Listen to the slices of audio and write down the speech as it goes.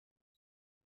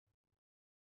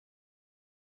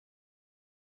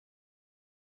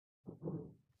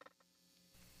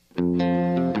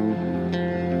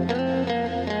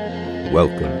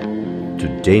Welcome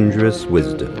to Dangerous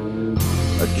Wisdom,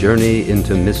 a journey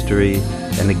into mystery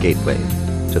and a gateway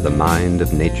to the mind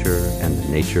of nature and the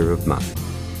nature of mind.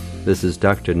 This is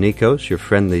Dr. Nikos, your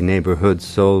friendly neighborhood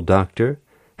soul doctor,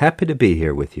 happy to be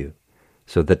here with you,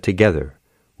 so that together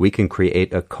we can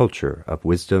create a culture of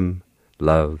wisdom,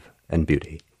 love, and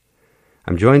beauty.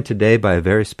 I'm joined today by a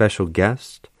very special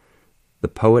guest, the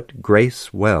poet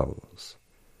Grace Wells.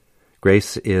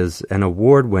 Grace is an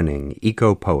award-winning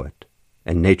eco-poet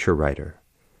and nature writer,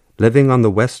 living on the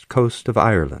west coast of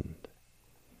Ireland.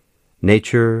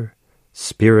 Nature,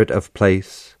 spirit of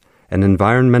place, and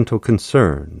environmental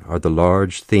concern are the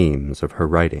large themes of her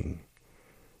writing.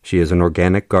 She is an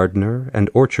organic gardener and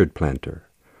orchard planter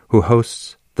who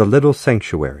hosts the Little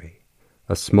Sanctuary,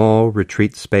 a small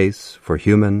retreat space for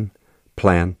human,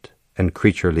 plant, and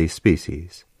creaturely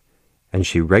species, and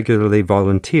she regularly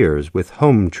volunteers with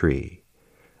Home Tree,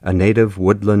 a native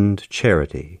woodland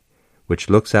charity which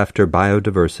looks after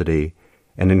biodiversity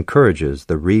and encourages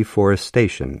the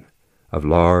reforestation of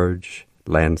large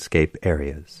landscape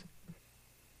areas.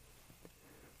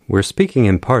 We're speaking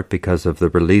in part because of the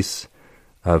release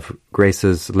of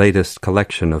Grace's latest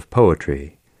collection of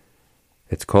poetry.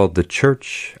 It's called The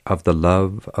Church of the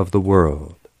Love of the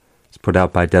World. It's put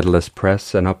out by Daedalus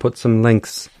Press, and I'll put some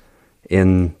links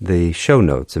in the show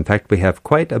notes. In fact, we have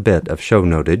quite a bit of show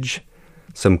notage,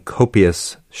 some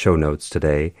copious show notes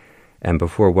today. And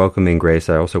before welcoming Grace,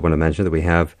 I also want to mention that we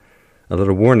have a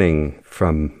little warning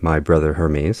from my brother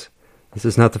Hermes. This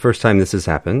is not the first time this has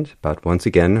happened, but once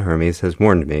again, Hermes has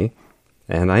warned me.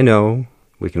 And I know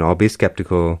we can all be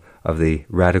skeptical of the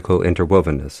radical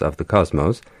interwovenness of the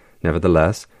cosmos.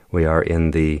 Nevertheless, we are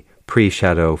in the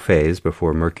pre-shadow phase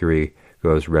before Mercury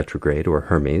goes retrograde, or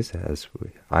Hermes, as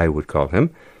I would call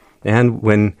him. And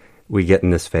when we get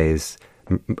in this phase,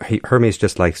 Hermes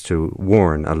just likes to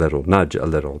warn a little, nudge a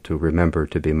little, to remember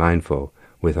to be mindful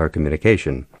with our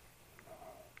communication.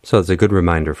 So it's a good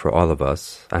reminder for all of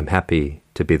us. I'm happy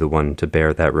to be the one to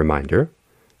bear that reminder,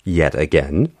 yet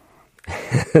again.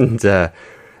 And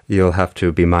you'll have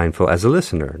to be mindful as a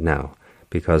listener now,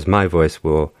 because my voice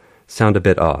will sound a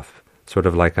bit off, sort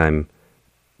of like I'm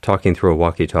talking through a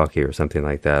walkie-talkie or something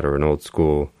like that, or an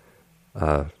old-school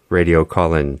radio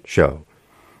call-in show.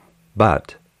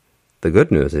 But the good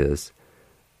news is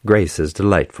Grace is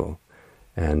delightful,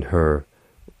 and her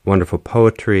wonderful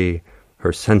poetry,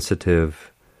 her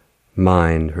sensitive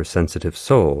mind, her sensitive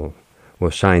soul will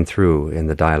shine through in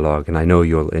the dialogue, and I know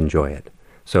you'll enjoy it.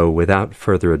 So without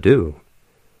further ado,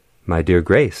 my dear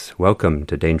Grace, welcome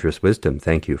to Dangerous Wisdom.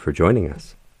 Thank you for joining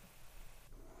us.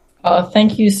 Oh,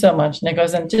 thank you so much,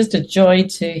 Nikos, and just a joy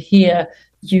to hear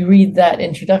you read that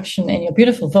introduction in your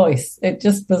beautiful voice. It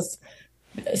just was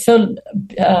so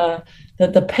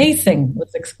the pacing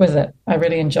was exquisite. I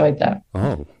really enjoyed that.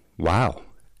 Oh, wow.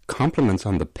 Compliments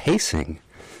on the pacing.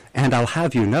 And I'll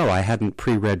have you know, I hadn't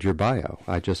pre-read your bio.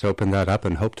 I just opened that up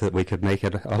and hoped that we could make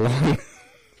it along.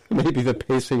 Maybe the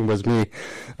pacing was me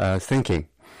thinking.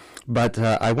 But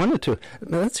I wanted to,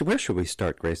 let's see, where should we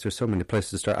start, Grace? There's so many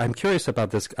places to start. I'm curious about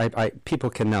this.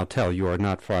 People can now tell you are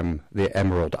not from the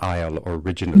Emerald Isle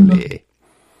originally.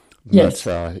 Mm-hmm. Yes.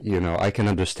 But, I can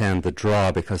understand the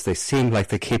draw because they seem like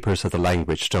the keepers of the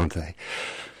language, don't they?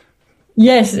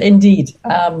 Yes, indeed.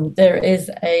 There is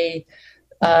a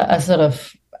sort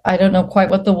of, I don't know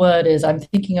quite what the word is. I'm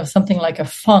thinking of something like a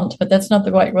font, but that's not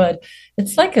the right word.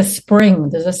 It's like a spring.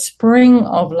 There's a spring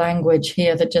of language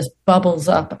here that just bubbles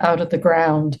up out of the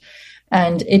ground.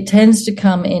 And it tends to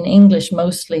come in English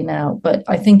mostly now, but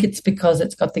I think it's because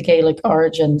it's got the Gaelic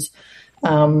origins.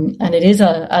 And it is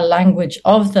a language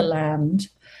of the land,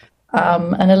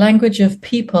 and a language of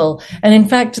people. And in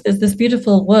fact, there's this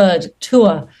beautiful word,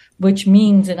 tua, which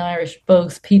means in Irish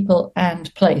both people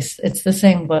and place. It's the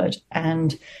same word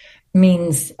and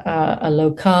means a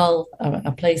locale,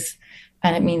 a place,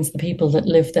 and it means the people that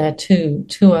live there too,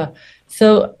 tua.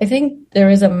 So I think there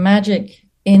is a magic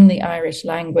in the Irish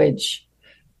language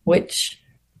which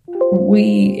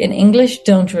we in English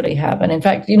don't really have. And in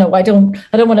fact, I don't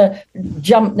want to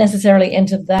jump necessarily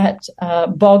into that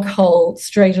bog hole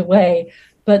straight away,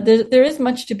 but there is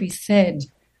much to be said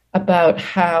about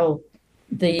how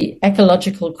the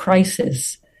ecological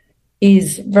crisis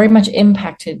is very much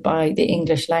impacted by the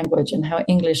English language, and how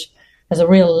English has a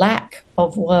real lack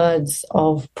of words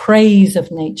of praise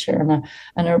of nature,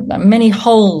 and many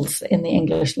holes in the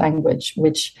English language,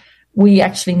 which we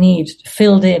actually need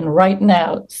filled in right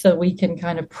now so we can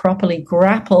kind of properly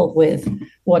grapple with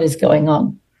what is going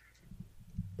on.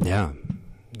 Yeah.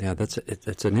 Yeah,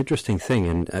 it's an interesting thing,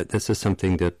 and this is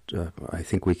something that I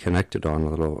think we connected on a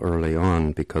little early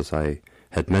on, because I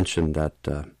had mentioned that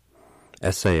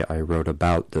essay I wrote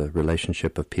about the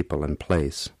relationship of people and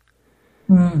place,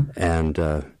 and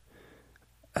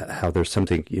how there's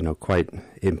something, quite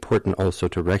important also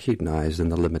to recognize in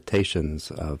the limitations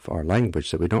of our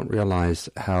language, that we don't realize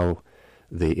how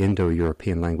the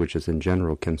Indo-European languages in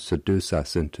general can seduce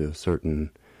us into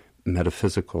certain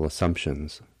metaphysical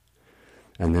assumptions.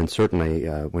 And then certainly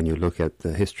when you look at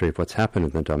the history of what's happened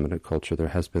in the dominant culture, there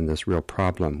has been this real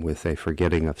problem with a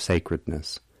forgetting of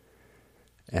sacredness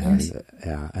and,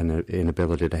 Yes. and an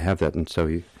inability to have that. And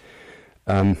so,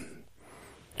 then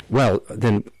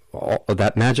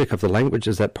that magic of the language,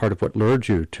 is that part of what lured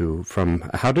you to,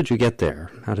 how did you get there?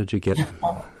 How did you get...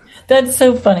 That's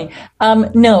so funny.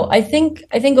 No, I think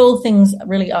all things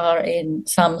really are in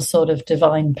some sort of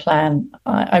divine plan.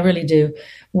 I really do.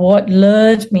 What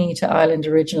lured me to Ireland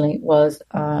originally was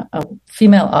a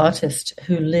female artist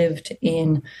who lived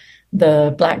in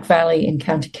the Black Valley in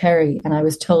County Kerry, and I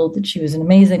was told that she was an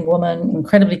amazing woman,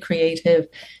 incredibly creative.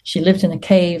 She lived in a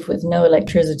cave with no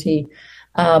electricity.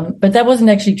 But that wasn't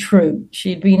actually true.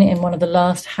 She'd been in one of the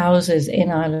last houses in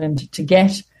Ireland to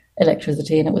get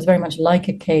electricity, and it was very much like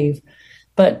a cave.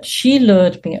 But she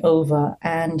lured me over,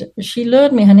 and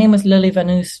her name was Lily Van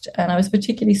Oost, and I was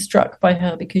particularly struck by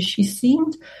her because she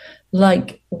seemed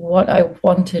like what I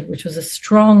wanted, which was a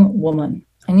strong woman.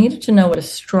 I needed to know what a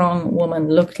strong woman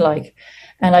looked like.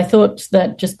 And I thought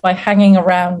that just by hanging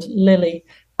around Lily,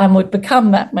 I would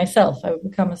become that myself. I would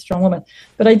become a strong woman.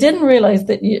 But I didn't realize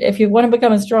that if you want to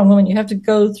become a strong woman, you have to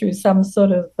go through some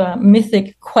sort of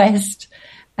mythic quest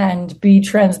and be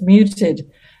transmuted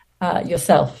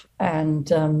yourself. And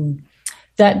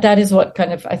that is what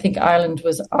kind of, I think, Ireland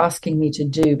was asking me to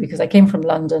do, because I came from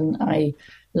London. I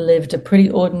lived a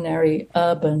pretty ordinary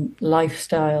urban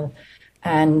lifestyle,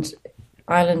 and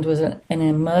Ireland was an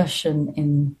immersion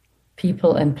in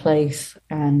people and place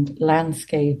and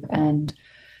landscape and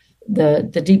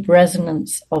the deep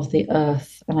resonance of the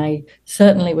earth. And I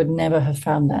certainly would never have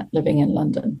found that living in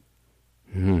London.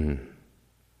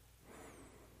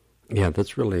 Yeah,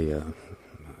 that's really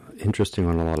interesting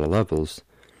on a lot of levels.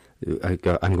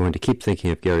 I'm going to keep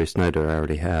thinking of Gary Snyder. I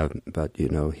already have, but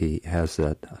he has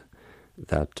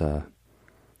that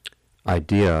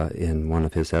idea in one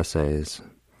of his essays.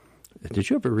 Did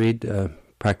you ever read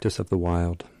Practice of the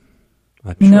Wild?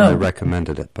 I'm sure No. I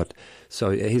recommended it, but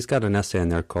so he's got an essay in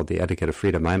there called The Etiquette of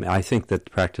Freedom. I think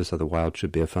that Practice of the Wild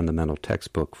should be a fundamental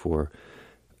textbook for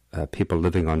people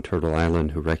living on Turtle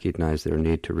Island who recognize their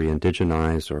need to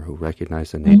re-indigenize, or who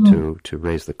recognize the need to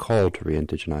raise the call to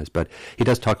re-indigenize. But he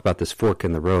does talk about this fork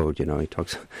in the road. He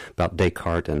talks about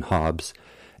Descartes and Hobbes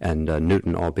and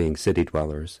Newton all being city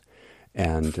dwellers,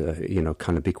 and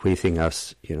kind of bequeathing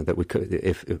us, that we could,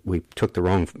 if we took the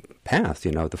wrong path,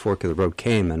 the fork of the road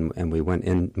came, and we went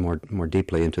in more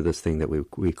deeply into this thing that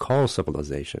we call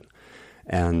civilization,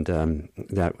 and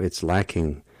that it's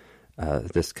lacking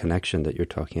this connection that you're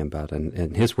talking about.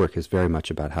 And his work is very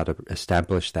much about how to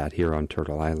establish that here on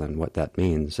Turtle Island, what that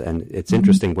means. And it's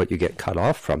interesting what you get cut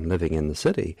off from living in the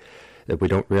city, that we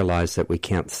don't realize that we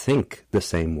can't think the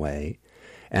same way.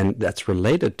 And that's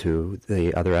related to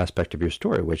the other aspect of your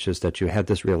story, which is that you had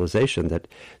this realization that,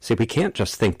 see, we can't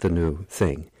just think the new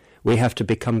thing. We have to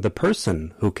become the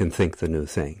person who can think the new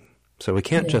thing. So we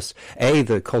can't just,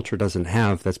 the culture doesn't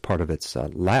have, that's part of its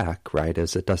lack, right,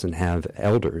 is it doesn't have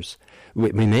elders.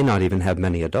 We may not even have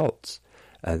many adults.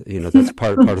 That's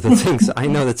part of the things. I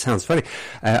know that sounds funny.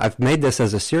 I've made this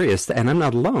as a serious, and I'm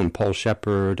not alone. Paul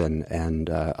Shepard and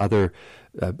other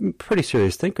pretty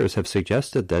serious thinkers have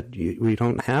suggested that we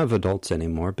don't have adults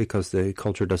anymore because the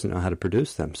culture doesn't know how to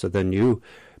produce them. So then you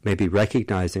may be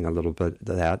recognizing a little bit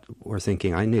that, or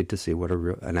thinking, I need to see what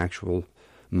an actual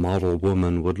model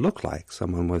woman would look like,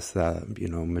 someone with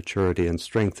maturity and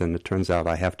strength, and it turns out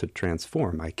I have to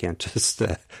transform. I can't just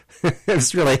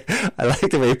it's really, I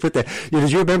like the way you put that. Did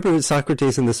you remember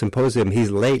Socrates in the symposium?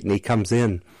 He's late and he comes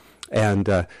in, and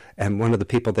one of the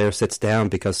people there sits down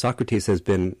because Socrates he's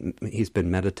been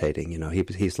meditating.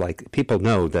 He's like, people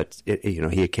know that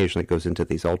he occasionally goes into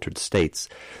these altered states.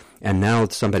 And now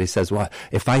somebody says, well,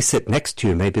 if I sit next to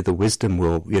you, maybe the wisdom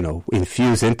will,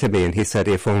 infuse into me. And he said,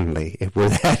 if only it were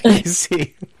that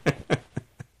easy.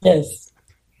 Yes.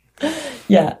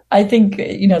 Yeah, I think,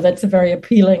 that's a very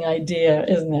appealing idea,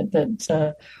 isn't it?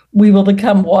 That we will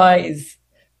become wise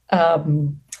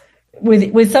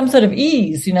with some sort of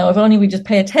ease. If only we just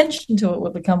pay attention to it,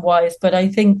 we'll become wise. But I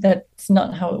think that's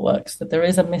not how it works, that there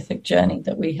is a mythic journey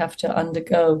that we have to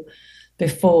undergo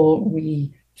before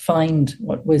we find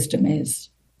what wisdom is.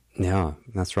 Yeah,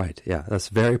 that's right. Yeah, that's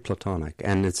very Platonic.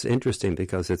 And it's interesting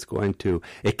because it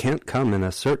can't come in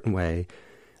a certain way,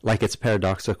 like it's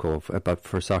paradoxical, but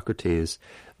for Socrates,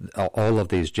 all of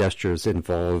these gestures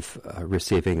involve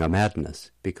receiving a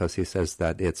madness, because he says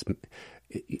that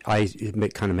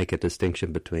kind of make a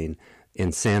distinction between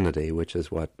insanity, which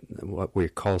is what we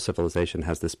call civilization,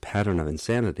 has this pattern of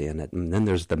insanity in it, and then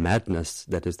there's the madness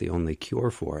that is the only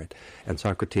cure for it. And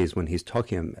Socrates, when he's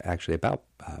talking actually about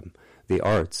the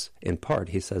arts, in part,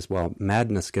 he says, well,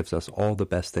 madness gives us all the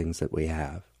best things that we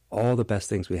have. All the best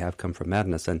things we have come from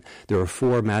madness, and there are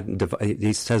four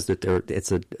he says that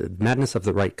it's a madness of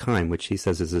the right kind, which he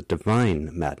says is a divine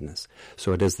madness.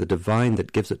 So it is the divine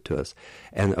that gives it to us.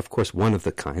 And of course, one of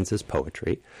the kinds is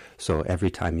poetry. So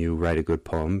every time you write a good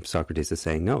poem, Socrates is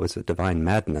saying, no, it's a divine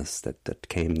madness that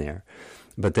came there.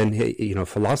 But then,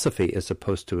 philosophy is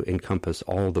supposed to encompass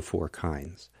all the four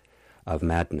kinds of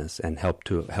madness and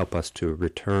help us to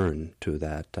return to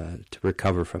that, to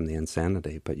recover from the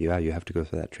insanity. But you have to go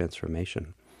through that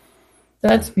transformation.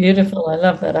 That's beautiful. I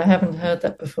love that. I haven't heard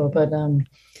that before, but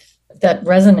that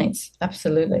resonates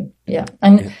absolutely. Yeah,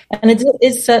 and it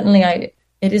is certainly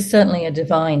a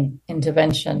divine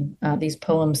intervention. These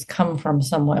poems come from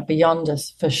somewhere beyond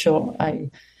us, for sure.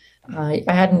 I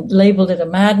hadn't labeled it a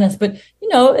madness, but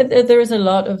there is a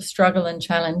lot of struggle and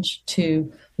challenge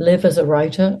to live as a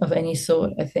writer of any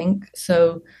sort, I think.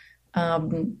 So, I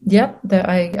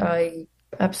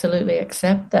absolutely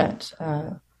accept that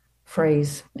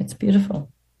phrase. It's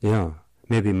beautiful. Yeah,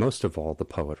 maybe most of all the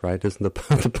poet, right? Isn't the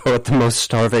poet the most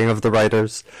starving of the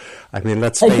writers? I mean,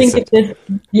 let's face it.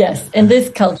 Yes, in this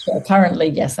culture currently,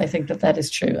 yes, I think that is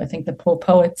true. I think the poor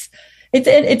poets.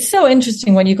 It's so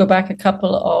interesting when you go back a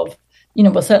couple of,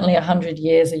 certainly 100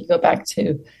 years, or you go back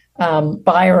to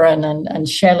Byron and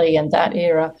Shelley and that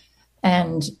era,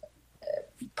 and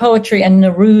poetry and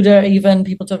Neruda. Even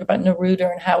people talk about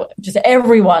Neruda and how just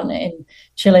everyone in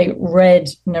Chile read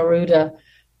Neruda,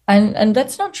 and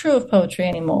that's not true of poetry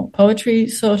anymore. Poetry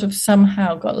sort of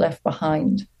somehow got left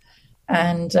behind,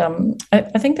 and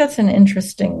I think that's an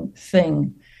interesting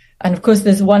thing. And of course,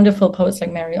 there's wonderful poets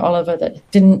like Mary Oliver that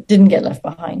didn't get left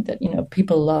behind, that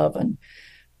people love, and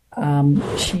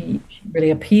she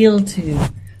really appealed to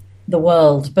the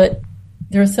world. But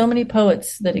there are so many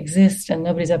poets that exist, and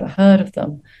nobody's ever heard of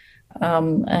them.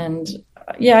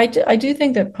 I do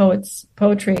think that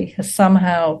poetry has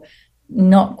somehow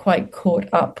not quite caught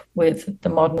up with the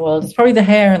modern world. It's probably the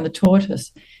hare and the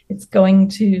tortoise. It's going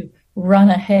to run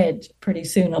ahead pretty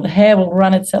soon, or the hare will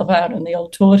run itself out and the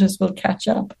old tortoise will catch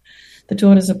up. The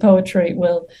tortoise of poetry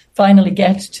will finally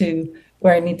get to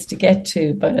where it needs to get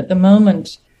to. But at the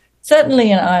moment, certainly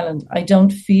in Ireland, I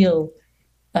don't feel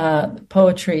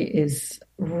poetry is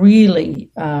really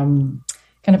kind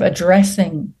of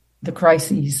addressing the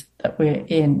crises that we're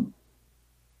in.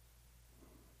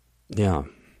 Yeah.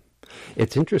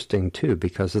 It's interesting, too,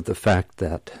 because of the fact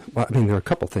that, there are a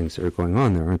couple things that are going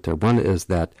on there, aren't there? One is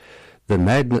that the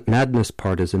madness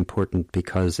part is important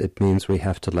because it means we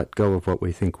have to let go of what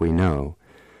we think we know.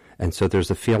 And so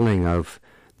there's a feeling of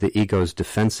the ego's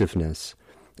defensiveness.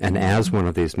 And as one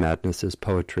of these madnesses,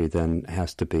 poetry then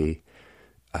has to be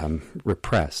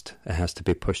repressed. It has to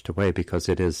be pushed away because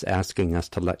it is asking us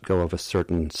to let go of a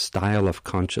certain style of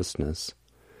consciousness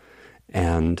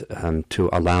and to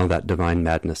allow that divine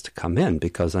madness to come in.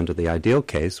 Because under the ideal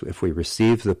case, if we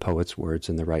receive the poet's words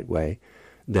in the right way,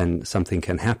 then something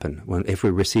can happen. If we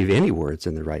receive any words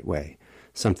in the right way,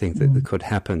 something that could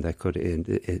happen that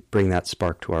could bring that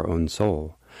spark to our own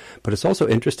soul. But it's also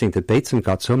interesting that Bateson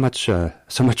got so much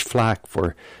flack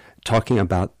for talking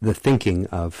about the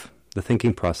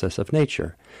thinking process of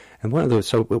nature. And one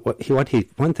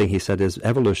thing he said is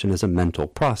evolution is a mental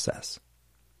process.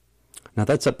 Now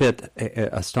that's a bit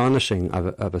astonishing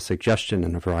of a suggestion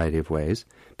in a variety of ways,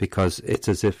 because it's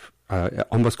as if it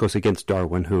almost goes against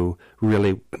Darwin, who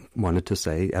really wanted to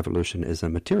say evolution is a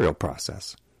material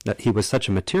process. That he was such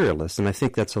a materialist, and I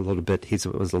think that's he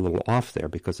was a little off there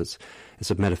because it's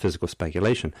a metaphysical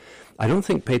speculation. I don't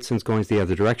think Bateson's going the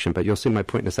other direction, but you'll see my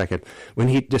point in a second. When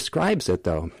he describes it,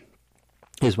 though,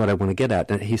 is what I want to get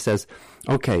at. And he says,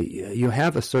 okay, you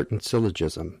have a certain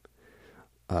syllogism.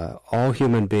 All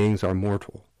human beings are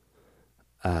mortal.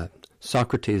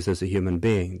 Socrates is a human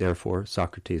being, therefore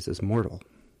Socrates is mortal.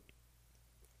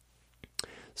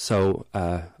 So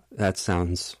that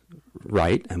sounds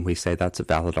right, and we say that's a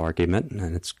valid argument,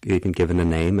 and it's even given a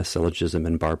name, a syllogism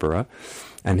in Barbara.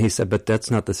 And he said, but that's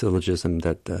not the syllogism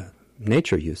that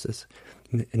nature uses.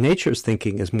 Nature's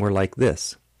thinking is more like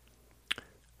this.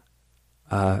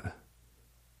 All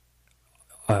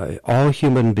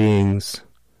human beings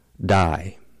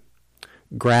die.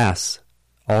 Grass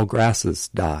all grasses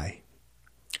die.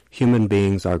 Human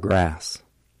beings are grass.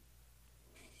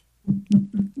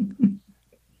 And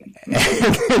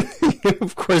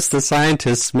of course, the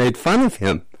scientists made fun of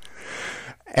him.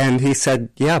 And he said,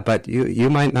 yeah, but you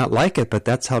might not like it, but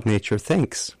that's how nature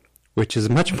thinks, which is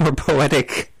much more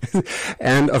poetic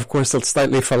and, of course, it's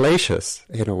slightly fallacious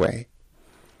in a way.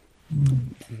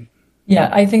 Yeah,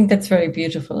 I think that's very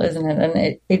beautiful, isn't it?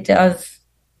 And it does,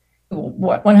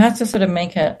 one has to sort of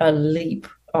make a leap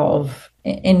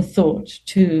in thought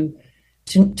to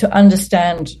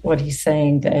understand what he's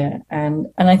saying there. And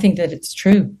I think that it's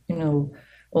true,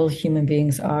 all human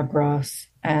beings are grass.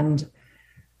 And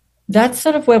that's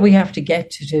sort of where we have to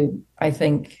get to, I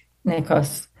think,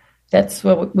 Nikos. That's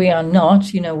where we are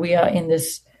not. We are in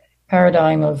this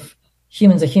paradigm of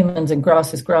humans are humans and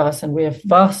grass is grass, and we are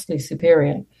vastly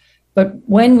superior. But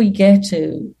when we get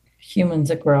to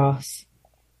humans are grass,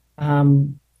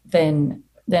 then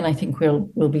I think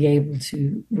we'll be able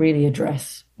to really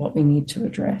address what we need to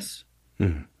address.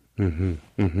 Mm-hmm. Mm-hmm.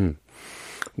 Mm-hmm.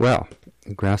 Well,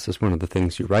 grass is one of the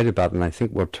things you write about, and I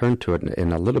think we'll turn to it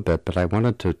in a little bit, but I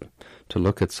wanted to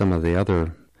look at some of the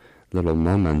other little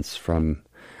moments from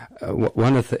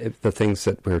one of the things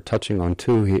that we're touching on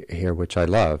too here, which I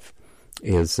love,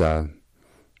 is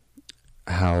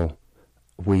how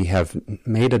we have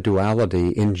made a duality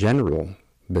in general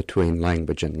between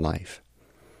language and life.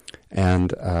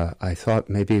 And I thought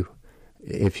maybe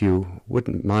if you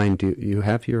wouldn't mind, do you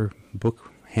have your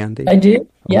book handy? I do,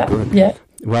 yeah. Oh, good. Yeah.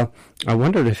 Well, I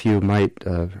wondered if you might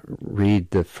read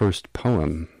the first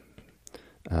poem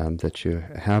that you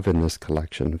have in this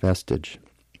collection, Vestige.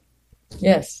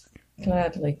 Yes,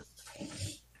 gladly.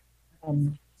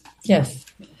 Yes,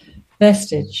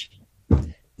 Vestige.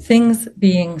 Things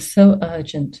being so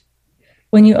urgent.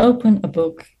 When you open a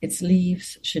book, its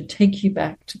leaves should take you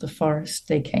back to the forest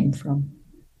they came from,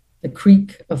 the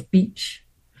creak of beech,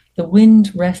 the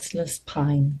wind-restless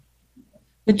pine.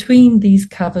 Between these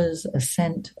covers a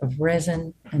scent of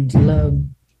resin and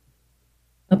loam.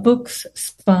 A book's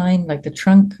spine like the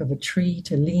trunk of a tree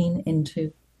to lean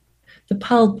into, the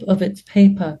pulp of its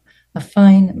paper a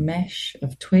fine mesh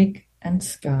of twig and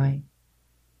sky.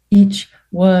 Each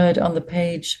word on the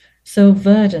page so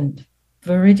verdant,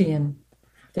 viridian,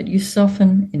 that you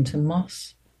soften into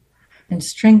moss and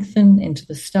strengthen into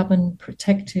the stubborn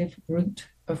protective root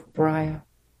of briar.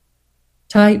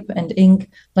 Type and ink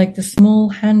like the small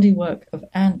handiwork of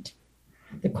ant,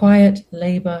 the quiet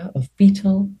labor of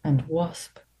beetle and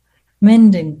wasp,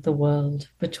 mending the world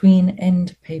between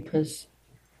end papers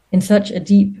in such a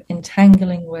deep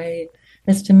entangling way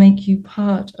as to make you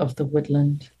part of the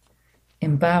woodland,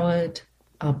 embowered,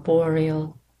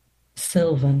 arboreal,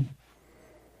 sylvan.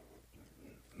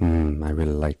 I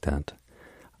really like that.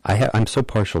 I'm so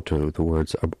partial to the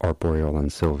words arboreal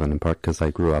and sylvan, in part because I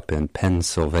grew up in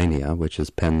Pennsylvania, which is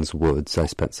Penn's Woods. I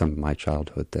spent some of my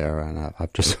childhood there, and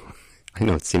I've just, I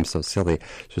know it seems so silly,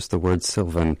 just the word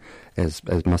sylvan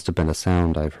must have been a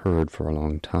sound I've heard for a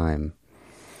long time.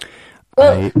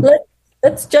 Well,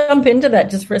 let's jump into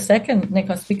that just for a second,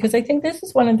 Nikos, because I think this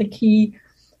is one of the key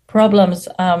problems.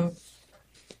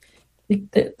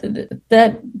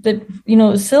 That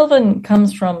Sylvan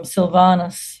comes from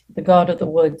Sylvanus, the god of the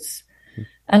woods.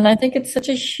 And I think it's such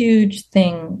a huge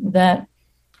thing that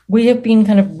we have been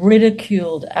kind of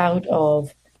ridiculed out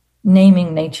of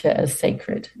naming nature as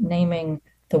sacred, naming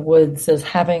the woods as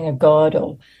having a god,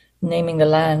 or naming the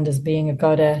land as being a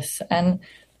goddess. And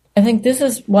I think this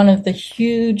is one of the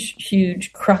huge,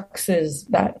 huge cruxes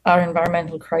that our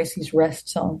environmental crisis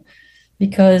rests on.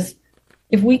 Because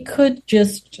if we could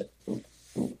just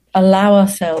allow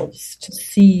ourselves to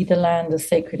see the land as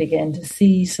sacred again, to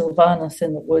see Sylvanus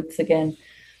in the woods again,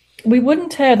 we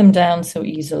wouldn't tear them down so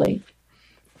easily.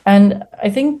 And I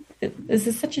think this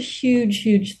is such a huge,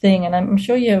 huge thing, and I'm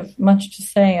sure you have much to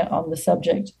say on the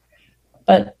subject.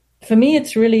 But for me,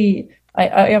 it's really,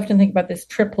 I often think about this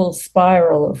triple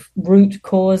spiral of root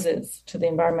causes to the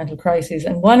environmental crises.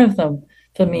 And one of them,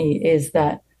 for me, is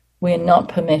that we're not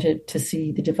permitted to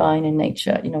see the divine in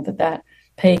nature, that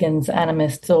pagans,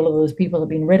 animists, all of those people have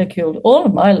been ridiculed all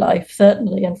of my life,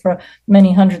 certainly, and for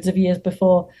many hundreds of years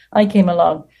before I came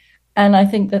along. And I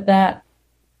think that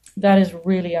is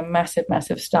really a massive,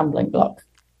 massive stumbling block.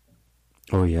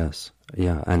 Oh, yes.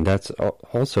 Yeah, and that's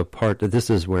also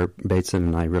this is where Bateson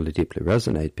and I really deeply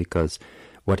resonate, because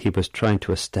what he was trying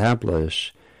to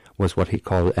establish was what he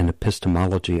called an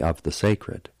epistemology of the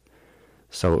sacred.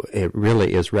 So it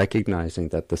really is recognizing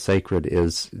that the sacred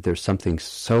there's something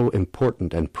so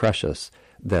important and precious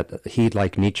that he,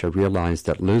 like Nietzsche, realized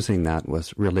that losing that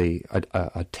was really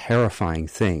a terrifying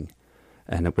thing.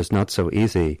 And it was not so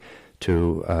easy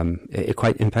to,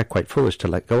 quite foolish to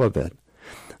let go of it.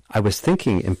 I was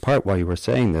thinking, in part, while you were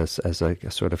saying this, as a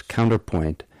sort of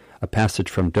counterpoint, a passage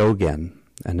from Dogen,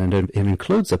 and it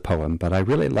includes a poem, but I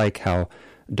really like how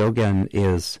Dogen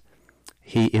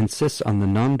he insists on the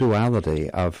non-duality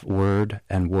of word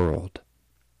and world,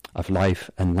 of life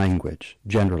and language,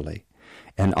 generally,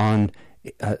 and on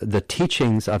the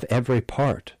teachings of every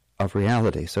part of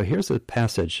reality. So here's a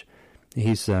passage.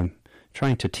 He's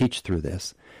trying to teach through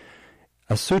this.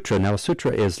 A sutra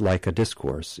is like a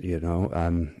discourse,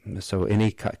 so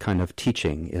any kind of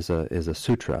teaching is a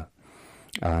sutra.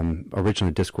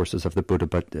 Originally discourses of the Buddha,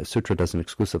 but sutra doesn't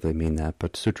exclusively mean that,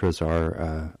 but sutras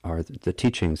are the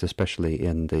teachings, especially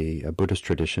in the Buddhist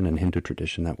tradition and Hindu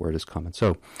tradition. That word is common.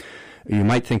 So you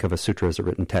might think of a sutra as a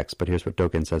written text, but here's what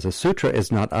Dogen says. A sutra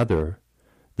is not other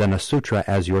than a sutra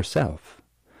as yourself.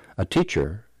 A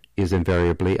teacher is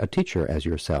invariably a teacher as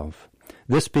yourself.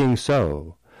 This being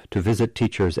so, to visit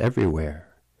teachers everywhere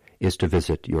is to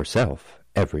visit yourself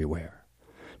everywhere.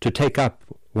 To take up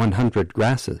 100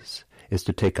 grasses is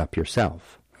to take up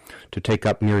yourself. To take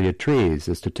up myriad trees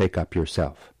is to take up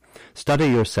yourself. Study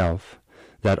yourself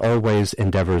that always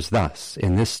endeavors thus.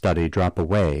 In this study drop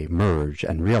away, merge,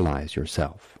 and realize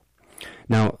yourself.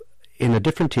 Now, in a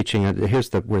different teaching,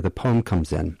 here's where the poem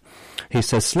comes in. He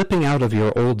says, slipping out of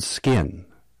your old skin,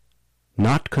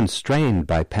 not constrained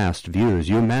by past views,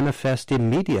 you manifest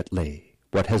immediately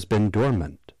what has been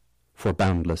dormant for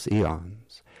boundless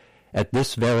eons. At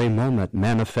this very moment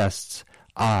manifests,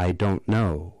 I don't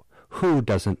know. Who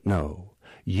doesn't know?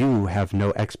 You have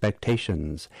no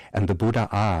expectations, and the Buddha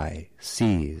I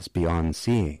sees beyond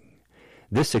seeing.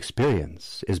 This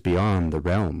experience is beyond the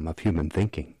realm of human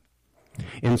thinking.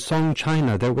 In Song,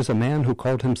 China, there was a man who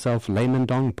called himself Layman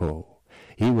Dongpo.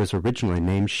 He was originally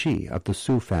named Shi of the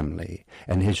Su family,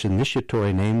 and his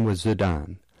initiatory name was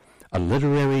Zidan. A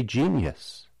literary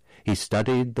genius, he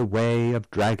studied the way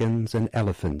of dragons and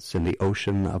elephants in the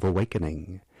ocean of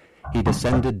awakening. He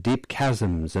descended deep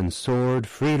chasms and soared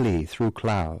freely through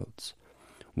clouds.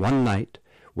 One night,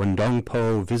 when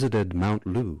Dongpo visited Mount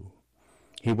Lu,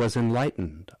 he was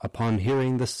enlightened upon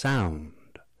hearing the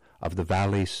sound of the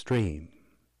valley stream.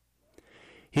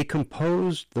 He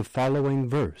composed the following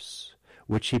verse,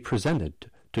 which he presented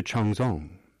to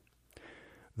Chongzong.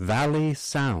 Valley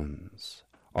sounds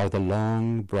are the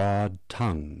long, broad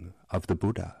tongue of the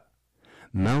Buddha.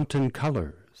 Mountain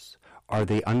colors are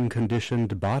the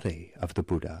unconditioned body of the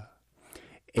Buddha.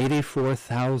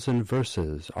 84,000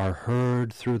 verses are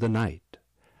heard through the night.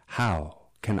 How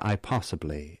can I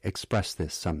possibly express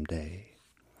this someday?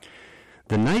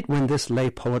 The night when this lay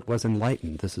poet was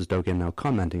enlightened, this is Dogen now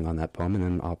commenting on that poem,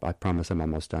 and then I promise I'm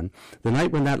almost done. The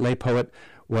night when that lay poet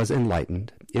was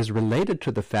enlightened is related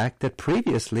to the fact that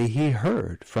previously he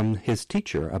heard from his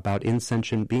teacher about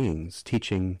insentient beings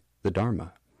teaching the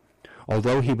Dharma.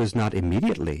 Although he was not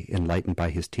immediately enlightened by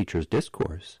his teacher's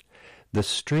discourse, the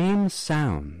stream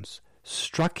sounds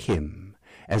struck him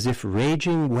as if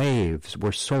raging waves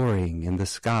were soaring in the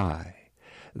sky.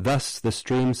 Thus the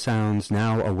stream sounds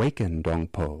now awaken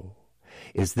Dongpo.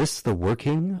 Is this the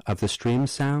working of the stream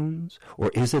sounds,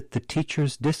 or is it the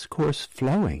teacher's discourse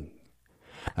flowing?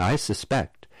 I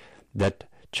suspect that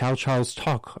Cao Cao's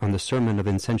talk on the sermon of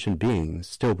insentient beings,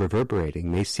 still reverberating,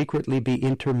 may secretly be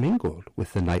intermingled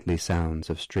with the nightly sounds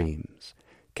of streams.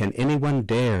 Can anyone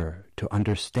dare to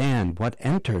understand what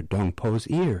entered Dongpo's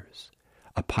ears?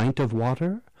 A pint of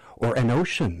water, or an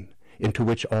ocean into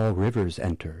which all rivers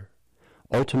enter?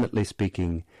 Ultimately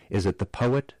speaking, is it the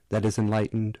poet that is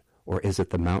enlightened, or is it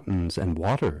the mountains and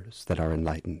waters that are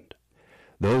enlightened?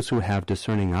 Those who have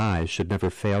discerning eyes should never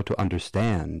fail to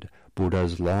understand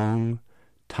Buddha's long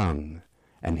tongue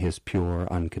and his pure,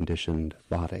 unconditioned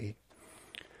body.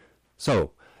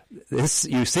 So, this,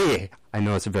 you see, I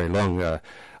know it's a very long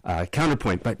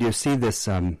counterpoint, but you see this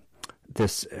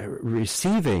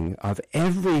receiving of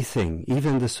everything,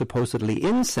 even the supposedly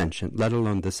insentient, let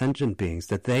alone the sentient beings,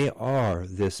 that they are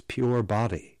this pure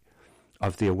body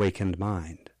of the awakened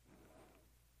mind.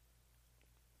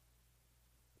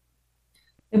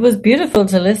 It was beautiful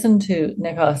to listen to,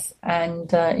 Nikos,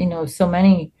 and so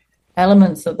many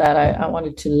elements of that I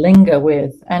wanted to linger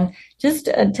with. And just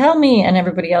tell me and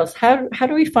everybody else, how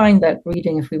do we find that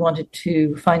reading if we wanted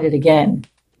to find it again?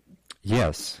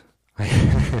 Yes.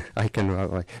 I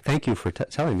can. Thank you for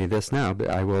telling me this now, but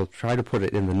I will try to put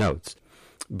it in the notes.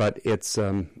 But it's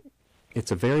a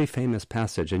very famous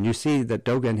passage, and you see that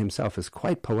Dogen himself is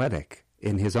quite poetic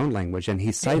in his own language, and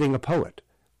he's citing a poet,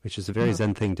 which is a very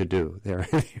Zen thing to do. There,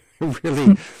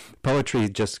 really, poetry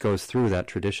just goes through that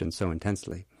tradition so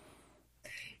intensely.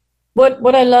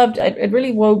 What I loved, it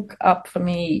really woke up for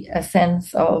me a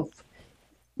sense of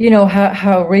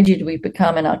how rigid we've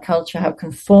become in our culture, how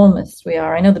conformist we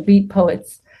are. I know the Beat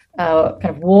Poets kind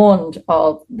of warned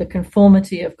of the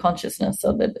conformity of consciousness,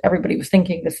 so that everybody was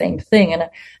thinking the same thing. And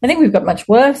I think we've got much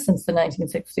worse since the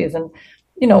 1960s. And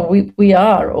we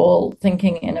are all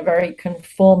thinking in a very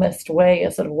conformist way,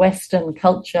 a sort of Western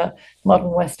culture,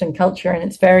 modern Western culture, and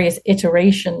its various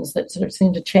iterations that sort of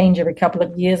seem to change every couple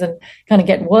of years and kind of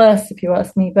get worse, if you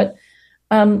ask me. But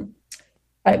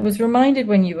I was reminded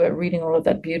when you were reading all of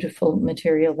that beautiful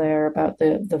material there about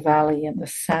the valley and the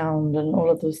sound and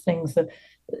all of those things. That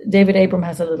David Abram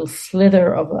has a little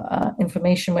slither of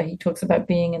information where he talks about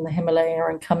being in the Himalaya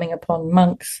and coming upon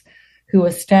monks who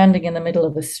are standing in the middle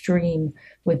of a stream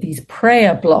with these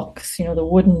prayer blocks, the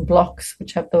wooden blocks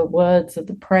which have the words of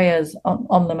the prayers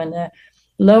on them, and they're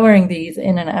lowering these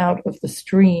in and out of the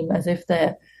stream as if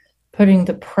they're putting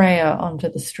the prayer onto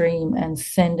the stream and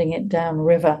sending it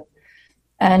downriver.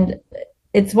 And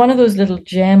it's one of those little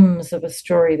gems of a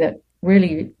story that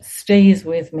really stays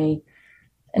with me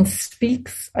and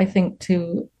speaks, I think,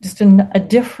 to just a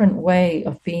different way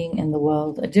of being in the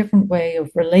world, a different way of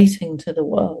relating to the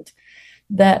world,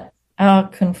 that our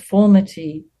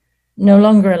conformity no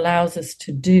longer allows us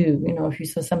to do. If you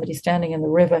saw somebody standing in the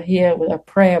river here with a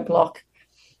prayer block,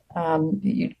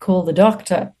 you'd call the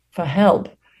doctor for help.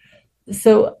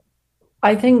 So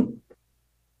I think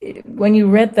when you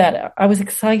read that, I was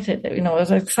excited. I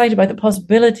was excited by the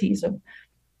possibilities of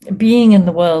being in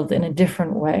the world in a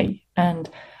different way. And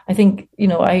I think,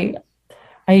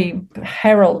 I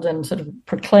herald and sort of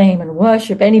proclaim and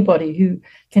worship anybody who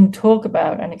can talk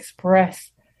about and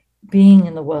express being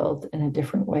in the world in a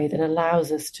different way that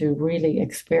allows us to really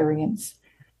experience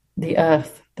the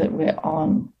earth that we're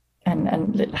on.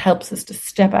 And it helps us to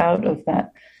step out of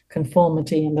that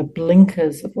conformity and the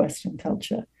blinkers of Western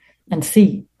culture and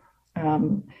see.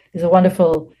 There's a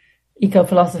wonderful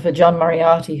eco-philosopher, John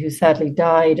Moriarty, who sadly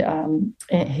died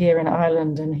here in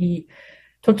Ireland, and he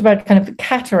talked about kind of the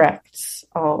cataracts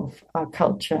of our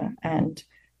culture, and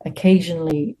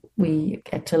occasionally we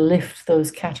get to lift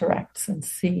those cataracts and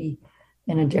see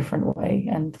in a different way.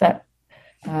 And that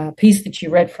piece that you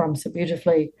read from so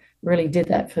beautifully really did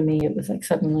that for me. It was like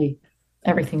suddenly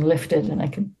everything lifted and I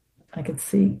could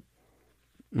see.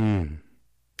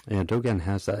 Yeah, Dogen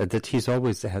has that he's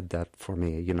always had that for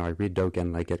me. I read Dogen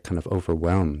and I get kind of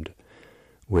overwhelmed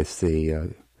with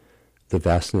the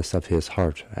vastness of his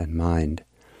heart and mind,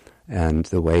 and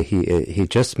the way he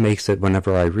just makes it.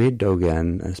 Whenever I read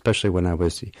Dogen, especially when I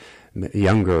was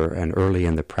younger and early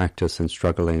in the practice and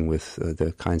struggling with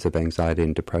the kinds of anxiety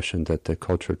and depression that the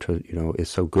culture is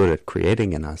so good at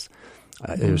creating in us,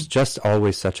 there's just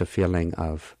always such a feeling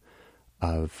of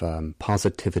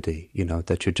positivity,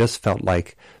 that you just felt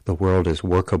like the world is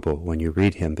workable when you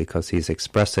read him, because he's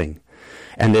expressing.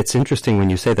 And it's interesting when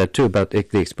you say that too about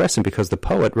the expressing, because the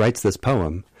poet writes this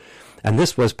poem, and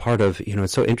this was part of,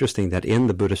 it's so interesting that in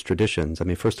the Buddhist traditions,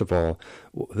 first of all,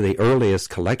 the earliest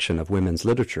collection of women's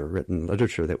literature, written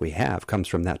literature that we have, comes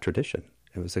from that tradition.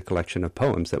 It was a collection of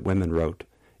poems that women wrote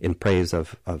in praise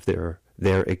of their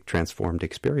transformed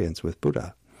experience with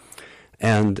Buddha.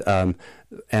 And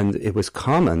it was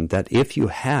common that if you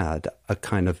had a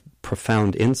kind of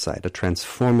profound insight, a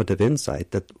transformative insight,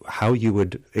 that how you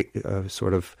would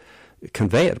sort of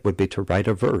convey it would be to write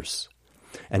a verse.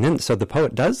 And then, so the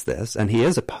poet does this, and he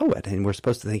is a poet, and we're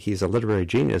supposed to think he's a literary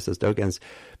genius as Dogen's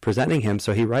presenting him.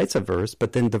 So he writes a verse,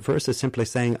 but then the verse is simply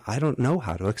saying, I don't know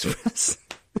how to express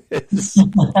this.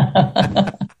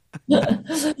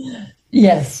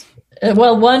 Yes.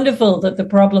 Well, wonderful that the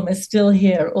problem is still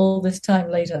here all this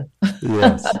time later.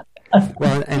 Yes.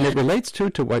 Well, and it relates too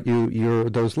to what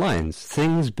those lines,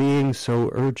 things being so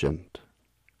urgent.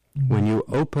 When you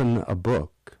open a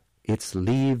book, its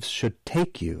leaves should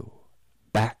take you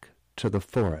back to the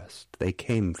forest they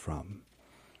came from.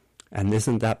 And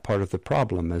isn't that part of the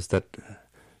problem, is that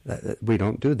we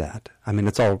don't do that?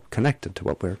 It's all connected to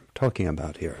what we're talking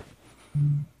about here.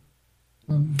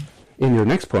 In your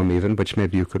next poem, even, which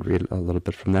maybe you could read a little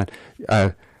bit from that,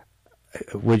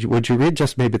 would you read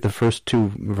just maybe the first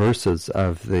two verses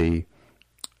of the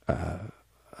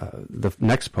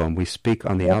next poem? We speak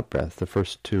on the outbreath, the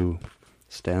first two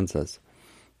stanzas.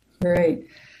 Great.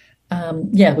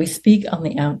 We speak on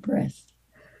the outbreath.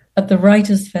 At the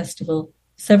Writers' Festival,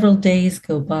 several days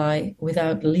go by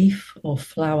without leaf or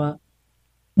flower,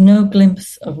 no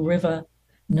glimpse of river,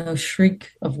 no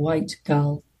shriek of white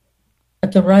gull.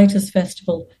 At the Writers'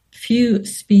 Festival, few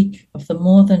speak of the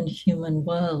more than human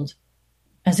world,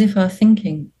 as if our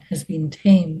thinking has been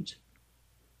tamed.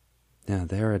 Yeah,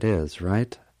 there it is,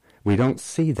 right? We don't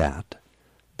see that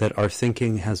our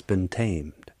thinking has been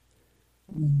tamed.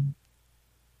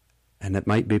 And it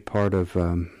might be part of,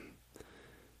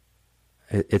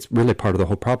 it's really part of the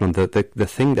whole problem. The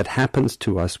thing that happens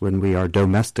to us when we are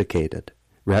domesticated,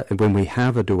 when we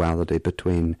have a duality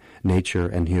between nature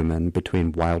and human,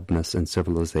 between wildness and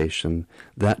civilization,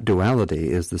 that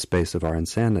duality is the space of our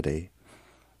insanity.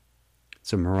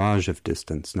 It's a mirage of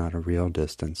distance, not a real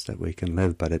distance that we can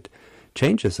live, but it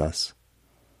changes us.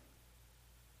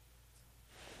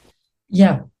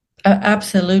 Yeah,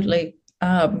 absolutely.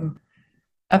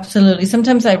 Absolutely.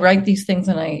 Sometimes I write these things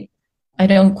and I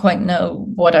don't quite know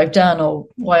what I've done or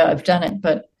why I've done it,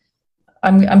 but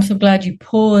I'm so glad you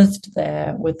paused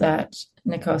there with that,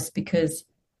 Nikos, because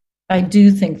I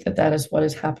do think that that is what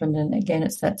has happened. And again,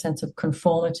 it's that sense of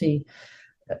conformity.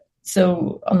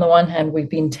 So on the one hand, we've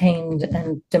been tamed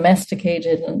and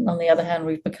domesticated, and on the other hand,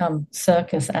 we've become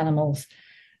circus animals.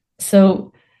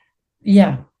 So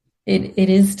yeah, it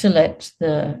is to let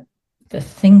the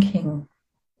thinking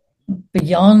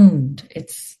beyond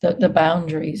the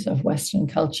boundaries of Western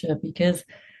culture, because,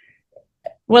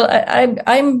 well,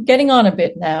 I'm getting on a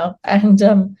bit now, and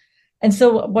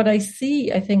so what I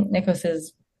see, I think, Nikos,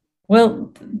 is,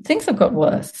 well, things have got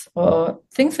worse, or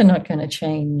things are not going to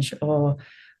change, or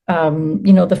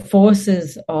the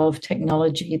forces of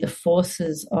technology, the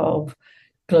forces of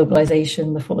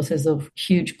globalization, the forces of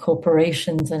huge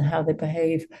corporations and how they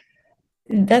behave,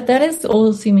 that is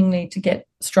all seemingly to get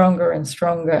stronger and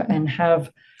stronger and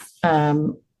have a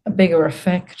bigger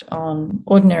effect on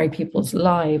ordinary people's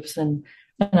lives and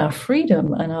our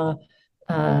freedom and our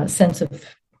sense of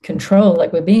control.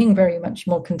 Like, we're being very much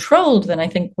more controlled than I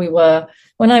think we were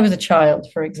when I was a child,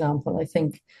 for example. I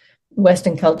think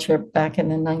Western culture back in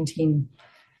the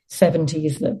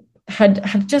 1970s that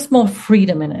had just more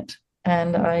freedom in it.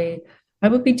 And I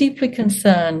would be deeply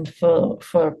concerned for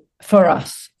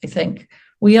us. I think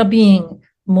we are being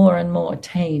more and more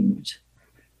tamed.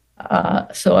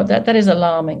 So that is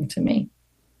alarming to me.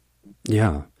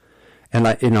 Yeah. And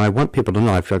I want people to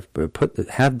know I've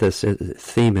had this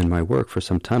theme in my work for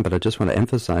some time, but I just want to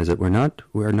emphasize that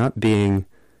we're not being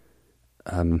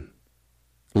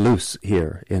loose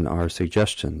here in our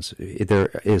suggestions.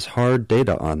 There is hard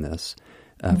data on this.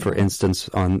 For instance,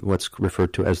 on what's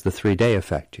referred to as the 3-day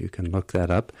effect. You can look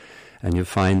that up, and you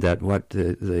find that what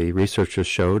the researchers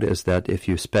showed is that if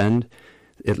you spend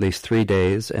at least 3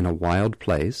 days in a wild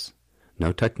place,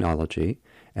 no technology,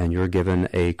 and you're given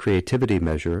a creativity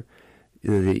measure,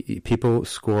 the people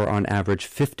score on average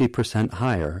 50%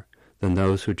 higher than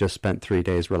those who just spent 3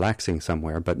 days relaxing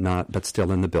somewhere, but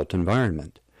still in the built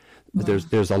environment. Wow.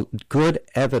 There's a good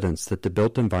evidence that the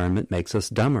built environment makes us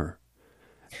dumber.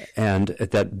 And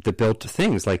that the built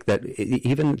things like that,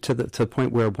 even to the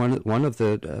point where one of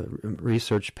the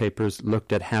research papers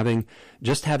looked at having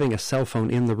a cell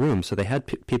phone in the room. So they had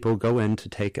people go in to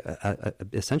take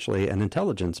essentially an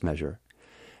intelligence measure,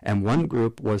 and one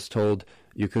group was told,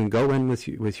 you can go in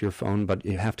with your phone, but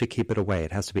you have to keep it away.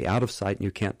 It has to be out of sight, and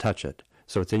you can't touch it.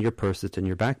 So it's in your purse, it's in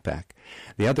your backpack.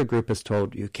 The other group is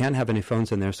told, you can't have any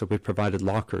phones in there, so we provided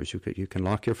lockers. You can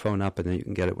lock your phone up, and then you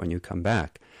can get it when you come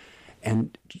back.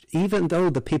 And even though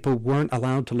the people weren't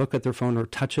allowed to look at their phone or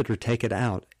touch it or take it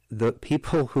out, the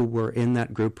people who were in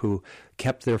that group who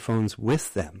kept their phones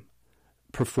with them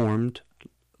performed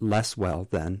less well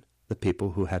than the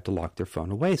people who had to lock their phone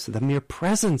away. So the mere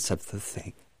presence of the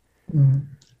thing.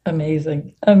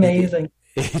 Amazing.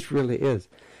 It really is.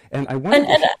 And I wonder...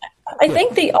 And I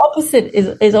think the opposite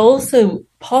is also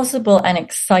possible and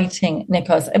exciting,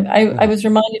 Nikos. I was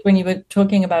reminded when you were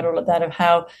talking about all of that of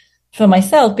how, for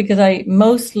myself, because I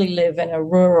mostly live in a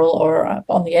rural or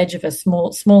on the edge of a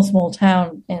small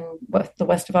town in the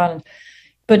west of Ireland.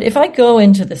 But if I go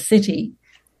into the city,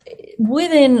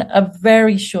 within a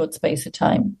very short space of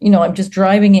time, I'm just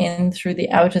driving in through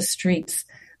the outer streets,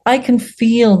 I can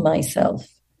feel myself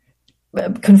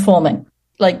conforming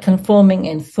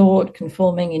in thought,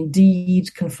 conforming in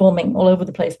deed, conforming all over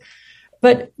the place.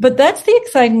 But that's the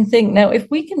exciting thing. Now, if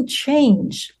we can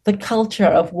change the culture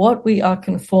of what we are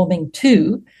conforming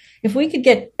to, if we could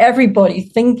get everybody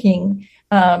thinking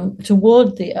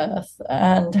toward the earth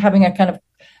and having a kind of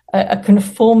a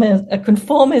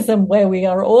conformism where we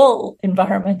are all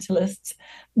environmentalists,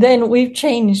 then we've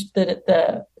changed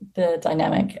the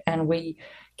dynamic, and we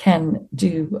can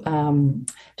do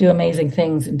amazing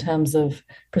things in terms of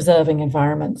preserving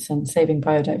environments and saving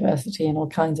biodiversity and all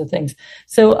kinds of things.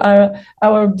 So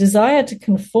our desire to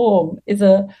conform is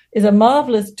a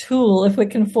marvelous tool if we're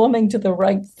conforming to the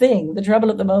right thing. The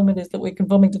trouble at the moment is that we're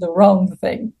conforming to the wrong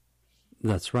thing.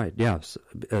 That's right. Yes,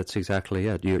 that's exactly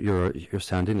it. You're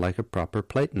sounding like a proper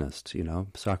Platonist.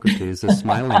 Socrates is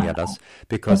smiling at us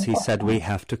because he said we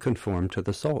have to conform to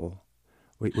the soul.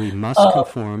 We must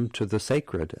conform to the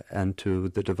sacred and to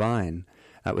the divine.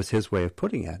 That was his way of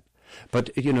putting it.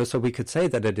 But, so we could say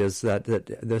that it is that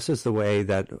this is the way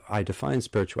that I define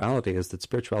spirituality, is that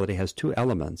spirituality has two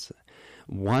elements.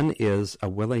 One is a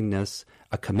willingness,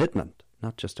 a commitment,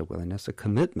 not just a willingness, a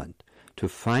commitment to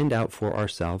find out for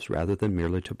ourselves rather than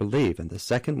merely to believe. And the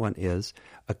second one is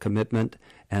a commitment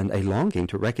and a longing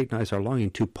to recognize our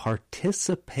longing to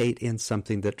participate in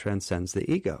something that transcends the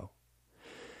ego.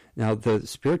 Now, the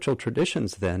spiritual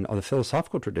traditions then, or the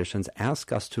philosophical traditions,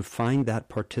 ask us to find that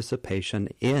participation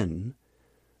in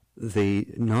the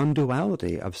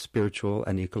non-duality of spiritual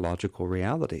and ecological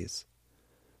realities.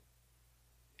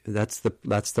 That's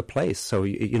the place. So,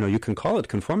 you can call it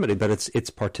conformity, but it's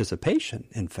participation,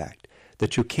 in fact.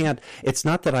 That you can't, it's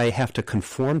not that I have to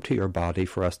conform to your body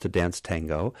for us to dance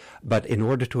tango, but in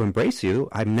order to embrace you,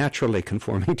 I'm naturally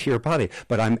conforming to your body,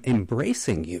 but I'm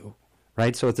embracing you,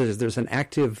 right? So there's an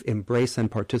active embrace and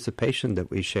participation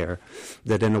that we share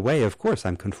that in a way, of course,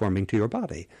 I'm conforming to your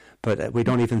body, but we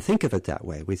don't even think of it that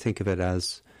way. We think of it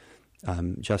as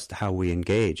just how we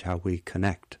engage, how we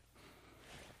connect.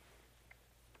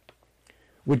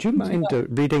 Would you mind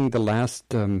reading the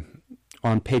last...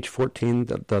 on page 14,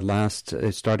 the last,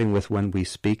 starting with when we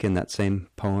speak in that same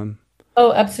poem?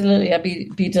 Oh, absolutely. I'd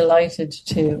be delighted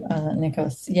to,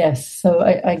 Nikos. Yes. So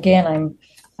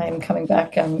I'm coming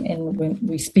back in when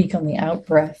we speak on the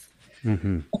out-breath.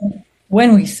 Mm-hmm.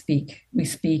 When we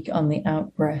speak on the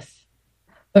out-breath,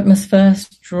 but must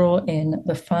first draw in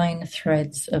the fine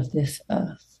threads of this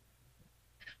earth.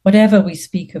 Whatever we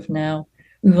speak of now,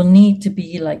 we will need to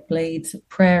be like blades of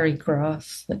prairie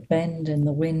grass that bend in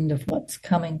the wind of what's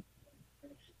coming.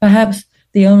 Perhaps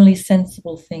the only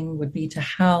sensible thing would be to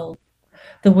howl,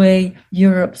 the way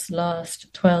Europe's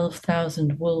last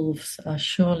 12,000 wolves are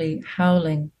surely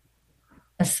howling,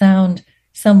 a sound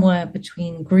somewhere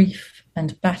between grief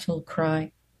and battle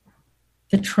cry.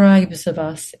 The tribes of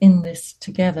us in this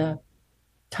together,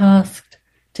 tasked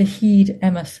to heed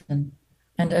Emerson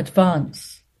and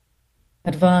advance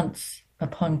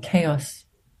upon chaos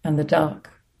and the dark.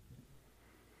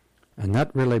 And that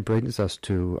really brings us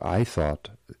to, I thought,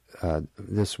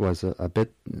 this was a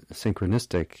bit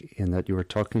synchronistic in that you were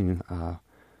talking,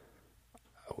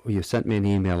 you sent me an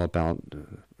email about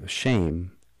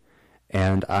shame,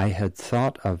 and I had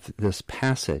thought of this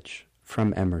passage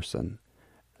from Emerson.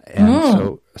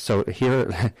 And so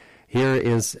here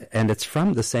is, and it's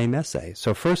from the same essay.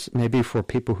 So first, maybe for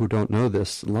people who don't know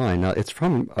this line, it's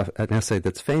from an essay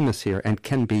that's famous here and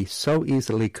can be so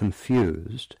easily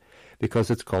confused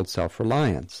because it's called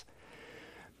Self-Reliance.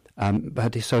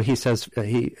 But so he says,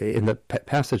 in the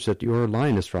passage that your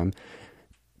line is from,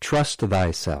 trust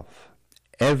thyself.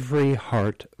 Every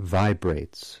heart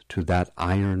vibrates to that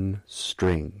iron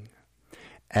string.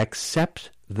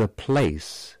 Accept the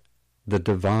place the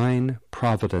divine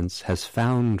providence has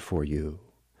found for you,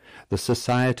 the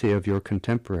society of your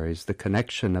contemporaries, the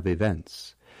connection of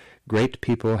events. Great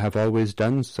people have always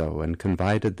done so and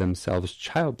confided themselves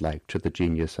childlike to the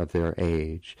genius of their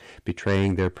age,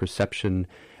 betraying their perception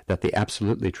that the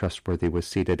absolutely trustworthy was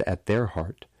seated at their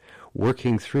heart,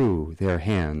 working through their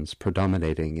hands,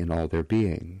 predominating in all their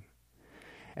being.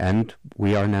 And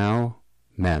we are now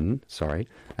men,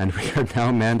 and we are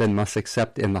now men and must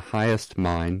accept in the highest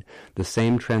mind the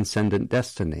same transcendent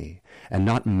destiny, and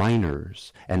not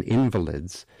minors and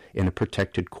invalids in a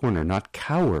protected corner, not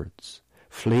cowards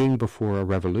fleeing before a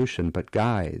revolution, but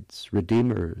guides,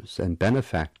 redeemers, and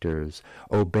benefactors,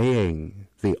 obeying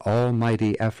the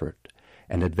almighty effort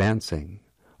and advancing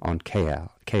on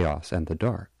chaos and the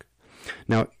dark.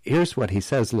 Now, here's what he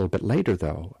says a little bit later,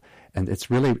 though, and it's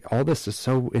really, all this is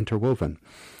so interwoven.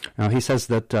 Now, he says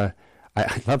that,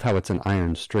 I love how it's an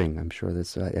iron string. I'm sure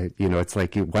this, it's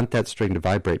like you want that string to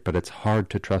vibrate, but it's hard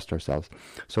to trust ourselves.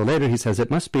 So later he says,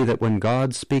 it must be that when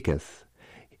God speaketh,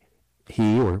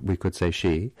 he, or we could say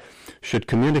she, should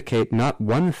communicate not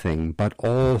one thing, but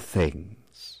all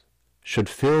things, should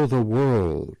fill the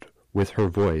world with her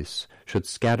voice, should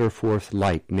scatter forth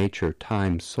light, nature,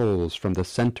 time, souls from the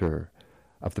center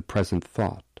of the present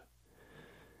thought,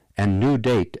 and new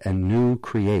date and new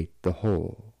create the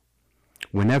whole.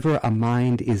 Whenever a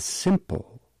mind is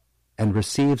simple and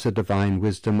receives a divine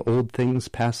wisdom, old things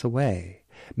pass away.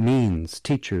 Means,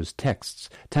 teachers, texts,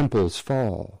 temples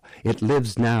fall. It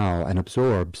lives now and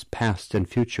absorbs past and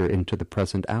future into the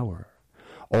present hour.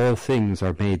 All things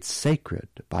are made sacred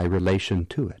by relation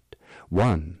to it,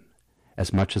 one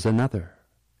as much as another.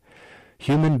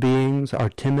 Human beings are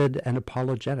timid and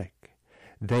apologetic.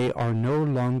 They are no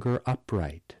longer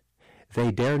upright.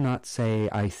 They dare not say,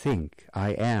 I think,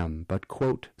 I am, but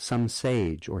quote some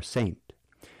sage or saint.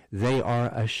 They are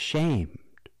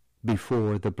ashamed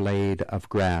before the blade of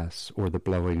grass or the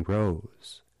blowing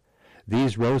rose.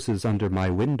 These roses under my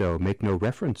window make no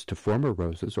reference to former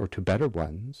roses or to better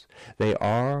ones. They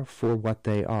are for what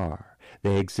they are.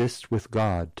 They exist with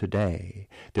God today.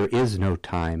 There is no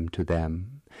time to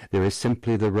them. There is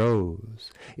simply the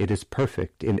rose. It is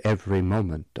perfect in every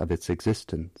moment of its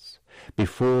existence.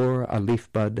 Before a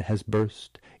leaf bud has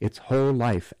burst, its whole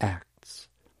life acts.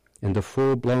 In the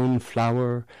full-blown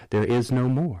flower there is no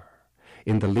more.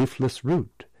 In the leafless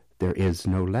root there is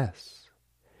no less.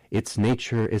 Its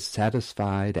nature is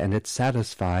satisfied, and it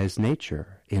satisfies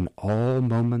nature in all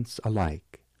moments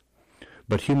alike.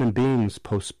 But human beings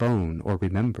postpone or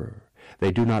remember.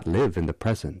 They do not live in the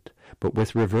present, but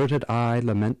with reverted eye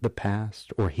lament the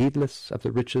past, or heedless of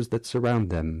the riches that surround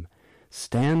them,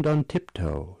 stand on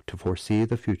tiptoe to foresee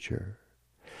the future.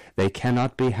 They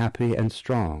cannot be happy and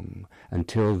strong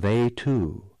until they,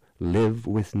 too, live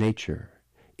with nature,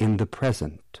 in the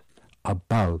present,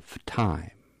 above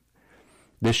time.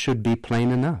 This should be plain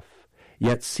enough,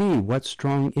 yet see what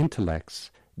strong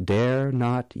intellects dare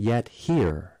not yet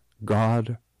hear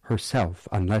God herself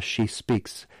unless she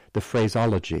speaks the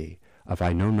phraseology of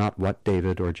I know not what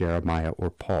David or Jeremiah or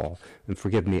Paul. And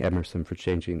forgive me, Emerson, for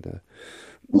changing the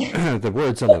the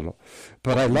words a little.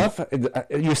 But I love,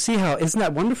 you see how, isn't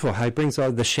that wonderful, how he brings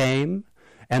all the shame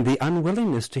and the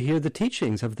unwillingness to hear the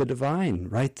teachings of the divine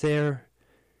right there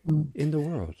in the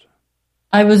world.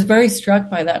 I was very struck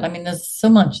by that. I mean, there's so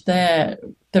much there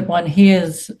that one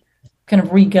hears kind of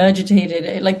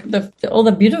regurgitated, like all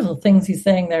the beautiful things he's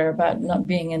saying there about not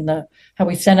being in how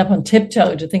we stand up on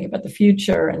tiptoe to think about the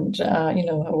future and,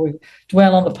 how we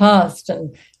dwell on the past,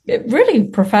 and really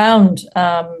profound,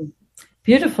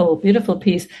 beautiful, beautiful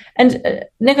piece. And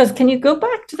Nicholas, can you go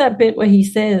back to that bit where he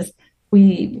says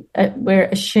we're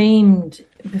ashamed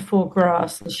before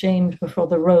grass, ashamed before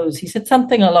the rose? He said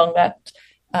something along that,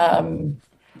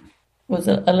 was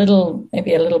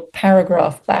maybe a little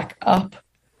paragraph back up.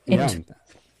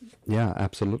 Yeah,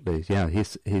 absolutely. Yeah,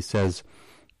 he says,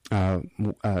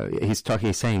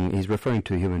 he's referring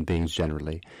to human beings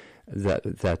generally,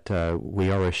 that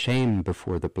we are ashamed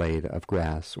before the blade of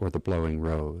grass or the blowing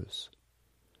rose.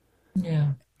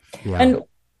 Yeah. And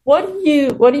what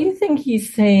do you think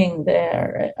he's saying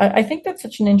there? I think that's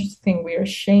such an interesting thing. We're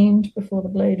ashamed before the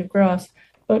blade of grass,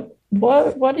 but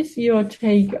what is your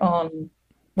take on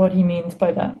what he means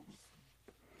by that?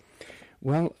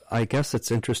 Well, I guess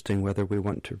it's interesting whether we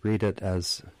want to read it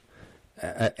as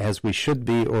we should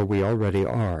be or we already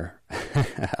are.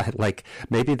 Like,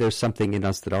 maybe there's something in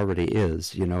us that already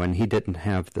is, and he didn't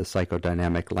have the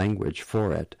psychodynamic language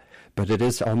for it. But it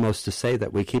is almost to say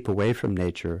that we keep away from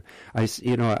nature.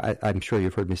 I'm sure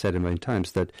you've heard me say it a million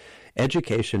times that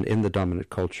education in the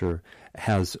dominant culture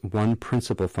has one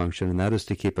principal function, and that is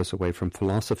to keep us away from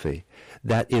philosophy.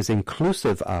 That is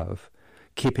inclusive of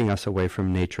keeping us away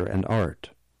from nature and art.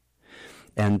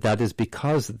 And that is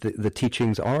because the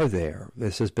teachings are there.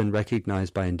 This has been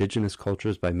recognized by indigenous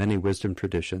cultures, by many wisdom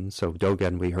traditions. So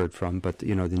Dogen we heard from, but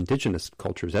the indigenous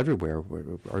cultures everywhere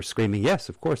are screaming, yes,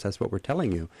 of course, that's what we're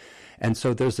telling you. And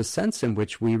so there's a sense in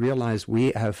which we realize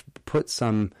we have put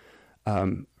some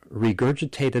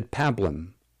regurgitated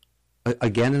pablum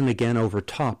again and again over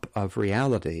top of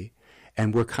reality,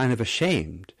 and we're kind of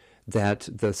ashamed that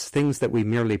the things that we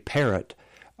merely parrot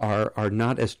are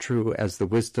not as true as the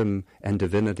wisdom and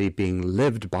divinity being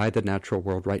lived by the natural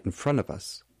world right in front of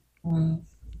us. Mm.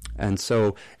 And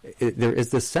so there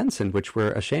is this sense in which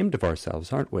we're ashamed of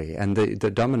ourselves, aren't we? And the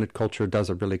dominant culture does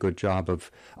a really good job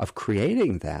of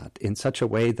creating that in such a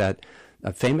way that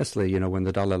famously, when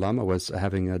the Dalai Lama was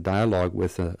having a dialogue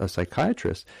with a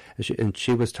psychiatrist, and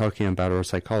she was talking about, or a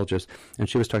psychologist, and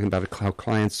she was talking about how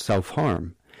clients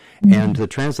self-harm. Mm-hmm. And the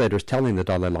translator is telling the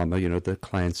Dalai Lama, the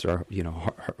clients are,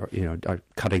 are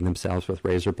cutting themselves with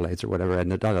razor blades or whatever.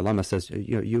 And the Dalai Lama says,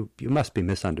 you must be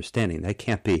misunderstanding. That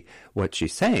can't be what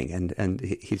she's saying. And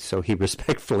he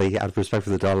respectfully, out of respect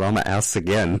for the Dalai Lama, asks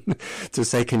again to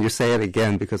say, can you say it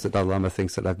again? Because the Dalai Lama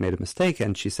thinks that I've made a mistake.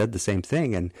 And she said the same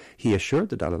thing. And he assured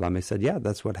the Dalai Lama, he said, yeah,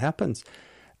 that's what happens.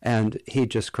 And he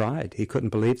just cried. He couldn't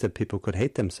believe that people could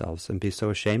hate themselves and be so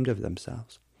ashamed of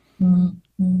themselves.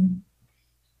 Mm-hmm.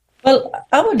 Well,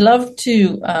 I would love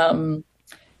to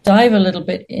dive a little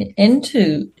bit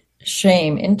into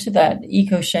shame, into that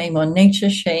eco-shame or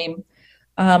nature shame.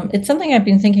 It's something I've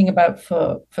been thinking about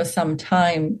for some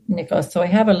time, Nicholas. So I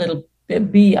have a little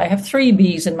bee. I have 3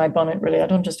 bees in my bonnet, really. I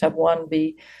don't just have 1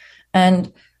 bee.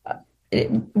 And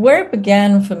where it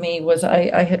began for me was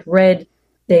I had read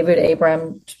David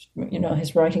Abraham,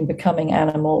 his writing Becoming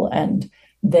Animal, and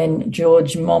Then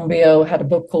George Monbiot had a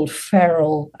book called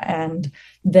Feral. And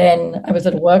then I was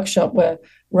at a workshop where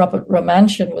Robert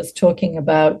Romanchin was talking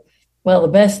about, well, the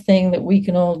best thing that we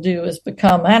can all do is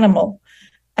become animal.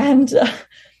 And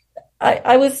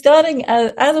I was starting,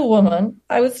 as a woman,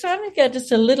 I was starting to get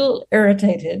just a little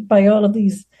irritated by all of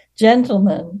these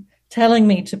gentlemen telling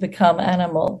me to become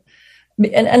animal.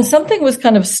 And something was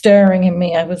kind of stirring in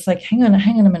me. I was like, hang on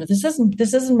a minute. This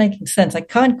isn't making sense. I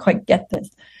can't quite get this.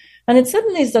 And it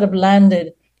suddenly sort of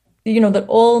landed, that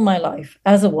all my life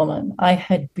as a woman, I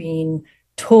had been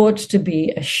taught to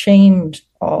be ashamed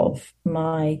of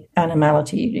my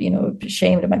animality,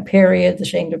 ashamed of my periods,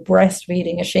 ashamed of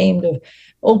breastfeeding, ashamed of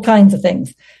all kinds of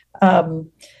things.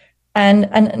 And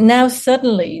now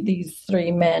suddenly these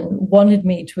three men wanted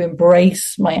me to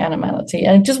embrace my animality,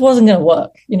 and it just wasn't going to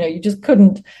work. You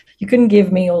couldn't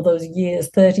give me all those years,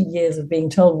 30 years of being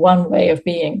told one way of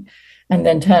being and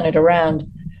then turn it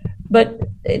around. But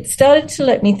it started to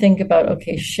let me think about,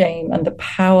 okay, shame and the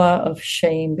power of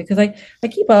shame, because I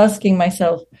keep asking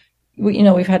myself,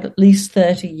 we've had at least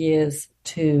 30 years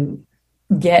to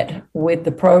get with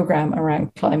the program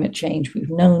around climate change. We've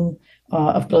known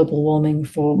of global warming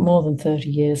for more than 30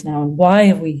 years now. And why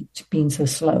have we been so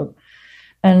slow?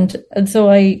 And so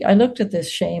I looked at this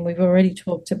shame. We've already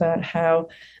talked about how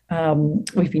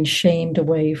we've been shamed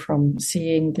away from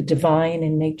seeing the divine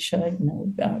in nature,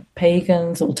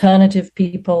 pagans, alternative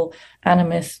people,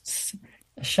 animists,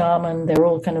 shaman, they're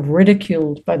all kind of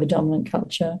ridiculed by the dominant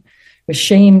culture. We're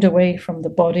shamed away from the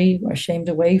body. We're shamed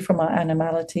away from our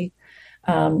animality.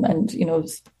 And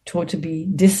taught to be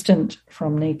distant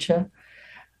from nature.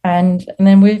 And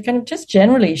then we're kind of just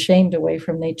generally shamed away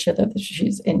from nature, that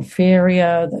she's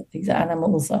inferior, that these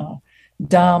animals are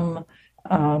dumb,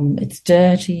 it's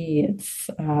dirty, it's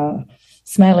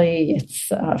smelly, it's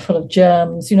full of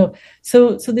germs,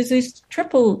 So there's this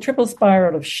triple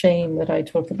spiral of shame that I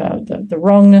talk about, the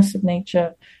wrongness of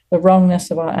nature, the wrongness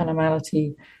of our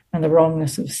animality, and the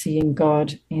wrongness of seeing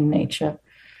God in nature.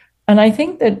 And I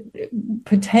think that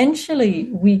potentially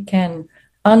we can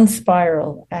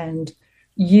unspiral and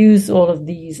use all of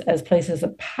these as places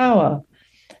of power.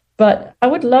 But I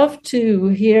would love to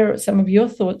hear some of your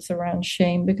thoughts around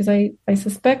shame, because I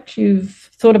suspect you've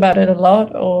thought about it a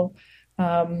lot, or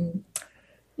I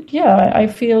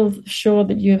feel sure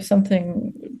that you have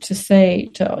something to say,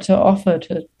 to offer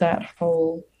to that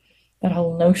whole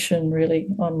notion, really,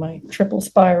 on my triple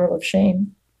spiral of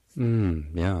shame.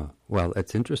 Yeah. Well,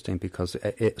 it's interesting because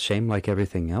shame, like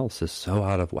everything else, is so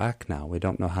out of whack now. We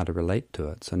don't know how to relate to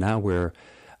it. So now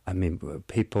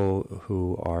people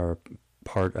who are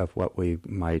part of what we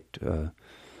might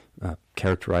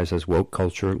characterize as woke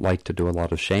culture like to do a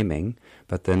lot of shaming,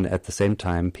 but then at the same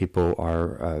time, people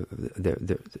are,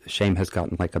 shame has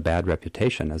gotten like a bad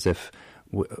reputation, as if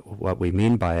what we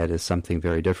mean by it is something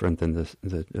very different than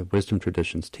the wisdom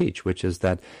traditions teach, which is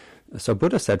that. So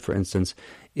Buddha said, for instance,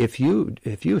 if you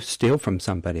steal from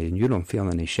somebody and you don't feel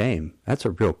any shame, that's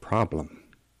a real problem.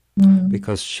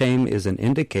 Because shame is an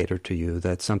indicator to you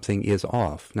that something is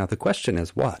off. Now the question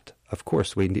is what? Of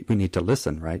course, we need to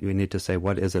listen, right? We need to say,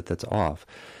 what is it that's off?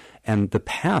 And the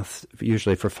path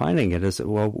usually for finding it is,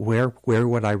 well, where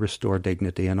would I restore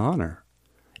dignity and honor?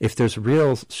 If there's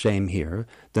real shame here,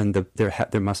 then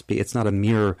there must be. It's not a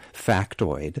mere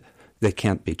factoid that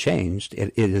can't be changed.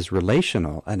 It is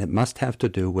relational, and it must have to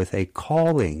do with a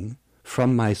calling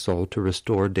from my soul to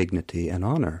restore dignity and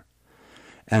honor.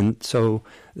 And so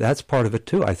that's part of it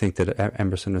too. I think that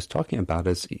Emerson was talking about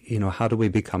is, how do we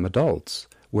become adults?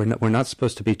 We're not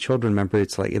supposed to be children. Remember,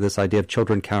 it's like this idea of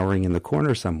children cowering in the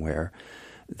corner somewhere,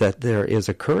 that there is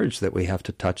a courage that we have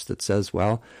to touch that says,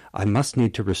 well, I must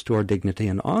need to restore dignity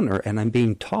and honor, and I'm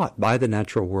being taught by the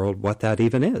natural world what that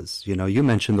even is. You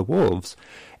mentioned the wolves,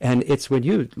 and it's when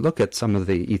you look at some of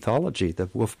the ethology, the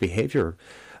wolf behavior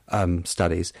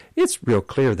studies, it's real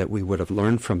clear that we would have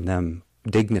learned from them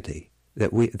dignity,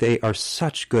 that they are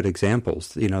such good examples,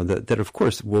 that of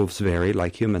course wolves vary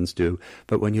like humans do,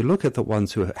 but when you look at the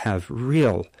ones who have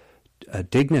real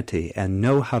dignity and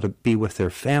know how to be with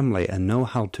their family and know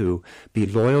how to be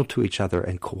loyal to each other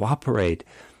and cooperate,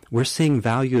 we're seeing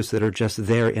values that are just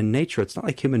there in nature. It's not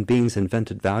like human beings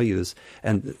invented values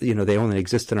and they only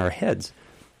exist in our heads,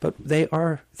 but they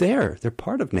are there. They're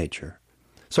part of nature.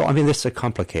 So this is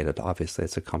complicated. Obviously,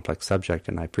 it's a complex subject,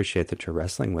 and I appreciate that you're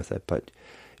wrestling with it, but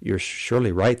you're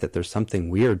surely right that there's something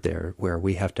weird there where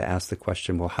we have to ask the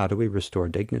question, well, how do we restore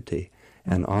dignity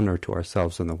and honor to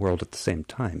ourselves and the world at the same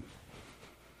time?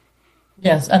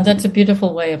 Yes, and that's a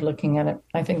beautiful way of looking at it.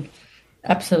 I think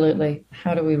absolutely.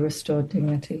 How do we restore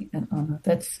dignity and honor?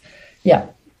 That's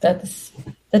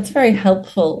very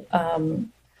helpful.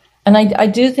 And I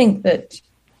do think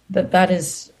that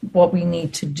is what we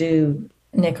need to do,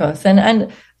 Nikos.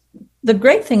 And the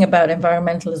great thing about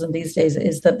environmentalism these days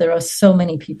is that there are so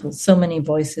many people, so many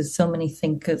voices, so many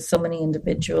thinkers, so many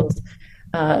individuals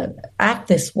at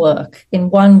this work in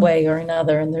one way or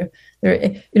another. And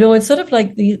it's sort of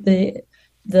like the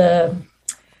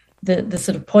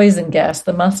sort of poison gas,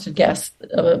 the mustard gas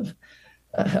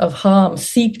of harm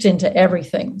seeped into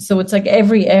everything. So it's like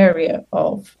every area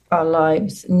of our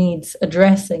lives needs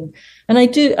addressing. And I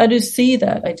do see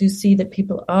that. I do see that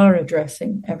people are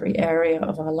addressing every area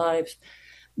of our lives,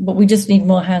 but we just need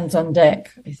more hands on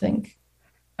deck, I think,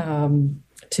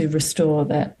 to restore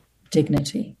that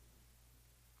dignity.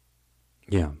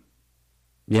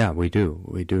 Yeah, we do.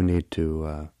 We do need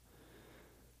to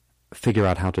figure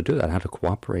out how to do that, how to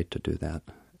cooperate to do that.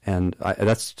 And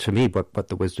that's, to me, what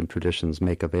the wisdom traditions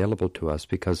make available to us,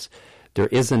 because there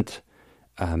isn't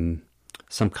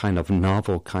some kind of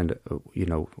novel kind of,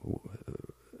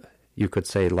 you could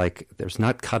say, like, there's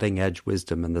not cutting-edge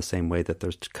wisdom in the same way that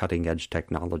there's cutting-edge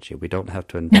technology. We don't have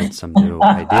to invent some new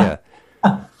idea,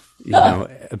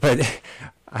 but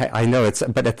I know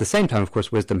but at the same time, of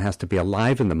course, wisdom has to be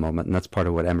alive in the moment, and that's part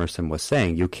of what Emerson was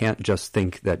saying. You can't just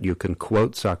think that you can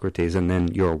quote Socrates and then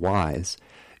you're wise.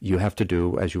 You have to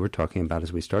do, as you were talking about,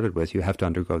 as we started with, you have to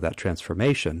undergo that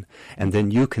transformation, and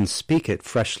then you can speak it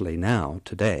freshly now,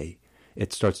 today.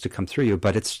 It starts to come through you,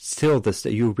 but it's still this.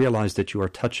 You realize that you are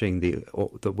touching the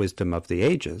wisdom of the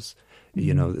ages,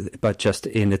 but just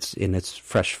in its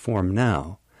fresh form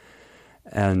now.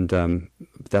 And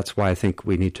that's why I think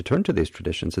we need to turn to these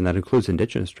traditions, and that includes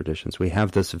indigenous traditions. We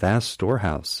have this vast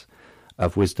storehouse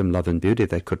of wisdom, love, and beauty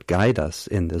that could guide us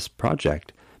in this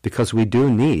project, because we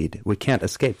can't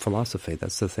escape philosophy.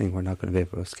 That's the thing we're not going to be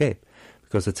able to escape,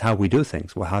 because it's how we do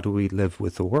things. Well, how do we live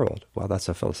with the world? Well, that's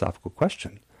a philosophical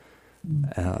question.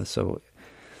 So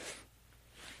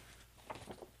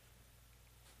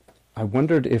I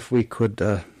wondered if we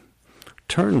could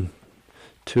turn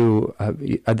to,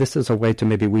 this is a way to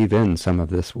maybe weave in some of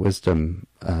this wisdom.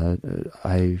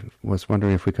 I was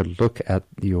wondering if we could look at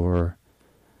your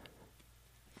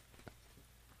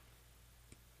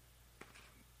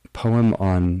poem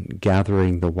on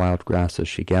gathering the wild grasses.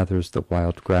 She gathers the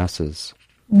wild grasses.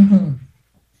 Mm-hmm.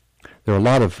 There are a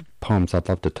lot of poems I'd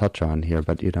love to touch on here,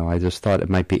 but I just thought it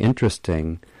might be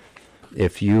interesting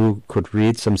if you could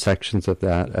read some sections of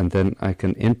that, and then I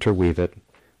can interweave it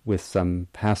with some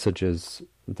passages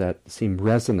that seem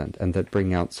resonant and that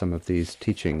bring out some of these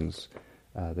teachings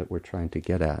that we're trying to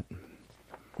get at.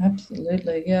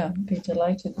 Absolutely, yeah. I'd be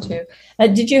delighted to.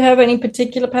 Did you have any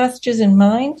particular passages in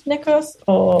mind, Nikos?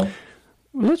 Or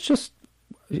let's just,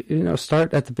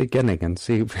 start at the beginning and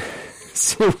see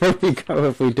where we go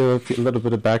if we do a little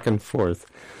bit of back and forth.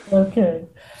 Okay.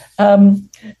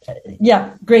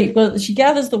 Yeah, great. Well, she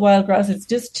gathers the wild grasses.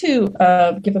 Just to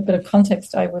give a bit of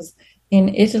context, I was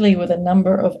in Italy with a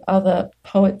number of other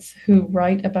poets who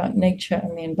write about nature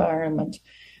and the environment.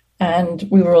 And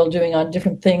we were all doing our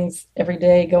different things every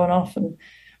day, going off. And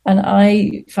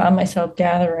I found myself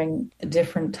gathering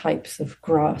different types of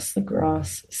grass, the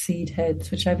grass seed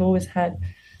heads, which I've always had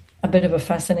a bit of a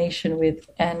fascination with.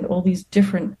 And all these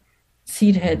different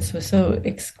seed heads were so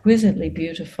exquisitely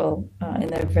beautiful in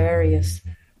their various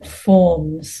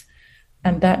forms.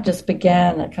 And that just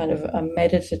began a kind of a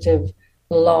meditative,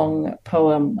 long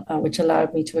poem, which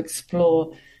allowed me to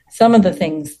explore some of the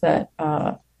things that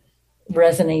are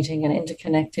resonating and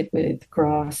interconnected with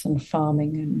grass and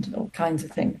farming and all kinds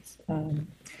of things.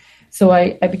 So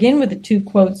I begin with the two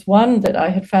quotes. One that I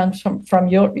had found from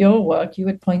your work. You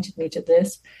had pointed me to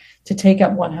this: to take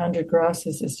up 100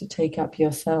 grasses is to take up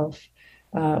yourself,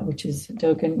 which is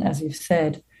Dogen, as you've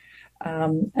said.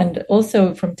 And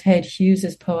also from Ted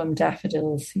Hughes's poem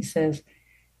Daffodils, he says,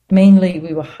 mainly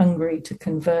we were hungry to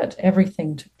convert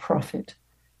everything to profit,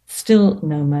 still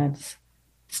nomads,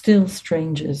 still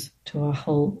strangers to our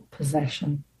whole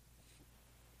possession.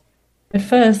 But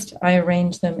first I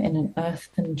arranged them in an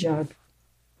earthen jug,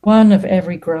 one of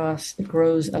every grass that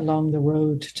grows along the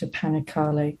road to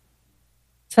Panicale.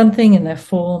 Something in their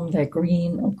form, their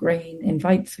green or grain,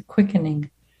 invites a quickening,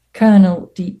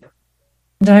 kernel deep.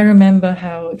 And I remember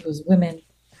how it was women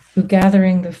who,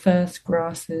 gathering the first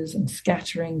grasses and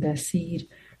scattering their seed,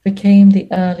 became the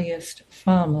earliest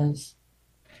farmers,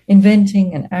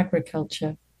 inventing an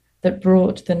agriculture that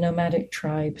brought the nomadic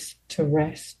tribes to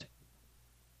rest.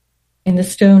 In the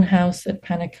stone house at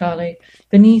Panicale,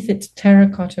 beneath its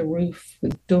terracotta roof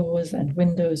with doors and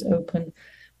windows open,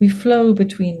 we flow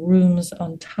between rooms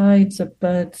on tides of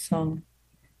birdsong,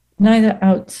 neither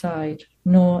outside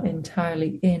nor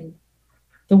entirely in.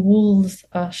 The walls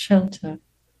are shelter,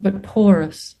 but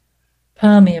porous,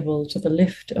 permeable to the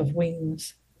lift of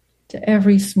wings, to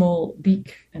every small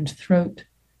beak and throat,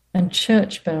 and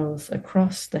church bells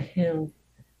across the hill,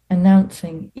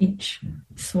 announcing each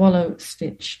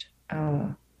swallow-stitched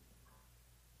hour.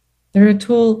 There are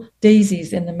tall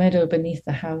daisies in the meadow beneath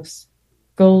the house,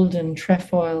 golden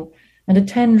trefoil, and a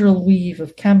tendril weave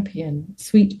of campion,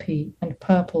 sweet pea, and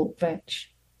purple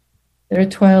vetch. There are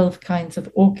 12 kinds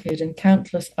of orchid and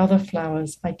countless other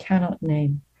flowers I cannot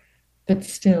name, but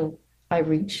still I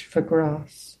reach for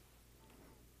grass.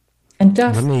 And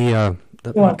dust...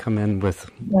 Let me come in with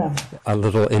a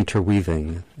little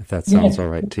interweaving, if that sounds all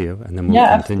right to you, and then we'll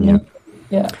continue. Absolutely.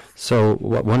 Yeah. So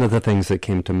one of the things that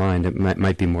came to mind, it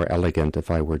might be more elegant if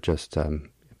I were just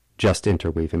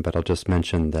interweaving, but I'll just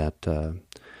mention that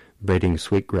Braiding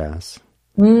Sweetgrass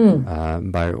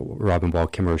by Robin Wall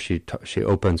Kimmerer, she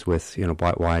opens with,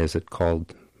 why is it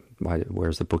called,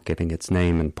 where's the book getting its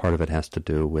name? And part of it has to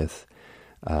do with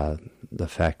the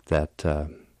fact that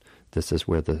this is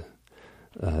where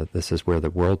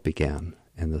the world began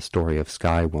in the story of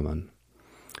Sky Woman.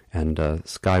 And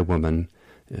Sky Woman,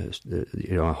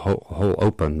 a hole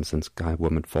opens and Sky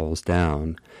Woman falls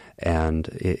down, and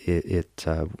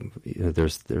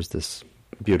there's this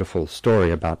beautiful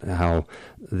story about how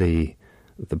the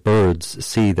birds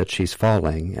see that she's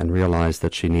falling and realize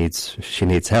that she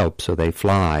needs help, so they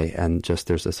fly, and just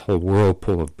there's this whole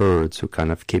whirlpool of birds who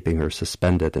kind of keeping her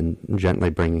suspended and gently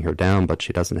bringing her down, but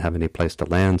she doesn't have any place to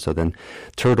land. So then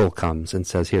Turtle comes and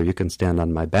says, "Here, you can stand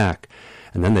on my back."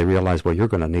 And then they realize, well, you're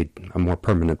going to need a more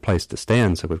permanent place to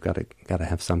stand, so we've got to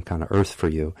have some kind of earth for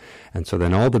you. And so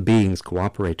then all the beings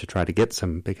cooperate to try to get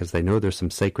some, because they know there's some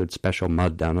sacred special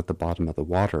mud down at the bottom of the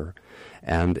water.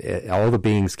 And all the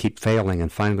beings keep failing,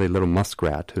 and finally little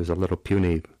Muskrat, who's a little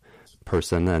puny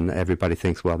person, and everybody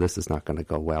thinks, well, this is not going to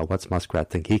go well. What's Muskrat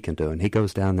think he can do? And he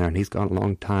goes down there, and he's gone a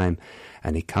long time,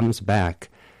 and he comes back,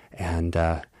 and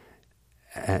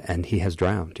he has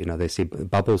drowned. They see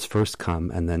Bubbles first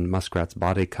come, and then Muskrat's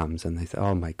body comes, and they say,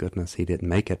 oh my goodness, he didn't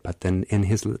make it. But then in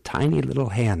his tiny little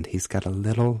hand, he's got a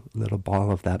little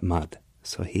ball of that mud.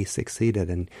 So he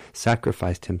succeeded and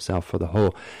sacrificed himself for the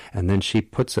whole. And then she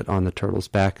puts it on the turtle's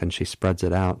back, and she spreads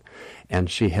it out. And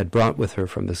she had brought with her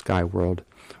from the sky world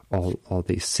all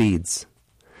these seeds.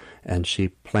 And she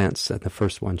plants, the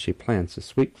first one she plants is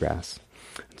sweetgrass.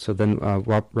 So then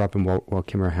Robin Wall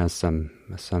Kimmerer has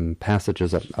some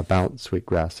passages about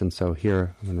sweetgrass, and so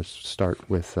here I'm going to start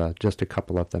with just a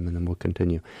couple of them, and then we'll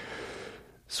continue.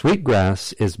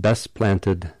 Sweetgrass is best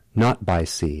planted not by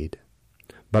seed,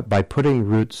 but by putting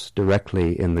roots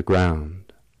directly in the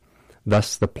ground.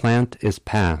 Thus the plant is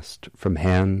passed from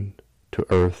hand to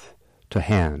earth to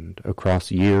hand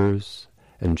across years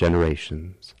and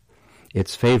generations.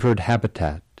 Its favored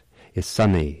habitat is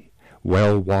sunny,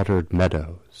 well-watered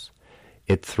meadows.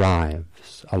 It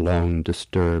thrives along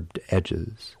disturbed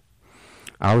edges.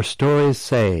 Our stories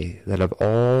say that of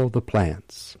all the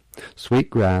plants,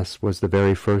 sweetgrass was the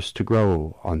very first to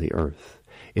grow on the earth,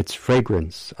 its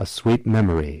fragrance a sweet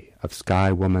memory of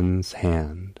Sky Woman's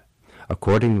hand.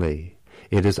 Accordingly,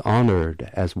 it is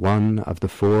honored as one of the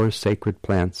 4 sacred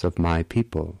plants of my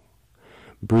people.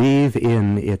 Breathe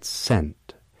in its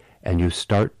scent, and you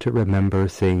start to remember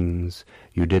things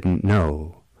you didn't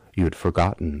know you'd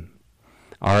forgotten.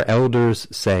 Our elders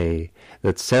say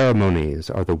that ceremonies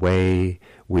are the way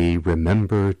we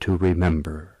remember to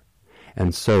remember,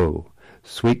 and so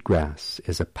sweetgrass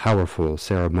is a powerful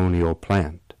ceremonial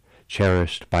plant,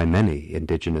 cherished by many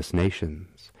indigenous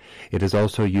nations. It is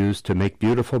also used to make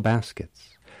beautiful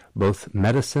baskets, both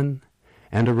medicine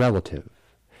and a relative.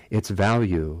 Its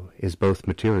value is both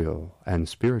material and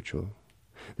spiritual.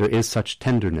 There is such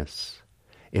tenderness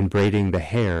in braiding the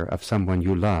hair of someone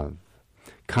you love.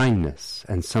 Kindness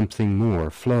and something more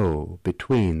flow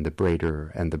between the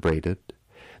braider and the braided,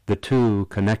 the two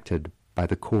connected by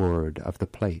the cord of the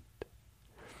plait.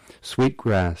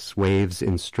 Sweetgrass waves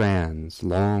in strands,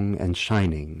 long and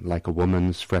shining like a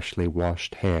woman's freshly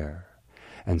washed hair,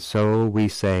 and so we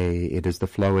say it is the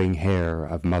flowing hair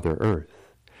of Mother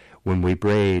Earth. When we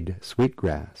braid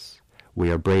sweetgrass, we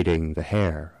are braiding the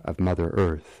hair of Mother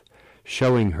Earth,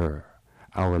 showing her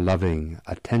our loving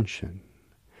attention,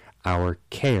 our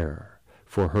care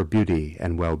for her beauty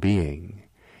and well-being,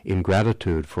 in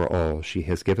gratitude for all she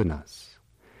has given us.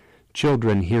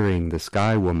 Children hearing the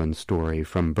Sky Woman story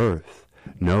from birth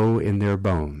know in their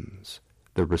bones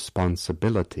the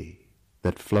responsibility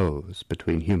that flows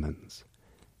between humans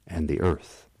and the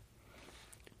earth.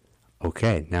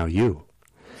 Okay, now you.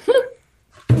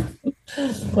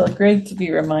 Well, great to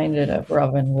be reminded of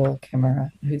Robin Wall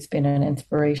Kimmerer, who's been an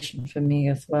inspiration for me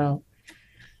as well.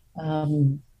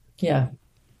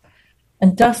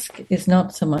 And dusk is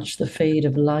not so much the fade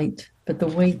of light, but the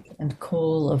wake and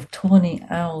call of tawny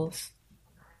owls.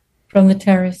 From the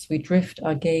terrace we drift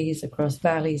our gaze across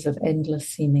valleys of endless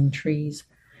seeming trees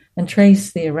and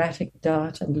trace the erratic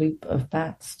dart and loop of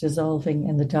bats dissolving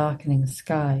in the darkening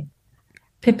sky.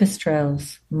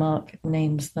 Pipistrelles, Mark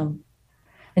names them.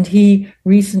 And he,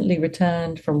 recently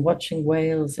returned from watching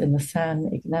whales in the San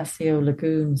Ignacio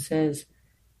Lagoon, says,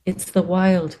 "It's the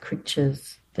wild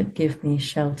creatures that give me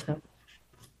shelter."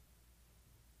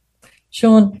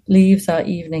 Sean leaves our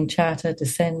evening chatter,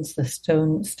 descends the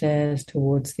stone stairs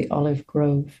towards the olive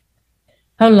grove.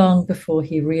 How long before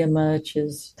he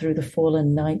re-emerges through the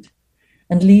fallen night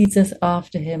and leads us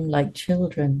after him like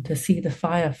children to see the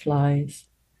fireflies?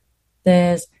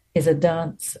 Theirs is a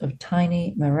dance of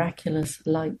tiny, miraculous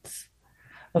lights,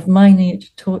 of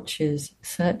minute torches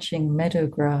searching meadow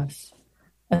grass,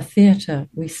 a theatre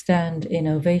we stand in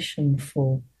ovation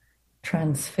for,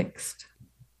 transfixed.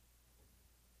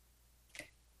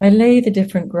 I lay the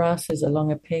different grasses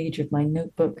along a page of my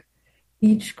notebook,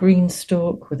 each green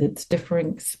stalk with its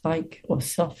differing spike or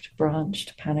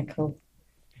soft-branched panicle,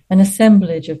 an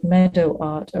assemblage of meadow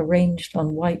art arranged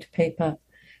on white paper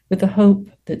with the hope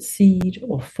that seed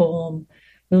or form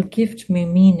will gift me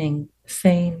meaning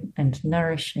sane and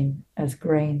nourishing as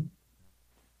grain.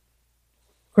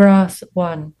 Grass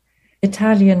 1,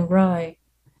 Italian rye,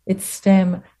 its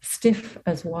stem stiff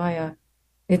as wire,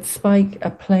 its spike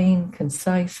a plain,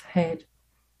 concise head,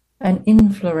 an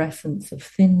inflorescence of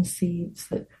thin seeds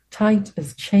that tight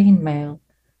as chainmail,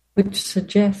 which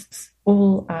suggests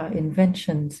all our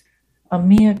inventions are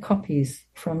mere copies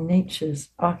from nature's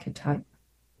archetype.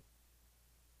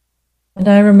 And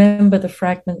I remember the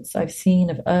fragments I've seen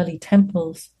of early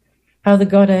temples, how the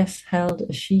goddess held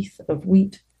a sheath of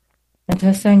wheat, and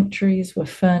her sanctuaries were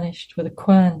furnished with a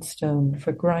quernstone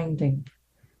for grinding,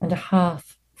 and a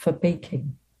hearth for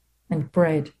baking, and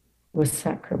bread was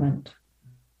sacrament.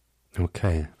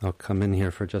 Okay, I'll come in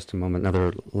here for just a moment. Now, there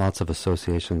are lots of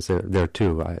associations there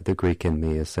too. The Greek in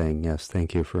me is saying, yes,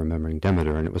 thank you for remembering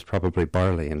Demeter, and it was probably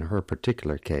barley in her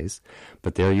particular case.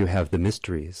 But there you have the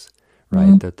mysteries, right?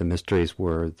 Mm-hmm. That the mysteries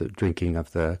were the drinking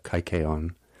of the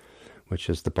kykeon, which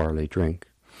is the barley drink.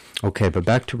 Okay, but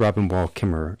back to Robin Wall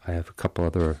Kimmerer. I have a couple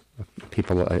other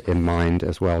people in mind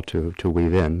as well to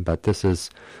weave in, but this is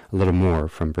a little more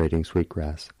from Braiding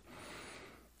Sweetgrass.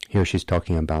 Here she's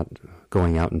talking about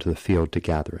going out into the field to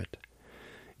gather it.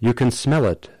 You can smell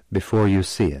it before you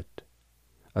see it.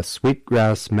 A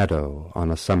sweetgrass meadow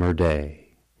on a summer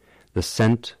day. The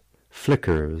scent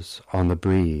flickers on the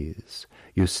breeze.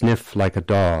 You sniff like a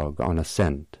dog on a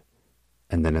scent,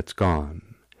 and then it's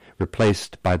gone,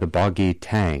 replaced by the boggy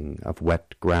tang of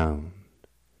wet ground.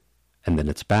 And then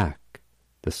it's back,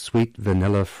 the sweet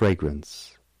vanilla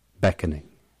fragrance, beckoning.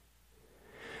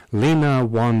 Lena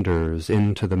wanders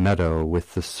into the meadow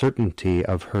with the certainty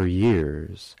of her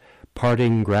years,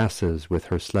 parting grasses with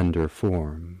her slender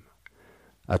form.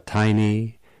 A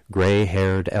tiny,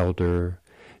 gray-haired elder,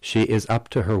 she is up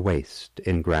to her waist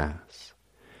in grass.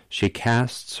 She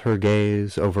casts her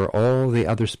gaze over all the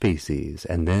other species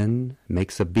and then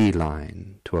makes a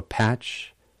beeline to a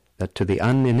patch that to the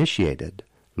uninitiated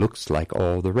looks like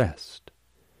all the rest.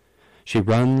 She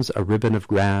runs a ribbon of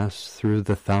grass through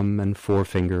the thumb and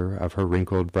forefinger of her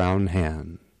wrinkled brown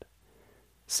hand.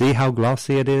 See how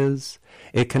glossy it is?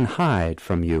 It can hide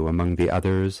from you among the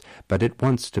others, but it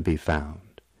wants to be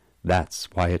found. That's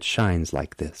why it shines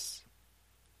like this.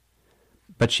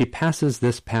 But she passes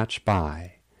this patch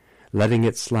by, letting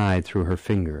it slide through her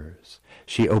fingers.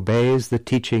 She obeys the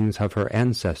teachings of her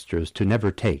ancestors to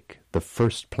never take the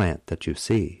first plant that you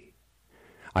see.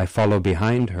 I follow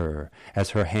behind her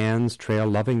as her hands trail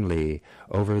lovingly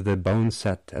over the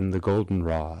boneset and the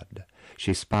goldenrod.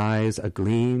 She spies a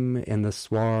gleam in the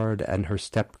sward and her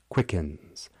step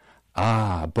quickens.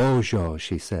 Ah, Bojo,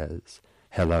 she says.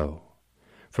 Hello.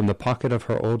 From the pocket of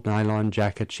her old nylon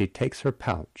jacket she takes her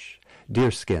pouch,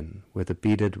 deerskin with a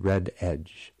beaded red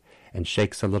edge, and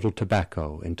shakes a little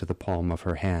tobacco into the palm of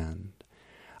her hand.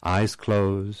 Eyes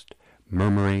closed,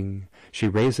 murmuring, she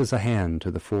raises a hand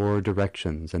to the 4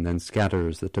 directions and then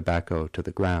scatters the tobacco to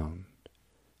the ground.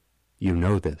 You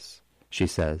know this, she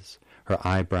says, her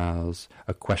eyebrows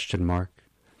a question mark.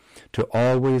 To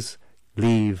always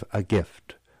leave a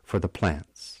gift for the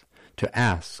plants, to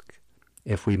ask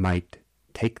if we might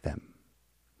take them.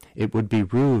 It would be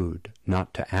rude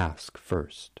not to ask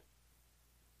first.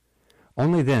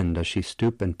 Only then does she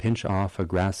stoop and pinch off a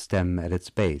grass stem at its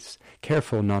base,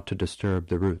 careful not to disturb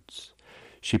the roots.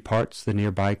 She parts the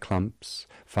nearby clumps,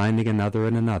 finding another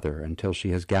and another until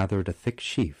she has gathered a thick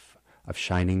sheaf of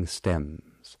shining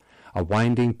stems. A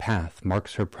winding path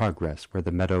marks her progress where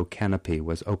the meadow canopy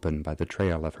was open by the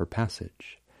trail of her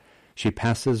passage. She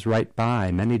passes right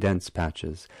by many dense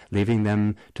patches, leaving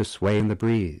them to sway in the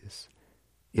breeze.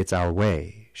 It's our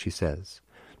way, she says,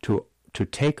 to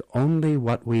take only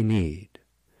what we need.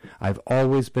 I've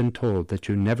always been told that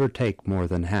you never take more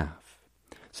than half.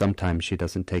 Sometimes she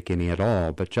doesn't take any at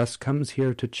all, but just comes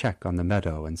here to check on the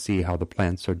meadow and see how the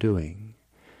plants are doing.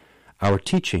 Our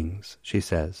teachings, she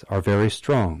says, are very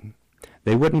strong.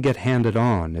 They wouldn't get handed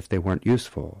on if they weren't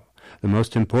useful. The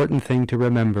most important thing to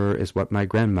remember is what my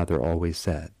grandmother always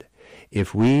said.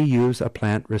 If we use a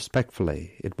plant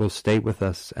respectfully, it will stay with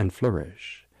us and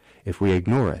flourish. If we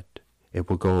ignore it, it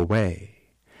will go away.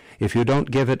 If you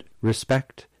don't give it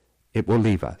respect, it will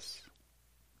leave us.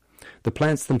 The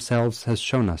plants themselves has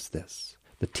shown us this,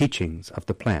 the teachings of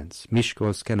the plants,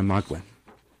 Mishkos Kenamagwen.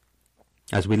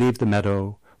 As we leave the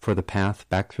meadow for the path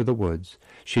back through the woods,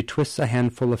 she twists a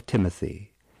handful of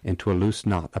timothy into a loose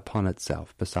knot upon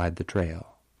itself beside the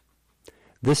trail.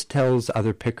 This tells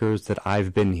other pickers that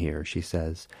I've been here, she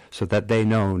says, so that they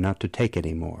know not to take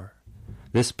any more.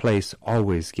 This place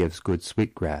always gives good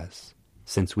sweetgrass,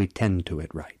 since we tend to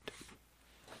it right.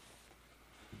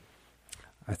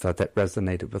 I thought that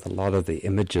resonated with a lot of the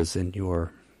images in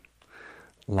your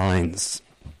lines.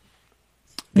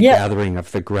 The gathering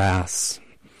of the grass.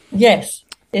 Yes,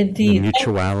 indeed. The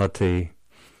mutuality.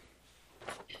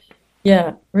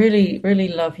 Yeah, really, really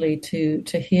lovely to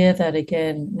hear that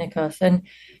again, Nikos. And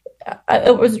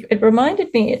it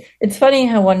reminded me, it's funny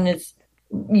how one is,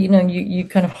 you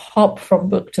kind of hop from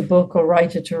book to book or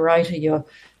writer to writer,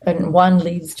 and one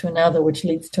leads to another, which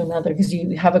leads to another, because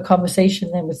you have a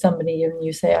conversation then with somebody and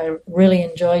you say, I really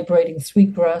enjoyed writing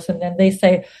Sweetgrass, and then they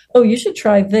say, oh, you should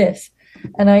try this.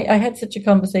 And I had such a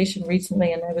conversation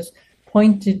recently, and I was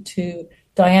pointed to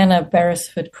Diana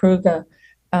Beresford Kruger,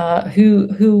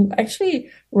 who actually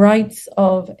writes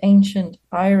of ancient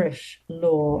Irish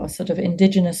law, a sort of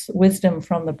indigenous wisdom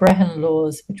from the Brehon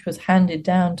laws, which was handed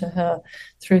down to her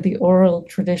through the oral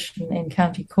tradition in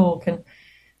County Cork. And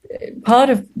part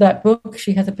of that book,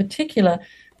 she has a particular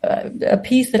a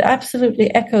piece that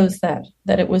absolutely echoes that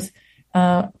it was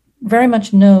very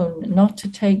much known not to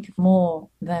take more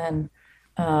than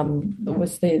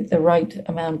was the right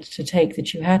amount to take,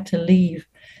 that you had to leave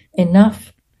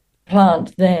enough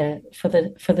plant there for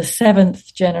the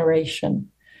seventh generation.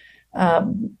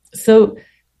 So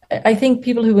I think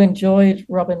people who enjoyed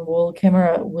Robin Wall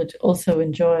Kimmerer would also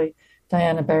enjoy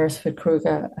Diana Beresford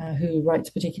Kruger, who writes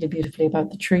particularly beautifully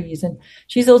about the trees. And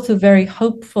she's also very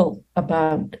hopeful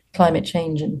about climate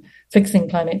change and fixing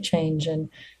climate change, and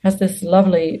has this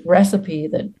lovely recipe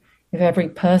that if every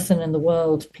person in the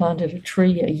world planted a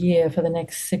tree a year for the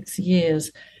next 6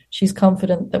 years, she's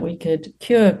confident that we could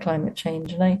cure climate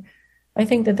change. And I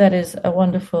think that is a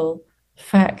wonderful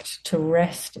fact to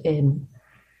rest in.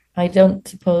 I don't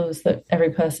suppose that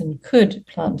every person could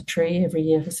plant a tree every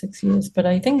year for 6 years, but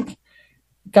I think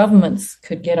governments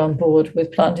could get on board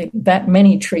with planting that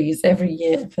many trees every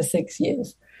year for 6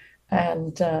 years.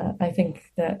 And I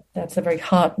think that's a very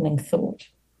heartening thought.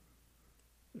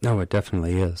 No, it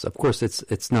definitely is. Of course,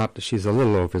 it's not. She's a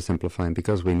little oversimplifying,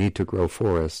 because we need to grow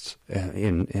forests.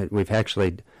 We've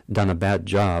actually done a bad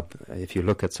job. If you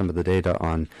look at some of the data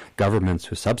on governments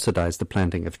who subsidize the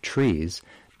planting of trees,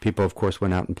 people, of course,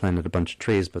 went out and planted a bunch of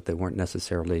trees, but they weren't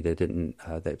necessarily. They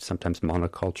sometimes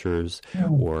monocultures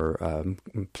or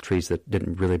trees that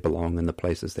didn't really belong in the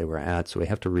places they were at. So we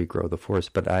have to regrow the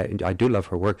forest. But I do love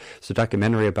her work. It's a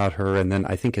documentary about her, and then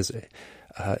I think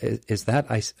is that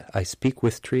I Speak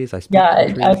with Trees? I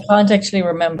can't actually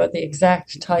remember the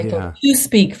exact title. Yeah. To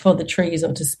Speak for the Trees,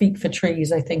 or To Speak for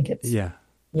Trees, I think it's. Yeah.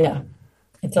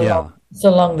 It's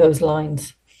along those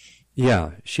lines.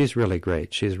 Yeah, she's really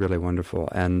great. She's really wonderful.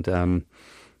 And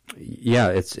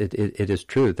it is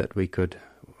true that we could,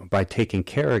 by taking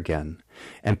care again.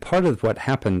 And part of what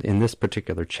happened in this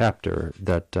particular chapter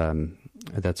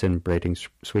that's in Braiding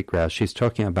Sweetgrass, she's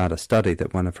talking about a study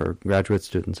that one of her graduate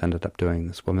students ended up doing.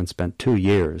 This woman spent 2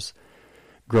 years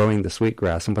growing the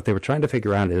sweetgrass, and what they were trying to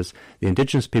figure out is the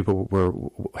indigenous people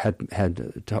had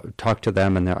talked to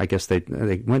them, and I guess they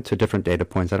went to different data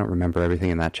points. I don't remember everything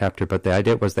in that chapter, but the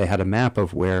idea was they had a map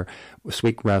of where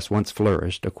sweetgrass once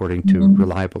flourished according to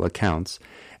reliable accounts,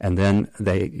 and then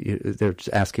they're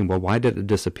asking, well, why did it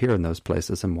disappear in those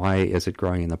places, and why is it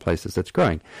growing in the places it's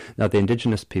growing? Now, the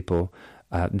indigenous people,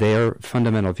 their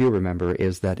fundamental view, remember,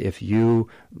 is that if you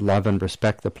love and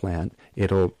respect the plant,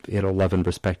 it'll love and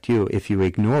respect you. If you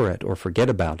ignore it or forget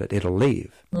about it, it'll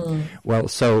leave. Well,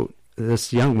 so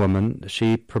this young woman,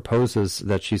 she proposes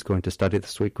that she's going to study the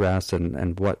sweetgrass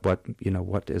and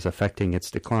what is affecting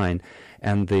its decline.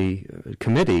 And the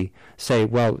committee say,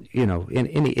 well,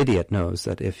 any idiot knows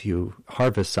that if you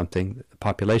harvest something, the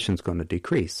population's going to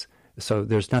decrease. So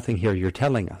there's nothing here you're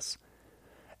telling us.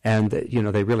 And,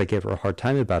 they really gave her a hard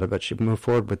time about it, but she moved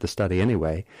forward with the study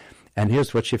anyway. And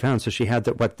here's what she found. So she had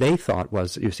what they thought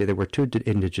was, there were two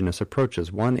indigenous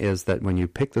approaches. One is that when you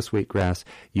pick the sweetgrass,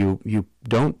 you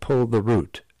don't pull the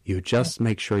root. You just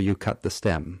make sure you cut the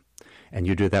stem. And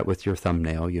you do that with your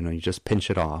thumbnail. You just pinch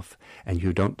it off, and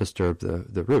you don't disturb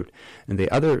the root. And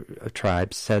the other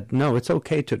tribes said, no, it's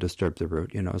okay to disturb the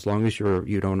root, as long as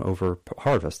you don't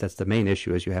over-harvest. That's the main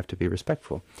issue, is you have to be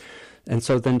respectful. And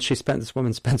so then this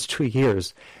woman spends 2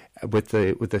 years with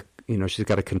the she's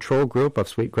got a control group of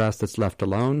sweetgrass that's left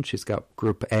alone. She's got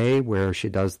group A, where she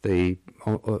does the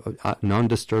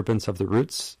non-disturbance of the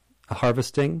roots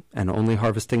harvesting, and only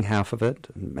harvesting half of it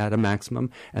at a maximum.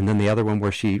 And then the other one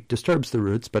where she disturbs the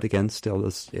roots, but again, still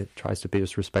it tries to be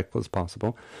as respectful as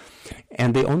possible.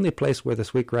 And the only place where the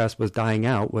sweetgrass was dying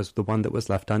out was the one that was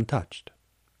left untouched.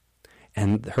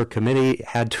 And her committee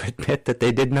had to admit that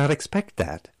they did not expect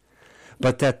that,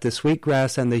 but that the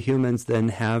sweetgrass and the humans then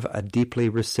have a deeply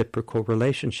reciprocal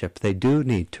relationship. They do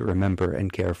need to remember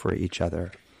and care for each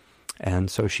other.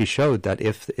 And so she showed that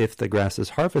if the grass is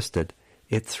harvested,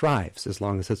 it thrives as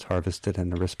long as it's harvested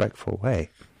in a respectful way.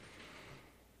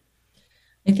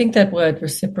 I think that word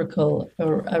reciprocal,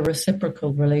 or a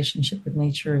reciprocal relationship with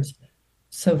nature, is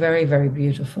so very, very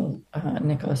beautiful,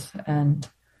 Nikos. And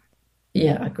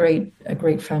a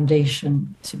great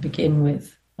foundation to begin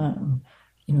with.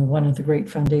 One of the great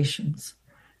foundations.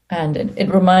 And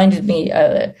it reminded me,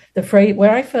 the phrase,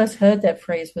 where I first heard that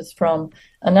phrase was from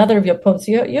another of your poets.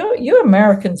 You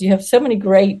Americans, you have so many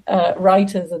great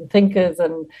writers and thinkers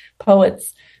and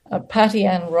poets. Patty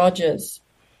Ann Rogers,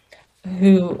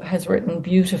 who has written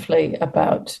beautifully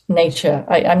about nature.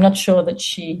 I'm not sure that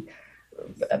she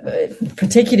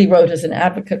particularly wrote as an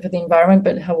advocate for the environment,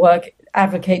 but her work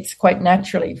advocates quite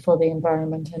naturally for the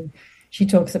environment. And she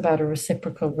talks about a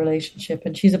reciprocal relationship.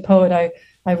 And she's a poet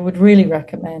I would really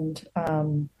recommend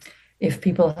if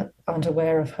people aren't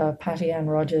aware of her, Patty Ann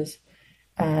Rogers.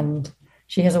 And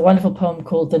she has a wonderful poem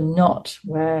called The Knot,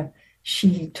 where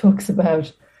she talks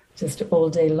about just all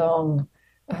day long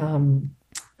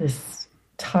this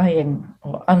tying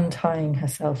or untying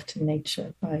herself to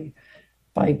nature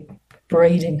by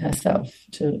braiding herself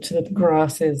to the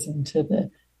grasses and to the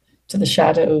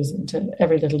shadows and to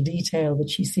every little detail that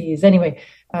she sees. Anyway,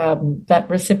 that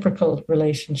reciprocal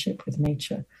relationship with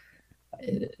nature,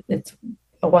 it's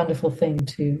a wonderful thing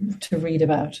to read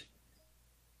about.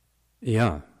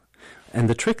 Yeah. And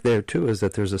the trick there, too, is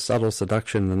that there's a subtle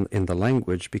seduction in the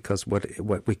language, because what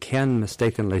we can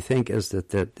mistakenly think is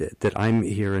that I'm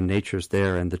here and nature's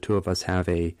there, and the two of us have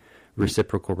a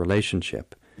reciprocal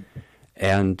relationship.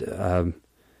 And the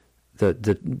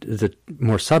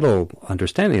more subtle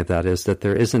understanding of that is that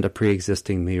there isn't a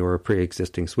pre-existing me or a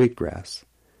pre-existing sweetgrass,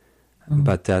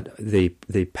 but that the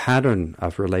pattern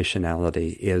of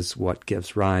relationality is what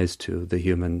gives rise to the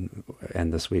human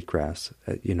and the sweetgrass.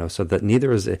 So that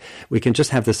neither is we can just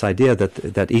have this idea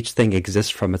that each thing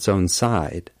exists from its own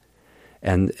side.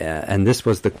 And this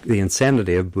was the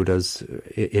insanity of Buddha's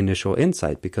initial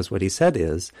insight, because what he said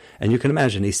is, and you can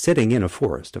imagine he's sitting in a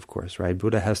forest, of course, right?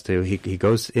 Buddha he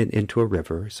goes into a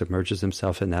river, submerges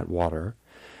himself in that water,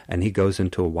 and he goes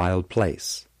into a wild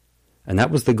place. And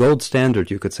that was the gold standard,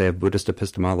 you could say, of Buddhist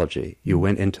epistemology. You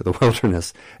went into the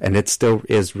wilderness, and it still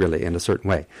is really in a certain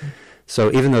way.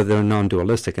 So even though they're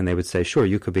non-dualistic, and they would say, sure,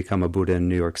 you could become a Buddha in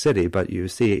New York City, but you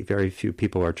see very few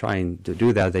people are trying to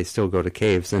do that. They still go to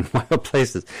caves and wild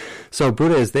places. So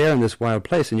Buddha is there in this wild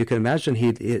place, and you can imagine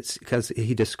it's because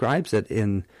he describes it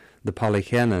in the Pali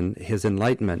Canon, his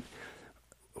enlightenment.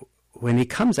 When he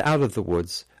comes out of the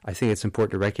woods, I think it's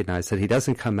important to recognize that he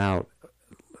doesn't come out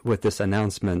with this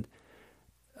announcement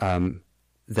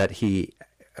that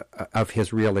of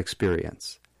his real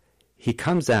experience. He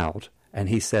comes out and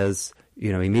he says,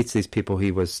 he meets these people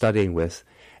he was studying with,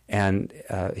 and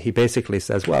he basically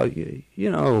says, well, you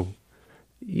know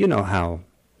how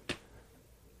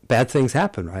bad things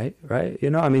happen, right?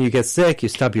 You get sick, you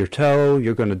stub your toe,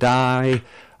 you're going to die,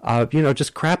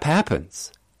 just crap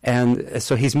happens. And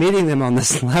so he's meeting them on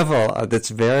this level that's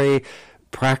very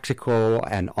practical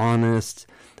and honest.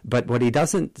 But what he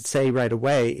doesn't say right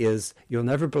away is, you'll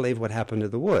never believe what happened to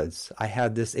the woods. I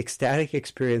had this ecstatic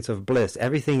experience of bliss.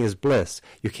 Everything is bliss.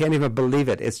 You can't even believe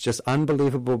it. It's just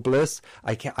unbelievable bliss.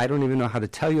 I don't even know how to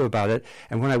tell you about it.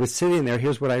 And when I was sitting there,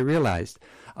 here's what I realized.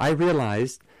 I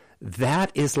realized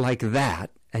that is like that,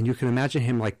 and you can imagine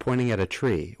him like pointing at a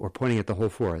tree or pointing at the whole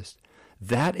forest.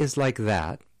 That is like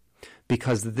that,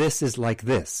 because this is like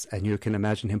this, and you can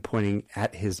imagine him pointing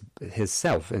at his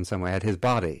self in some way, at his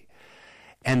body.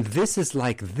 And this is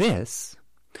like this,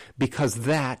 because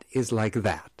that is like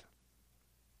that.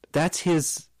 That's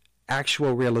his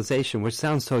actual realization, which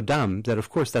sounds so dumb that, of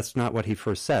course, that's not what he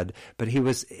first said, but he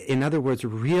was, in other words,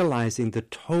 realizing the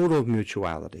total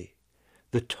mutuality,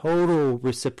 the total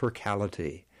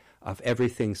reciprocality of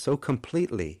everything so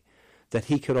completely that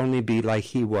he could only be like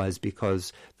he was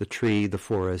because the tree, the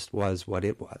forest, was what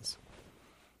it was.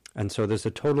 And so there's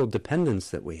a total dependence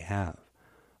that we have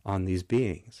on these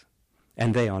beings,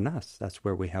 and they on us. That's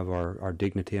where we have our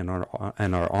dignity and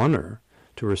our honor.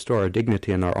 To restore our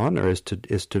dignity and our honor is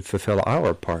to fulfill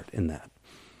our part in that.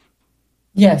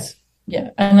 Yes, yeah,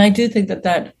 and I do think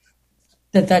that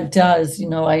does. You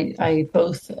know, I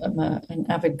both am an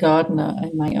avid gardener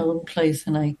in my own place,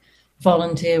 and I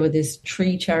volunteer with this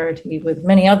tree charity with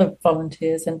many other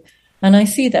volunteers, and I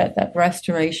see that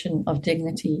restoration of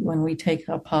dignity when we take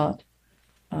our part.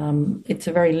 It's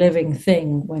a very living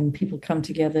thing when people come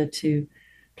together to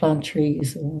plant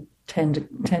trees or tend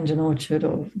an orchard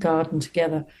or garden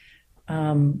together.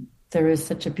 There is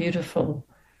such a beautiful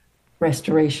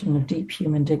restoration of deep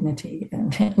human dignity,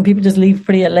 and people just leave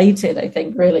pretty elated. I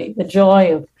think really the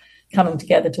joy of coming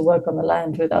together to work on the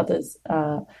land with others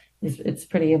it's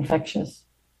pretty infectious.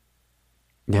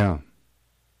 Yeah.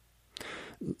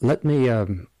 Let me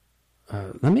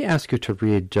ask you to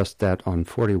read just that on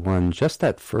 41, just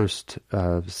that first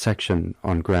section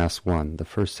on Grass 1, the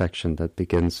first section that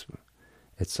begins.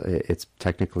 It's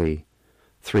technically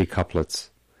 3 couplets.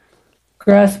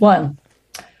 Grass 1.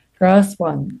 Grass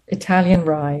 1, Italian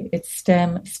rye, its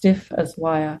stem stiff as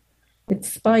wire,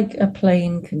 its spike a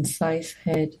plain, concise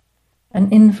head,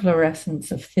 an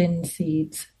inflorescence of thin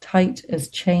seeds, tight as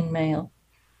chainmail,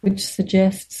 which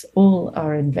suggests all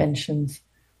our inventions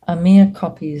are mere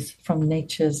copies from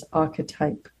nature's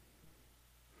archetype.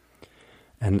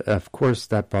 And of course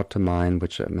that brought to mind,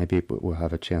 which maybe we'll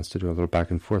have a chance to do a little back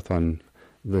and forth on,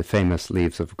 the famous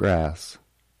Leaves of Grass.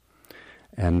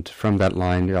 And from that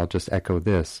line, I'll just echo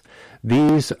this.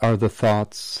 These are the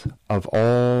thoughts of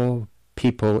all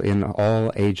people in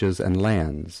all ages and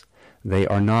lands. They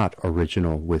are not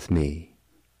original with me.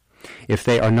 If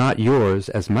they are not yours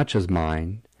as much as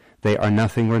mine, they are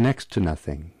nothing or next to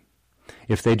nothing.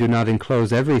 If they do not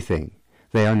enclose everything,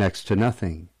 they are next to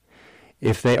nothing.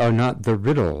 If they are not the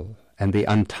riddle and the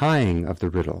untying of the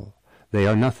riddle, they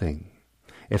are nothing.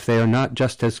 If they are not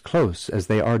just as close as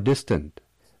they are distant,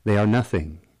 they are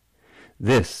nothing.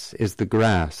 This is the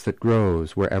grass that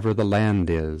grows wherever the land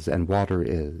is and water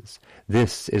is.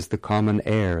 This is the common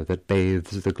air that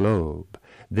bathes the globe.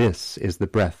 This is the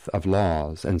breath of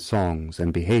laws and songs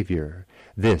and behavior.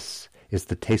 This is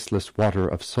the tasteless water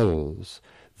of souls.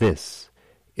 This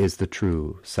is the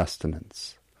true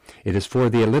sustenance. It is for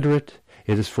the illiterate.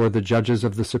 It is for the judges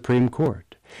of the Supreme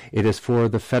Court. It is for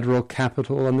the federal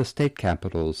capital and the state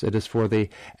capitals. It is for the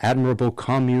admirable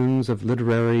communes of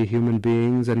literary human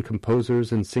beings and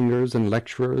composers and singers and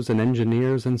lecturers and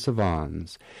engineers and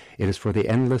savants. It is for the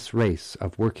endless race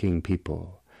of working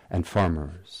people and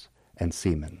farmers and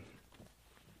seamen.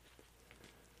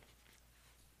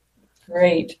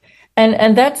 Great.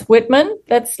 And that's Whitman?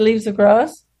 That's Leaves of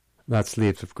Grass? That's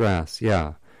Leaves of Grass,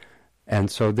 yeah. And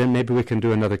so then maybe we can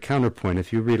do another counterpoint.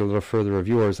 If you read a little further of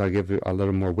yours, I'll give you a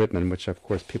little more Whitman, which of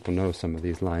course people know some of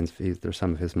these lines. They're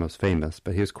some of his most famous,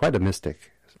 but he was quite a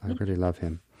mystic. I really love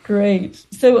him. Great.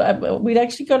 So we'd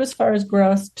actually got as far as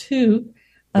Grass 2.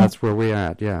 That's where we're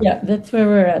at, yeah. Yeah, that's where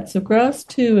we're at. So Grass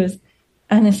 2 is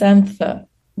anisantha,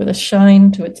 with a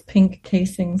shine to its pink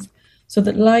casings, so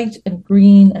that light and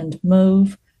green and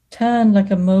mauve turn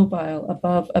like a mobile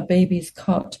above a baby's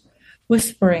cot,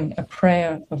 whispering a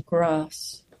prayer of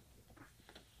grass.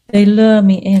 They lure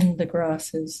me in, the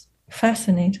grasses,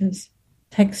 fascinators,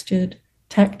 textured,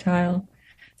 tactile,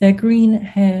 their green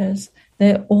hairs,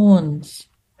 their awns,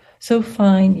 so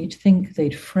fine you'd think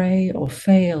they'd fray or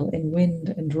fail in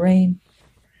wind and rain,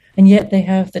 and yet they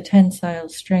have the tensile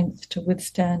strength to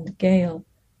withstand gale,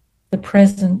 the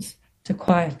presence to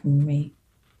quieten me.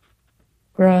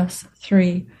 Grass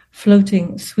 3,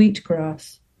 floating sweet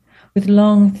grass, with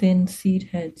long, thin seed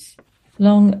heads,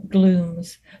 long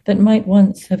glooms that might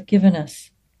once have given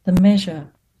us the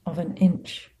measure of an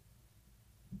inch.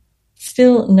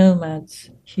 Still nomads,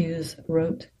 Hughes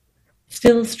wrote,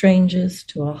 still strangers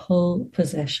to our whole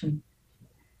possession.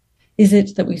 Is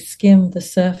it that we skim the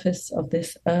surface of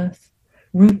this earth,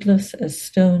 rootless as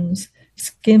stones,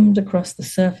 skimmed across the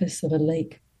surface of a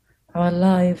lake, our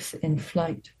lives in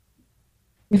flight?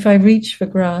 If I reach for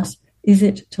grass, is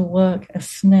it to work a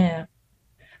snare,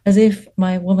 as if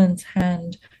my woman's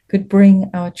hand could bring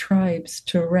our tribes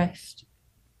to rest,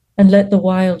 and let the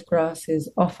wild grasses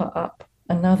offer up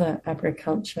another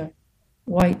agriculture,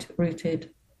 white-rooted,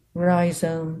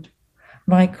 rhizomed,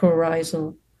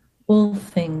 mycorrhizal, all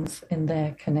things in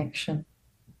their connection.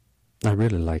 I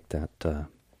really like that.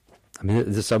 I mean,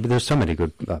 there's so many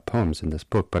good poems in this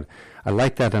book, but I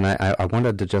like that, and I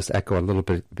wanted to just echo a little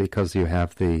bit because you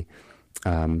have the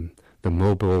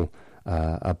mobile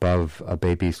above a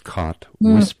baby's cot,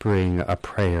 whispering a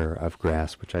prayer of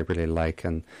grass, which I really like,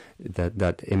 and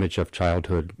that image of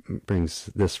childhood brings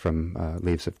this from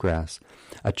Leaves of Grass.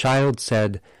 A child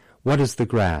said, "What is the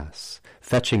grass?"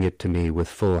 fetching it to me with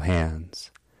full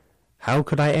hands. How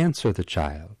could I answer the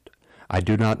child? I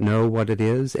do not know what it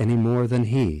is any more than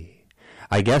he.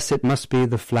 I guess it must be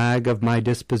the flag of my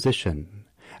disposition,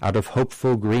 out of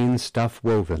hopeful green stuff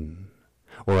woven.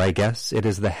 Or I guess it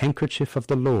is the handkerchief of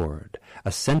the Lord,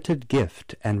 a scented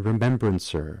gift and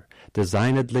remembrancer,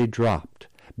 designedly dropped,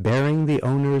 bearing the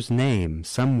owner's name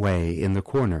some way in the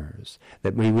corners,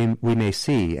 that we may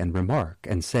see and remark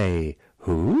and say,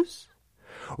 "Whose?"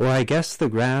 Or I guess the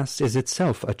grass is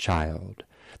itself a child,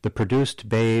 the produced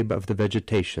babe of the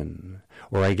vegetation,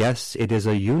 or I guess it is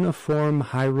a uniform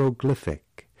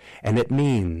hieroglyphic, and it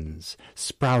means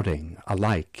sprouting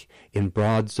alike in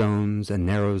broad zones and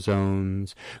narrow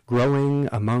zones, growing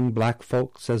among black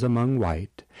folks as among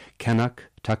white, Canuck,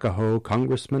 Tuckahoe,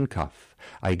 Congressman Cuff,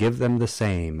 I give them the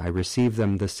same, I receive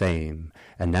them the same,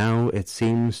 and now it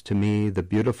seems to me the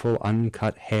beautiful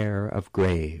uncut hair of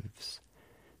graves.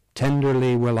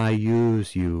 Tenderly will I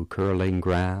use you, curling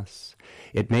grass.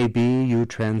 It may be you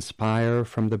transpire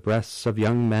from the breasts of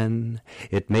young men.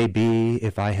 It may be,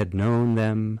 if I had known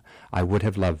them, I would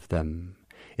have loved them.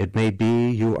 It may be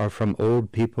you are from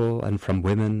old people and from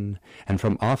women, and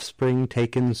from offspring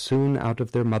taken soon out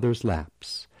of their mother's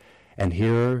laps. And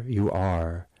here you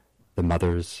are, the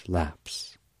mother's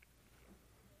laps.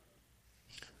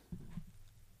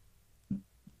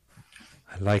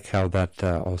 I like how that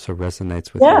also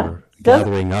resonates with your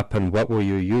gathering up and what will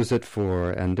you use it for.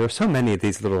 And there are so many of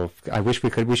these little, I wish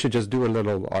we should just do a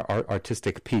little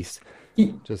artistic piece,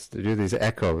 just to do these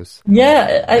echoes.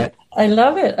 Yeah, I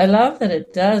love it. I love that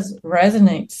it does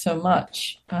resonate so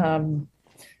much.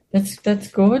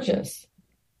 That's gorgeous.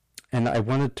 And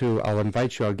I'll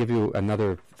invite you, I'll give you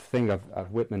another thing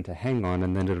of Whitman to hang on,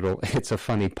 and then it's a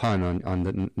funny pun on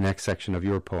the next section of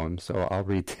your poem. So I'll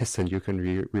read this and you can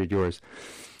read yours.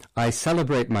 I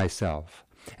celebrate myself,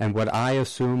 and what I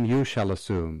assume you shall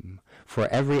assume, for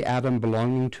every atom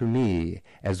belonging to me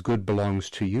as good belongs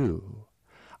to you.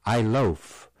 I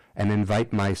loaf and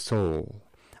invite my soul.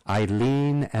 I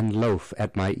lean and loaf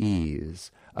at my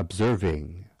ease,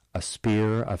 observing a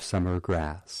spear of summer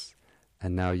grass.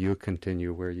 And now you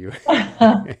continue where you...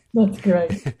 That's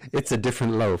great. It's a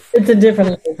different loaf. It's a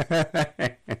different loaf.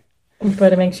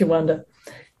 But it makes you wonder.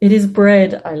 It is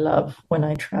bread I love when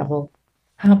I travel.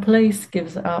 Our place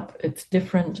gives up its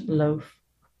different loaf.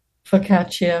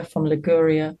 Focaccia from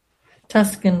Liguria,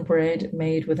 Tuscan bread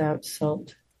made without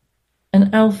salt.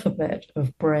 An alphabet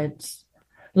of breads,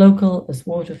 local as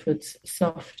Waterford's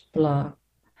soft blah.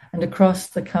 And across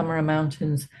the Camera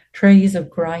Mountains, trays of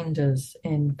grinders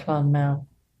in Clonmel.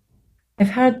 I've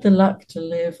had the luck to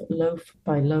live loaf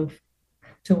by loaf,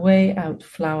 to weigh out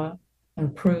flour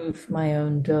and prove my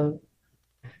own dough.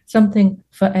 Something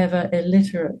forever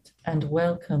illiterate and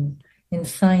welcome in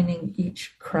signing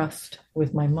each crust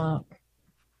with my mark.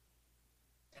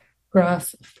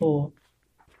 Grass 4,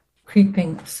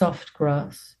 creeping soft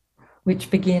grass,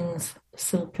 which begins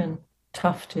silken,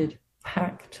 tufted,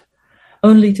 packed,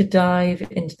 only to dive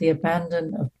into the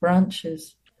abandon of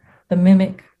branches, the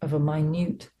mimic of a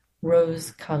minute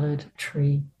rose-colored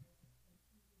tree.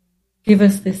 Give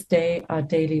us this day our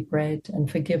daily bread, and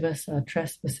forgive us our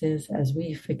trespasses as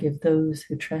we forgive those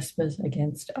who trespass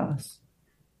against us.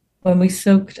 When we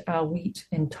soaked our wheat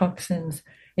in toxins,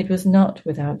 it was not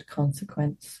without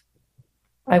consequence.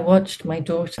 I watched my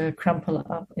daughter crumple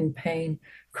up in pain,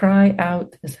 cry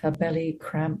out as her belly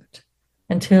cramped,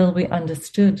 until we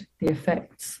understood the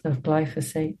effects of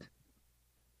glyphosate.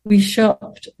 We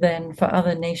shopped then for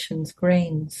other nations'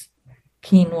 grains,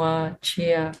 quinoa,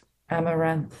 chia,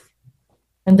 amaranth,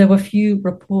 and there were few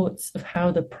reports of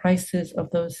how the prices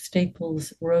of those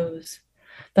staples rose,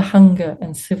 the hunger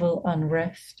and civil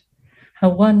unrest, how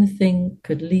one thing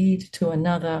could lead to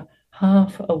another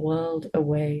half a world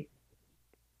away,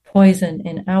 poison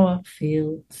in our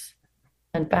fields,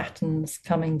 and battens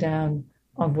coming down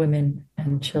on women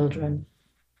and children.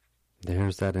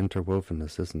 There's that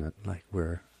interwovenness, isn't it? Like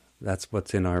that's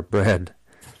what's in our bread.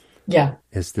 Yeah.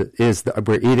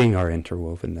 We're eating our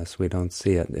interwovenness. We don't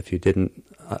see it. If you didn't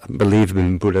believe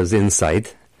in Buddha's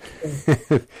insight,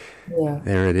 Yeah.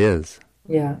 there it is.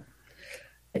 Yeah.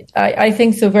 I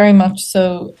think so, very much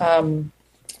so,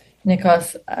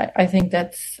 Nikos. I think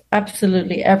that's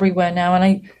absolutely everywhere now,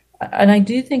 and I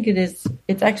do think it's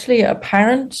actually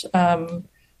apparent. One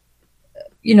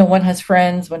has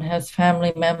friends, one has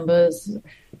family members.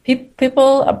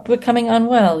 People are becoming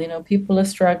unwell. People are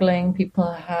struggling.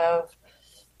 People have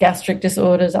gastric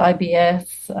disorders,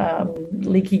 IBS,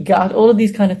 leaky gut, all of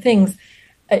these kind of things.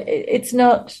 It's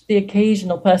not the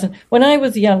occasional person. When I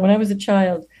was a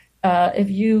child, if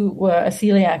you were a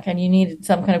celiac and you needed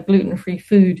some kind of gluten-free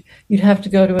food, you'd have to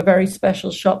go to a very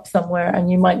special shop somewhere,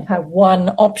 and you might have one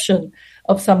option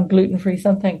of some gluten-free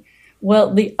something.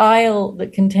 Well, the aisle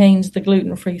that contains the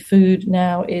gluten-free food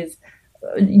now is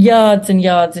yards and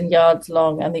yards and yards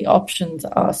long, and the options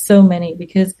are so many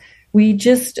because we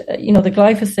just, the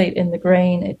glyphosate in the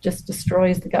grain, it just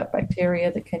destroys the gut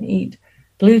bacteria that can eat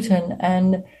gluten,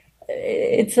 and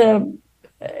it's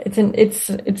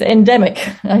endemic.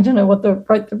 I don't know what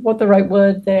the right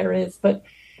word there is, but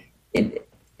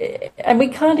and we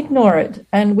can't ignore it,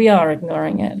 and we are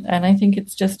ignoring it. And I think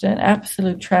it's just an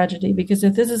absolute tragedy, because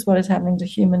if this is what is happening to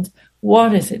humans,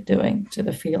 what is it doing to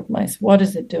the field mice? What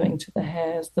is it doing to the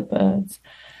hares, the birds?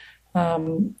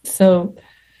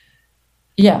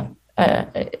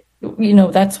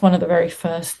 That's one of the very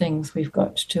first things we've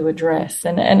got to address.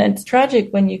 And it's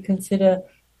tragic when you consider,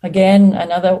 again,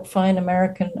 another fine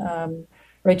American,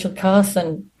 Rachel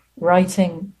Carson,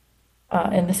 writing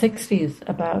in the 60s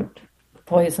about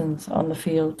poisons on the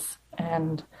fields.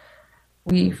 And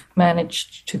we've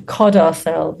managed to cod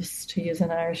ourselves, to use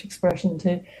an Irish expression,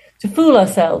 to fool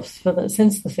ourselves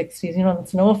since the 60s.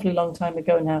 It's an awfully long time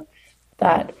ago now,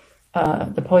 that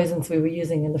the poisons we were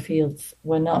using in the fields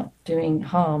were not doing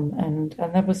harm. And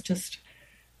that was just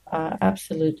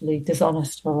absolutely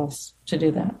dishonest of us to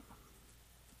do that.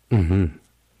 Mm-hmm.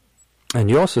 And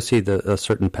you also see a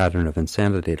certain pattern of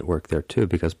insanity at work there too,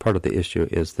 because part of the issue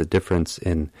is the difference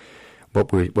in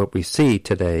what we see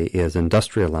today is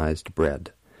industrialized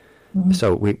bread. Mm-hmm.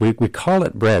 So we call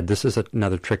it bread. This is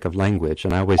another trick of language,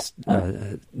 and I always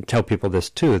tell people this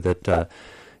too, that the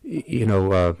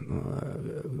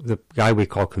guy we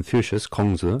call Confucius,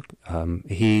 Kongzi,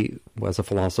 he was a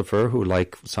philosopher who,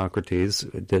 like Socrates,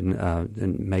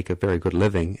 didn't make a very good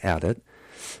living at it.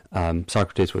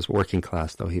 Socrates was working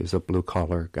class, though. He was a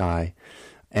blue-collar guy.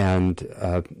 And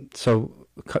so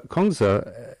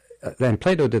Kongzi, and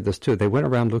Plato did this too, they went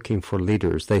around looking for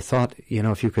leaders. They thought,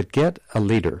 if you could get a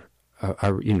leader,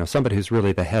 somebody who's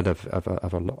really the head of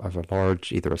a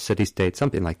large, either a city-state,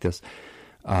 something like this,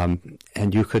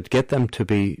 and you could get them to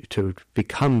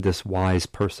become this wise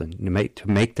person,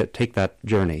 take that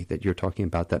journey that you're talking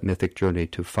about, that mythic journey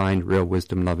to find real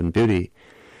wisdom, love, and beauty,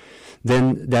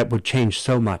 then that would change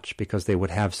so much, because they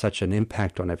would have such an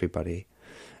impact on everybody.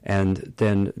 And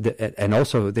then, and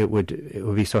also it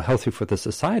would be so healthy for the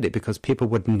society, because people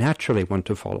would naturally want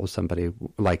to follow somebody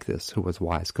like this who was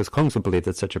wise. Because Kongzi believed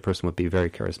that such a person would be very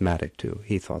charismatic too.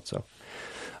 He thought so.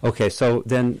 Okay, so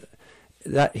then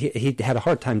that he had a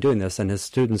hard time doing this, and his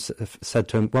students said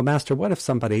to him, "Well, Master, what if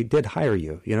somebody did hire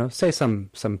you? Say some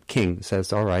king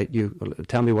says, all right, you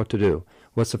tell me what to do.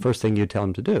 What's the first thing you tell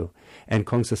him to do?" And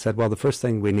Kongzi said, "Well, the first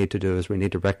thing we need to do is we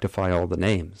need to rectify all the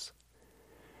names."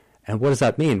 And what does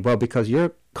that mean? Well, because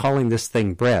you're calling this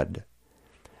thing bread.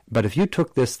 But if you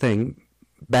took this thing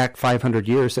back 500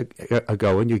 years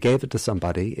ago and you gave it to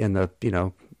somebody in the,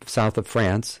 south of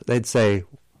France, they'd say,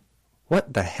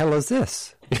 "What the hell is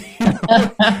this?"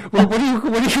 Well, what do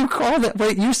you call that?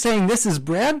 Wait, you're saying this is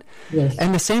bread? Yes.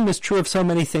 And the same is true of so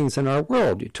many things in our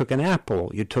world. You took an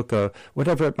apple, you took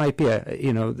whatever it might be,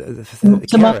 the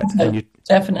tomato, carrot. And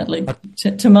definitely.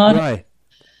 Tomato. Right.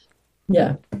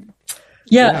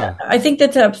 Yeah, I think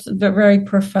that's very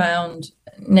profound,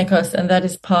 Nikos, and that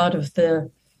is part of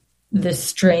the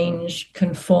strange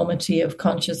conformity of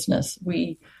consciousness.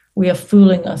 We are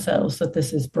fooling ourselves that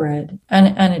this is bread,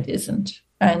 and it isn't.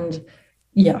 And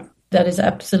that is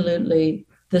absolutely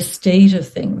the state of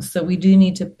things. So we do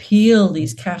need to peel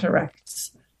these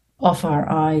cataracts off our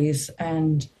eyes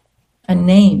and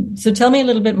name. So tell me a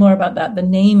little bit more about that, the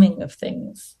naming of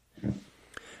things.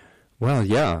 Well,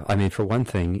 yeah. I mean, for one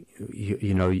thing,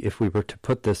 if we were to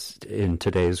put this in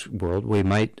today's world, we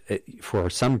might, for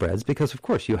some breads, because of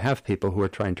course you have people who are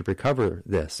trying to recover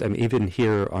this. I mean, even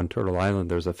here on Turtle Island,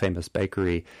 there's a famous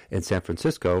bakery in San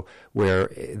Francisco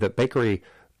where the bakery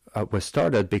was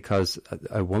started because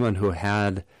a woman who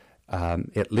had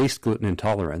at least gluten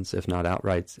intolerance, if not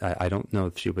outright. I don't know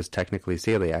if she was technically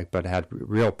celiac, but had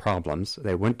real problems.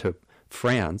 They went to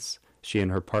France, she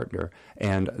and her partner,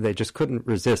 and they just couldn't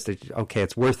resist. Okay,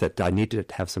 it's worth it. I need to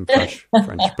have some fresh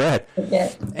French bread.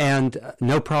 Okay. And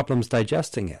no problems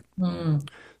digesting it.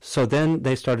 So then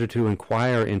they started to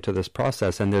inquire into this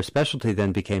process, and their specialty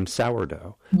then became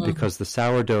sourdough, because the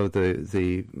sourdough,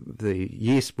 the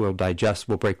yeast will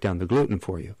break down the gluten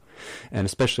for you. And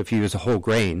especially if you use a whole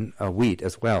grain, wheat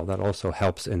as well, that also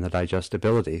helps in the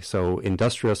digestibility. So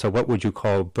what would you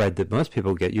call bread that most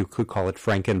people get? You could call it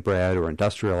frankenbread or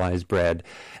industrialized bread,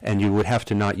 and you would have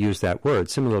to not use that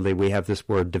word. Similarly, we have this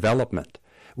word development.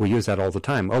 We use that all the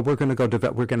time. Oh, we're going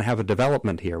to have a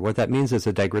development here. What that means is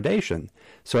a degradation.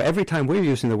 So every time we're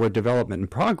using the word development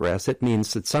and progress, it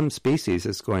means that some species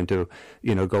is going to,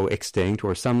 go extinct,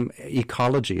 or some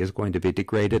ecology is going to be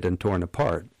degraded and torn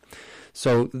apart.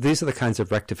 So these are the kinds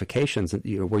of rectifications that,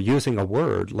 we're using a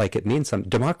word like it means some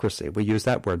democracy. We use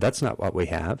that word. That's not what we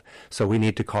have. So we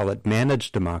need to call it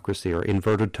managed democracy or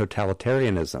inverted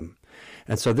totalitarianism.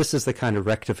 And so this is the kind of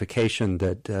rectification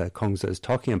that Kongzi is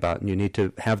talking about, and you need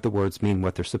to have the words mean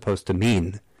what they're supposed to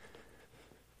mean.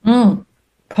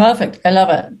 Perfect. I love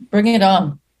it. Bring it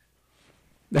on.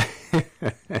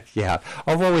 Yeah,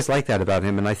 I've always liked that about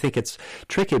him, and I think it's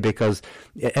tricky because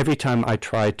every time I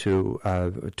try to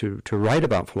write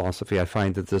about philosophy, I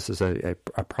find that this is a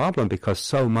problem, because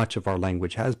so much of our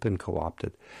language has been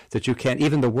co-opted that you can't,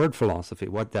 even the word philosophy,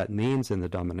 what that means in the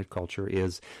dominant culture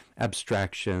is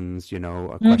abstractions,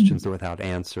 questions without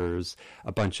answers,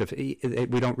 a bunch of, we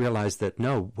don't realize that,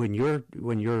 no, when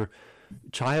your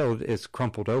child is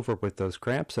crumpled over with those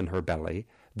cramps in her belly,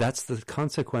 that's the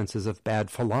consequences of bad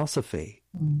philosophy.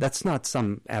 That's not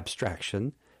some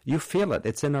abstraction. You feel it.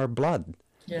 It's in our blood.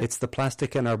 Yeah. It's the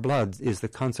plastic in our blood is the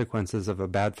consequences of a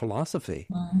bad philosophy.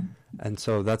 And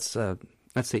so that's the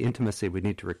intimacy we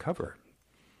need to recover.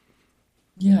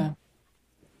 Yeah.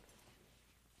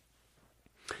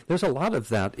 There's a lot of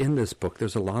that in this book.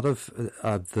 There's a lot of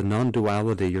the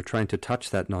non-duality. You're trying to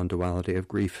touch that non-duality of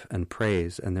grief and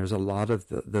praise, and there's a lot of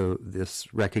this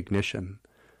recognition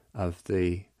of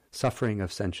the suffering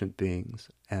of sentient beings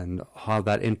and how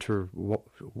that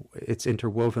it's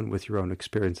interwoven with your own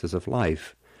experiences of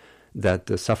life, that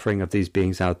the suffering of these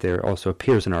beings out there also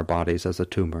appears in our bodies as a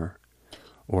tumor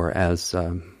or as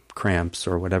cramps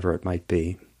or whatever it might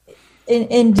be.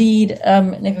 Indeed,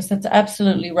 Nicholas, that's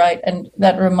absolutely right. And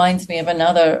that reminds me of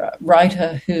another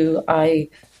writer who I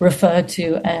refer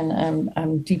to, and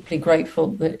I'm deeply grateful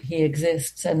that he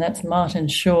exists, and that's Martin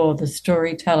Shaw, the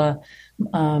storyteller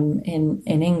in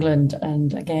England.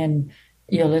 And again,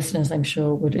 your listeners, I'm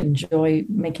sure, would enjoy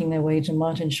making their way to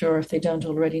Martin Shaw if they don't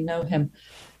already know him.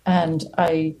 And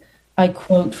I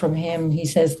quote from him, he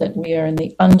says that we are in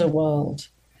the underworld,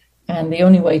 and the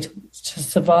only way to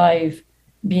survive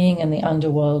being in the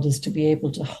underworld is to be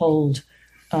able to hold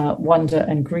wonder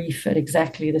and grief at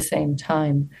exactly the same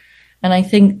time. And I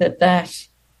think that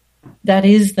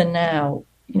is the now,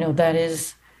 that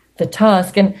is the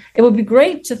task. And it would be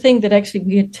great to think that actually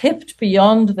we had tipped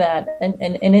beyond that and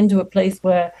into a place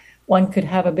where one could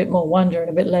have a bit more wonder and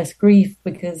a bit less grief,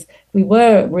 because we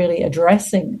were really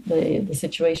addressing the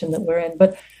situation that we're in.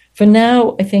 But for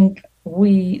now, I think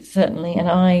we certainly, and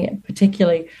I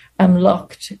particularly, am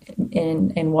locked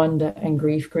in wonder and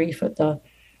grief at the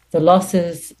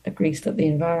losses, grief at the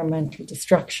environmental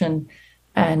destruction,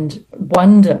 and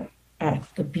wonder at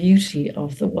the beauty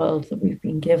of the world that we've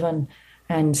been given,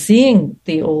 and seeing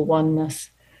the all oneness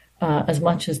as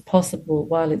much as possible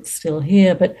while it's still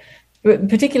here. But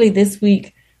particularly this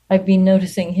week, I've been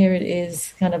noticing, here it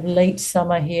is kind of late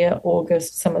summer here,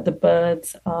 August, some of the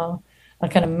birds are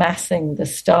kind of massing, the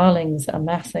starlings are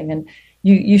massing, and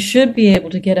you should be able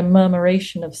to get a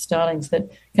murmuration of starlings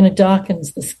that kind of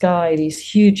darkens the sky, these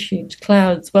huge, huge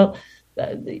clouds. Well,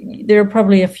 there are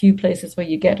probably a few places where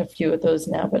you get a few of those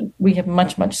now, but we have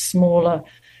much, much smaller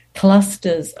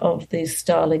clusters of these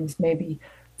starlings, maybe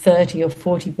 30 or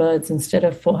 40 birds instead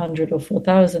of 400 or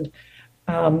 4,000.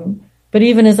 But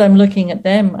even as I'm looking at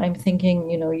them, I'm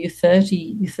thinking, you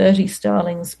 30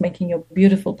 starlings making your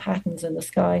beautiful patterns in the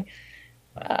sky.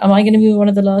 Am I going to be one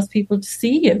of the last people to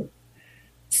see you?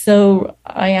 So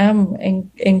I am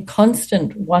in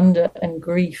constant wonder and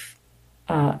grief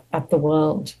at the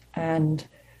world. And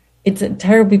it's a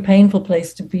terribly painful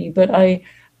place to be, but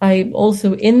I'm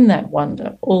also in that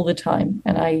wonder all the time.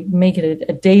 And I make it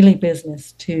a daily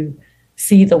business to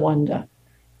see the wonder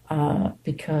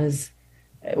because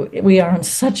we are on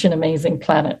such an amazing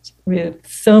planet with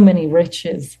so many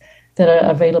riches that are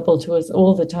available to us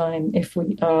all the time if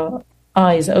we are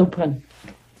eyes open.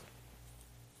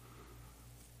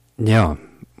 Yeah.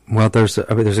 Well, there's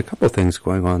a couple of things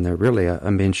going on there, really. I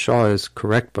mean, Shaw is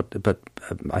correct, but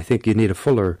I think you need a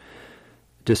fuller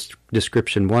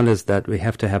description. One is that we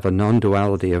have to have a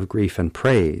non-duality of grief and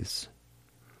praise,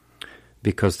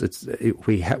 because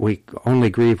we only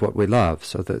grieve what we love.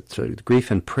 So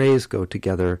grief and praise go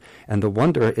together, and the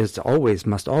wonder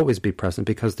must always be present,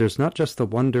 because there's not just the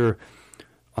wonder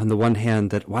on the one hand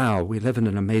that, wow, we live in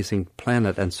an amazing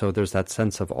planet, and so there's that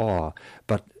sense of awe,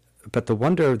 but the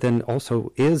wonder then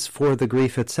also is for the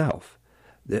grief itself.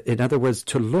 In other words,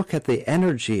 to look at the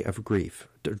energy of grief,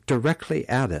 directly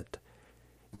at it,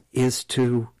 is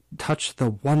to touch the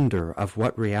wonder of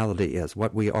what reality is,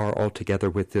 what we are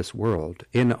altogether with this world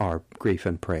in our grief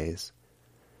and praise.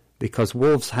 Because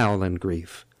wolves howl in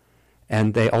grief,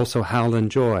 and they also howl in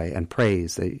joy and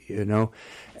praise,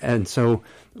 And so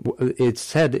it's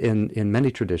said in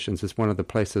many traditions, it's one of the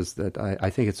places that I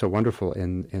think it's so wonderful,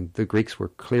 and the Greeks were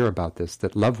clear about this,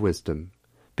 that love wisdom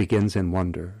begins in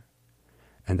wonder.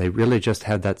 And they really just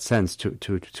had that sense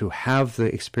to have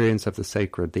the experience of the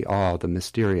sacred, the awe, the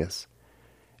mysterious,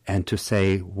 and to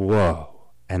say,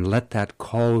 whoa, and let that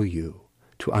call you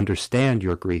to understand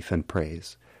your grief and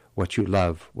praise, what you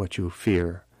love, what you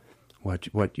fear, what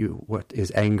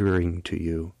is angering to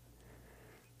you,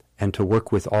 and to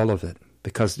work with all of it.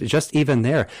 Because just even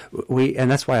there, and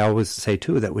that's why I always say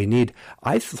too that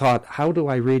I thought, how do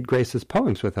I read Grace's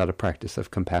poems without a practice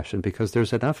of compassion? Because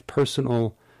there's enough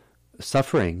personal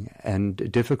suffering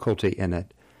and difficulty in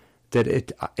it that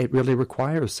it really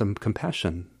requires some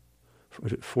compassion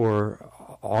for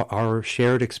our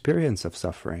shared experience of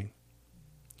suffering.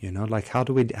 Like how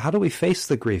do we face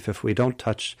the grief if we don't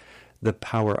touch the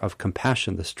power of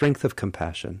compassion, the strength of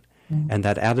compassion, and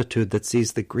that attitude that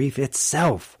sees the grief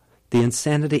itself, the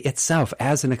insanity itself,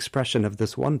 as an expression of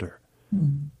this wonder?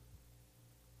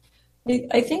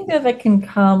 I think that can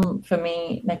come for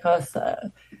me, Nikos,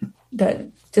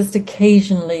 that just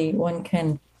occasionally one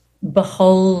can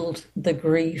behold the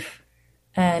grief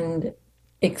and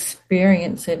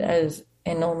experience it as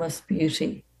enormous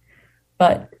beauty.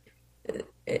 But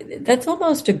that's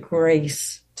almost a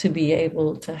grace to be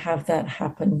able to have that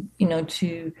happen,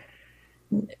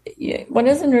 one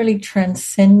isn't really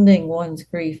transcending one's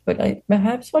grief, but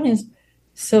perhaps one is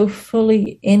so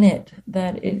fully in it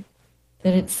that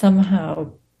it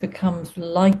somehow becomes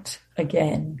light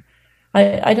again.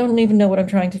 I don't even know what I'm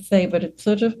trying to say, but it's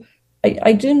sort of,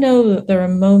 I do know that there are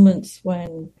moments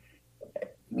when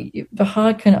the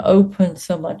heart can open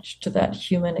so much to that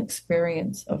human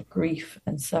experience of grief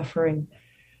and suffering,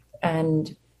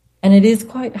 and it is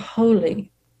quite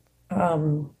holy.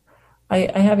 I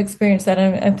have experienced that.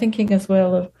 I'm thinking as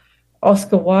well of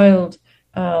Oscar Wilde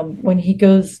when he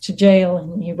goes to jail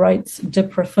and he writes De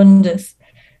Profundis.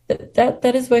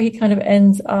 That is where he kind of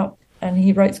ends up, and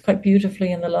he writes quite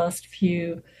beautifully in the last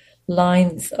few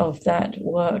lines of that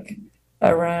work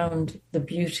around the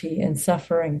beauty and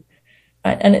suffering.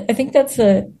 And I think that's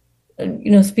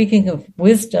speaking of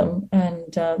wisdom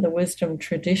and the wisdom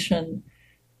tradition,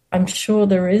 I'm sure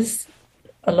there is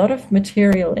a lot of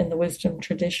material in the wisdom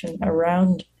tradition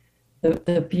around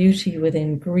the beauty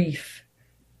within grief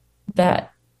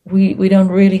that we don't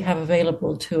really have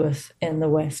available to us in the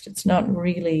West. It's not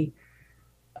really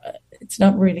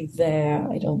there,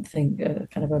 I don't think,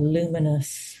 kind of a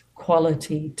luminous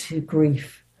quality to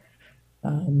grief.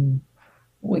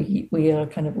 We are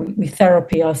kind of, we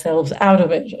therapy ourselves out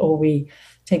of it, or we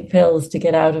take pills to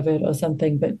get out of it or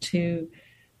something, but to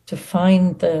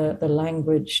find the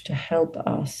language to help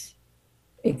us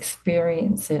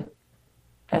experience it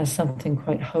as something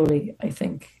quite holy, I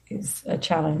think, is a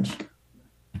challenge.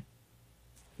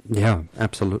 Yeah,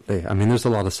 absolutely. I mean, there's a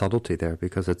lot of subtlety there,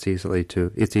 because it's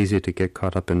easy to get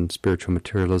caught up in spiritual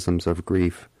materialisms of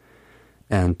grief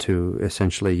and to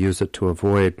essentially use it to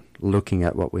avoid looking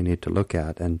at what we need to look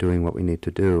at and doing what we need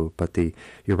to do. But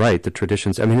you're right, the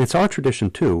traditions, I mean, it's our tradition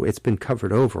too. It's been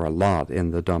covered over a lot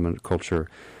in the dominant culture.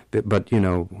 But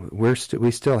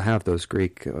we still have those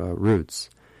Greek roots,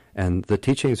 and the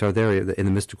teachings are there in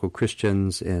the mystical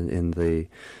Christians, in the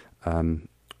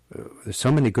there's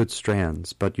so many good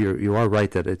strands. But you are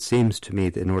right that it seems to me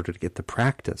that in order to get the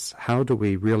practice, how do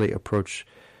we really approach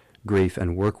grief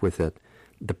and work with it?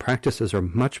 The practices are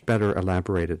much better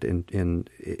elaborated in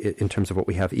terms of what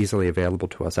we have easily available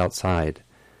to us outside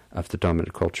of the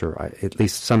dominant culture. At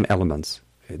least some elements,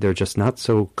 they're just not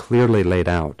so clearly laid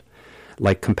out.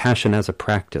 Like compassion as a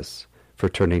practice for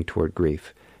turning toward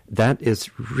grief. That is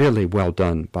really well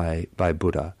done by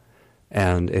Buddha.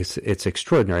 And it's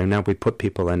extraordinary. And now we put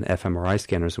people in fMRI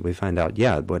scanners and we find out,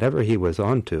 whatever he was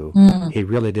onto, he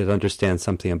really did understand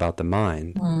something about the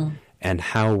mind. and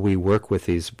how we work with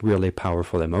these really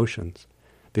powerful emotions,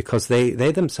 because they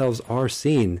themselves are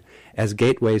seen as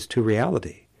gateways to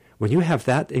reality. When you have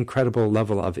that incredible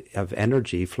level of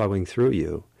energy flowing through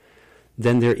you,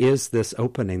 then there is this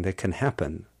opening that can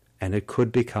happen, and it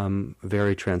could become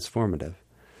very transformative.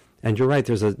 And you're right,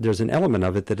 there's an element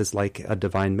of it that is like a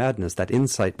divine madness. That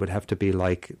insight would have to be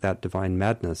like that divine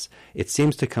madness. It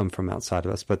seems to come from outside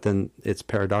of us, but then it's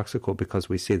paradoxical because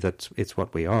we see that it's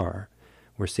what we are.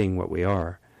 We're seeing what we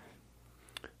are.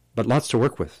 But lots to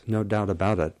work with, no doubt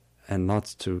about it. And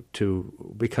lots to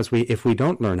because if we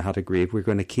don't learn how to grieve, we're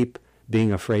going to keep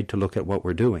being afraid to look at what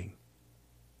we're doing.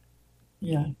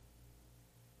 Yeah.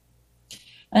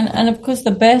 And of course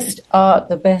the best art,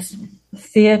 the best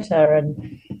theater,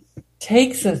 and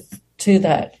takes us to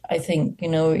that. I think,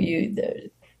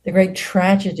 the great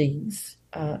tragedies.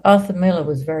 Arthur Miller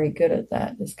was very good at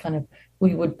that. This kind of,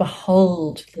 we would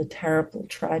behold the terrible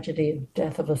tragedy of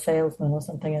death of a salesman or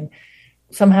something, and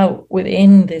somehow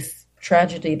within this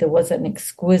tragedy there was an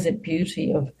exquisite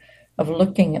beauty of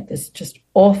looking at this just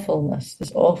awfulness,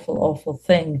 this awful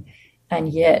thing,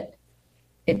 and yet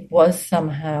it was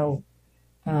somehow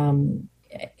in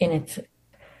its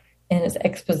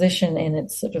exposition, in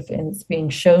its being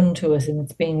shown to us, in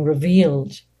its being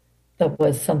revealed, there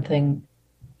was something.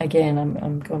 Again,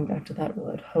 I'm going back to that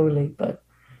word, holy, but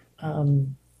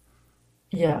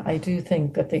I do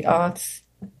think that the arts,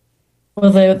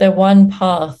 well, they're one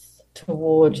path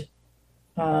toward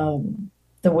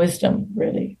the wisdom,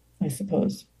 really, I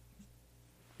suppose.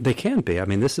 They can be. I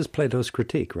mean, this is Plato's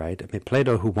critique, right? I mean,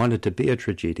 Plato, who wanted to be a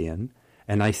tragedian,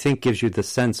 and I think gives you the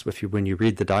sense, when you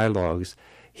read the dialogues,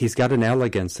 he's got an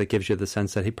elegance that gives you the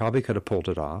sense that he probably could have pulled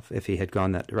it off if he had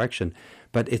gone that direction.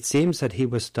 But it seems that he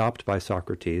was stopped by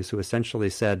Socrates, who essentially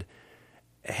said,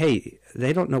 hey,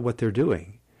 they don't know what they're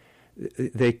doing.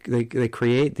 They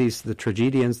create the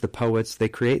tragedians, the poets, they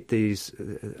create the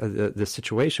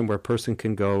situation where a person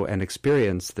can go and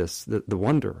experience the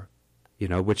wonder,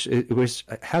 which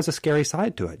has a scary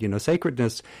side to it.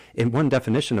 Sacredness, in one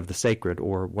definition of the sacred,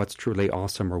 or what's truly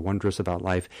awesome or wondrous about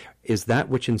life, is that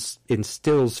which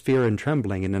instills fear and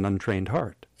trembling in an untrained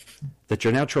heart. That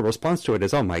your natural response to it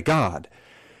is, oh my God.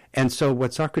 And so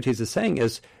what Socrates is saying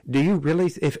is, do you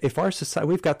really, if our society,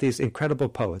 we've got these incredible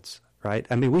poets, right?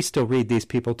 I mean, we still read these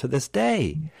people to this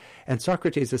day. And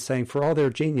Socrates is saying, for all their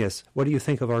genius, what do you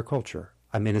think of our culture?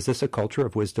 I mean, is this a culture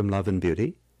of wisdom, love, and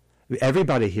beauty?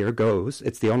 Everybody here goes.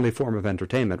 It's the only form of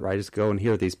entertainment, right? Is go and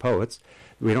hear these poets.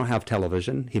 We don't have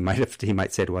television. He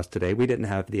might say to us today, we didn't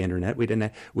have the internet.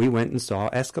 We went and saw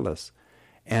Aeschylus.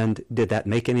 And did that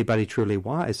make anybody truly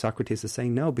wise? Socrates is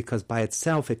saying no, because by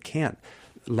itself it can't.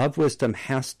 Love wisdom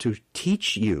has to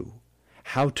teach you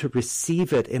how to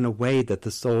receive it in a way that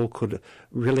the soul could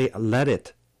really let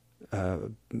it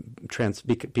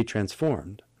be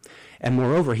transformed. And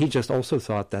moreover, he just also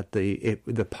thought that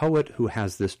the poet who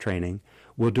has this training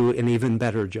will do an even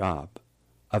better job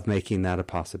of making that a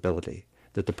possibility.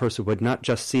 That the person would not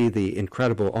just see the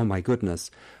incredible, oh my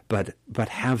goodness, but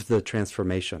have the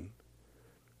transformation.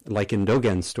 Like in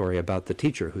Dogen's story about the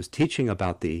teacher who's teaching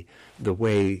about the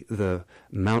way the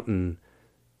mountain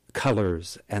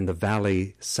colors and the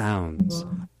valley sounds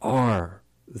are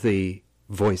the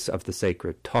voice of the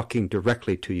sacred, talking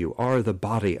directly to you, are the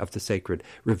body of the sacred,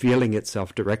 revealing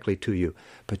itself directly to you.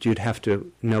 But you'd have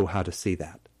to know how to see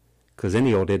that. Because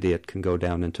any old idiot can go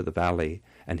down into the valley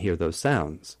and hear those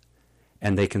sounds.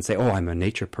 And they can say, oh, I'm a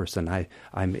nature person.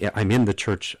 I'm in the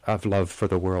church of love for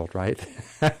the world, right?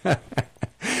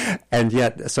 And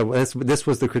yet, so this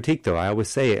was the critique, though. I always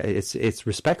say it's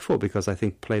respectful, because I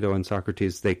think Plato and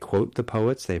Socrates, they quote the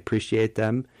poets, they appreciate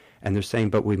them, and they're saying,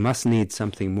 but we must need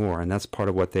something more, and that's part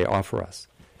of what they offer us,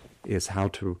 is how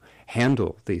to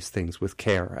handle these things with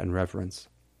care and reverence.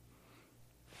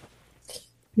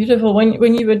 Beautiful.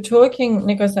 When you were talking,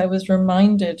 Nikos, I was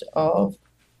reminded of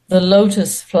the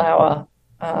lotus flower,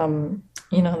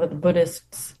 that the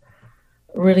Buddhists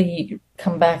really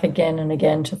come back again and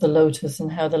again to the lotus,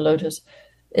 and how the lotus,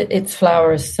 its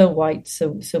flower is so white,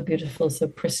 so beautiful, so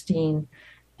pristine,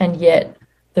 and yet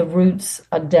the roots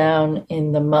are down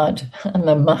in the mud and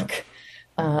the muck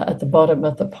at the bottom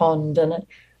of the pond. And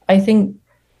I think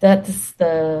that's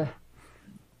the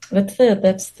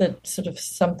sort of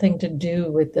something to do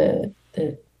with the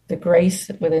grace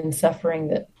within suffering,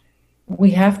 that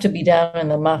we have to be down in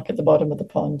the muck at the bottom of the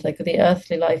pond. Like, the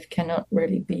earthly life cannot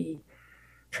really be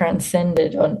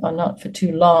transcended, or not for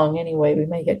too long anyway. We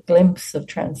may get glimpses of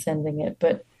transcending it,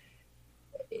 but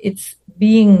it's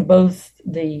being both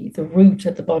the root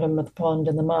at the bottom of the pond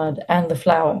and the mud and the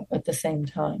flower at the same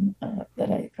time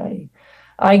that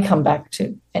I come back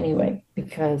to anyway,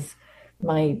 because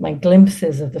my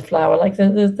glimpses of the flower. Like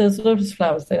those lotus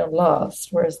flowers, they don't last,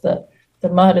 whereas the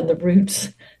mud and the roots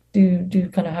do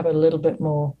kind of have a little bit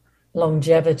more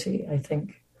longevity, I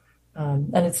think.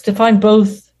 And it's to find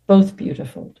both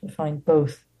beautiful, to find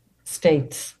both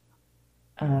states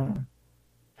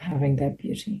having their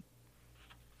beauty.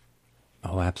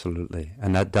 Oh, absolutely.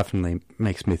 And that definitely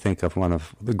makes me think of one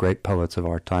of the great poets of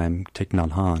our time, Thich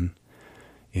Nhat Hanh,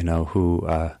 who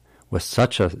was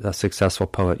such a successful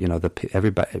poet.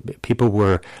 People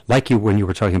were, like you when you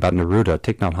were talking about Neruda,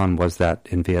 Thich Nhat Hanh was that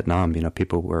in Vietnam.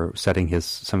 People were setting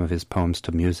some of his poems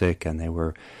to music, and they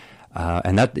were,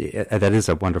 and that is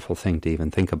a wonderful thing to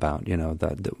even think about,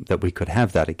 that we could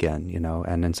have that again,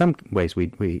 and in some ways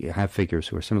we have figures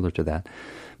who are similar to that.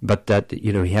 But that,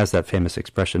 he has that famous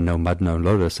expression, no mud, no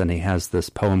lotus, and he has this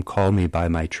poem, Call Me By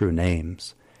My True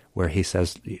Names, where he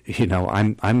says,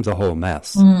 I'm the whole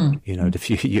mess. If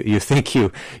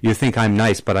you think I'm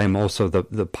nice, but I'm also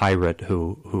the pirate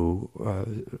who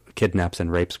kidnaps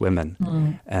and rapes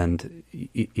women. And,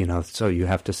 so you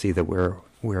have to see that we're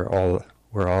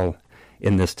all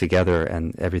in this together,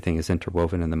 and everything is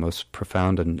interwoven in the most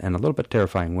profound and a little bit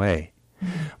terrifying way.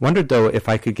 Wondered, though, if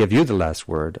I could give you the last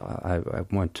word. I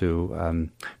want to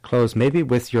close maybe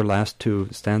with your last two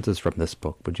stanzas from this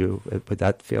book. Would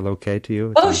that feel okay to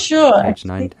you? Oh, sure. Page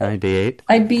 98.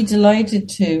 I'd be delighted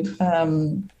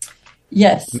to.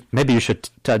 Yes. Maybe you should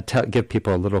give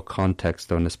people a little context,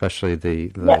 though, and especially the.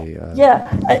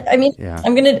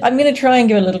 I'm gonna try and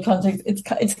give a little context.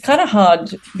 It's kind of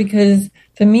hard because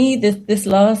for me this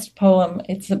last poem,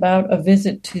 it's about a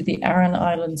visit to the Aran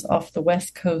Islands off the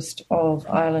west coast of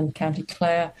Ireland, County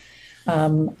Clare,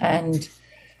 and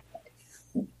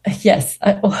yes,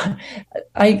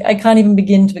 I can't even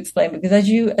begin to explain, because as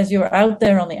you're out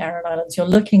there on the Aran Islands, you're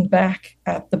looking back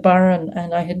at the Burren,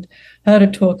 and I had heard a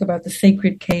talk about the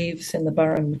sacred caves in the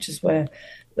Burren, which is where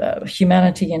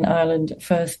humanity in Ireland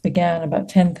first began about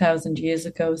 10,000 years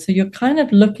ago. So you're kind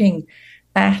of looking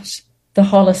at the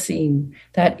Holocene,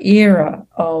 that era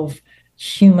of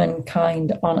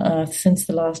humankind on Earth since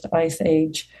the last ice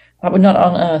age. Well, not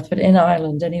on Earth, but in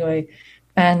Ireland anyway,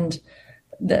 and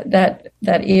that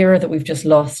era that we've just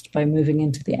lost by moving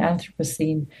into the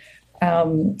Anthropocene,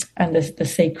 and the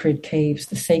sacred caves,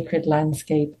 the sacred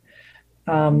landscape.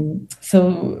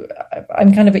 So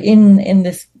I'm kind of in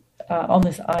this on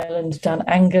this island, Dan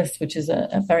Angus, which is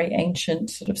a very ancient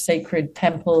sort of sacred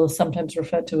temple, sometimes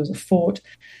referred to as a fort,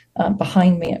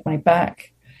 behind me at my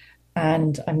back,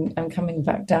 and I'm coming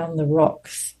back down the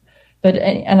rocks.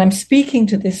 And I'm speaking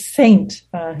to this saint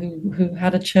who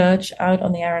had a church out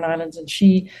on the Aran Islands, and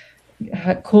she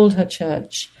had called her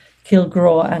church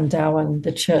Kilgraw and Dowan,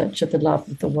 the Church of the Love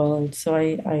of the World. So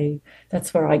I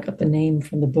that's where I got the name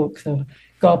from the book. So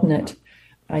Gobnet,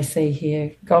 I say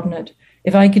here, Gobnet,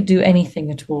 if I could do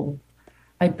anything at all,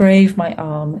 I'd brave my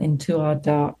arm into our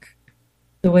dark,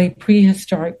 the way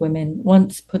prehistoric women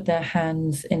once put their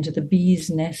hands into the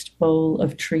bee's nest bowl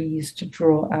of trees to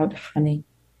draw out honey.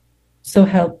 So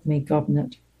help me,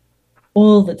 Gobnet.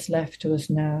 All that's left to us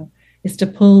now is to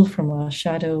pull from our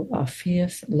shadow our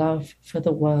fierce love for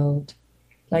the world,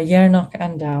 La Yernock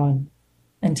and Dowan,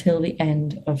 until the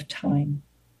end of time.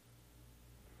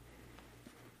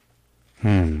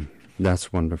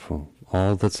 That's wonderful.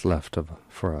 All that's left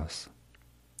for us,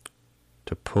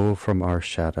 to pull from our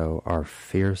shadow our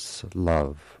fierce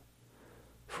love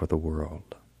for the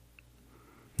world.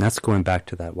 That's going back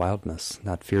to that wildness,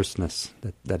 that fierceness,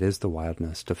 that is the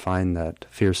wildness, to find that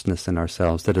fierceness in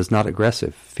ourselves that is not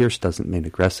aggressive. Fierce doesn't mean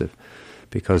aggressive,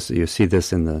 because you see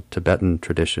this in the Tibetan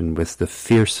tradition with the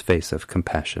fierce face of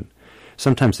compassion.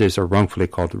 Sometimes these are wrongfully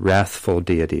called wrathful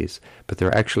deities, but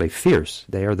they're actually fierce.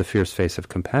 They are the fierce face of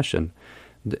compassion.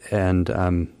 And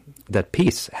that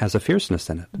peace has a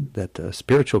fierceness in it, that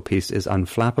spiritual peace is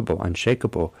unflappable,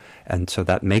 unshakable, and so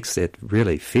that makes it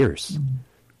really fierce.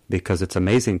 Because it's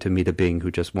amazing to meet a being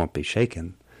who just won't be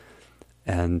shaken.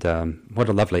 And what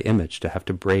a lovely image to have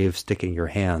to brave sticking your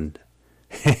hand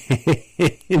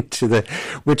into the...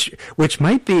 Which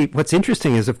might be... What's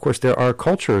interesting is, of course, there are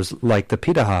cultures like the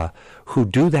Pitaha who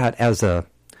do that as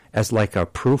like a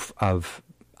proof of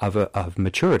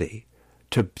maturity.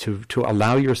 To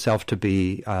allow yourself to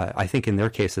be, I think in their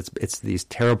case it's these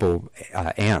terrible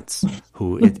ants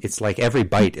who it's like every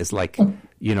bite is like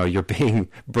you're being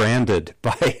branded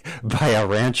by a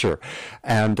rancher.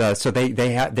 And so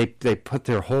they put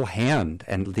their whole hand,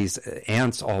 and these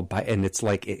ants all bite, and it's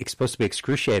like it's supposed to be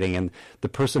excruciating, and the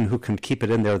person who can keep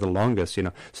it in there the longest,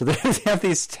 So they have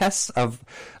these tests of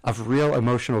real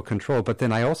emotional control. But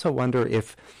then I also wonder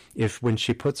if when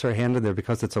she puts her hand in there,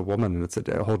 because it's a woman and it's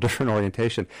a whole different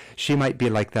orientation, she might be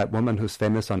like that woman who's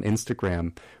famous on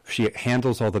Instagram. She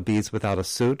handles all the bees without a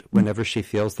suit whenever she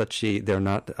feels that they're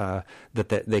not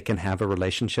that they can have a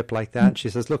relationship like that. She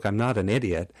says, "Look, I'm not an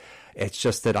idiot. It's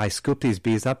just that I scoop these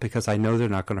bees up because I know they're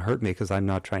not going to hurt me because I'm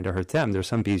not trying to hurt them. There's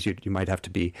some bees you might have to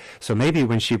be." So maybe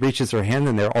when she reaches her hand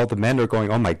in there, all the men are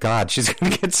going, "Oh my God, she's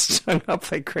going to get stung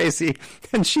up like crazy."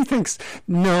 And she thinks,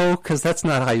 "No, because that's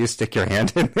not how you stick your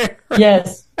hand in there."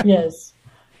 Yes.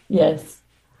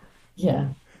 Yeah.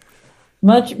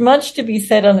 Much to be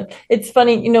said on it. It's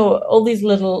funny, all these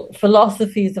little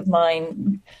philosophies of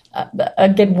mine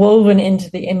get woven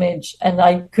into the image, and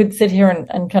I could sit here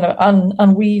and kind of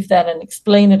unweave that and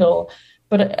explain it all.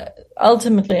 But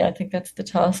ultimately, I think that's the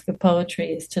task of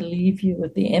poetry, is to leave you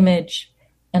with the image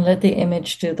and let the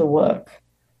image do the work.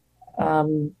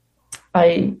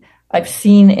 I've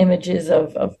seen images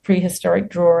of prehistoric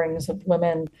drawings of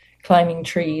women climbing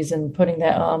trees and putting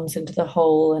their arms into the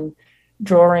hole and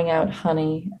drawing out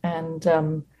honey, and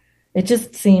it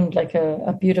just seemed like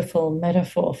a beautiful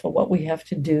metaphor for what we have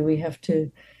to do. We have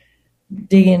to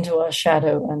dig into our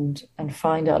shadow and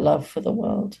find our love for the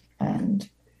world. And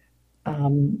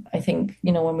I think,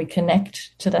 when we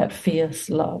connect to that fierce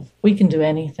love, we can do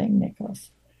anything, Nikos.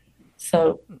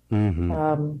 So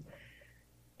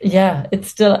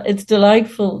it's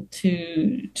delightful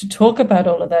to talk about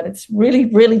all of that. It's really,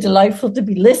 really delightful to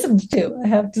be listened to, I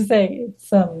have to say.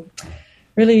 It's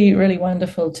really, really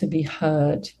wonderful to be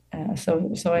heard.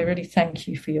 So I really thank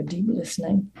you for your deep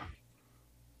listening.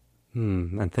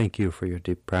 And thank you for your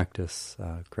deep practice,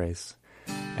 Grace.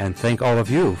 And thank all of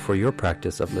you for your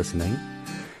practice of listening.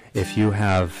 If you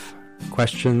have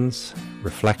questions,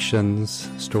 reflections,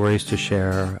 stories to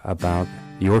share about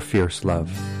your fierce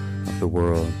love of the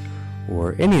world,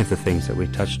 or any of the things that we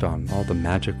touched on, all the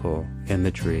magical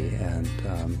imagery and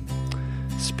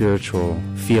spiritual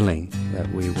feeling that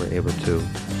we were able to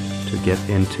get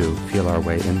into, feel our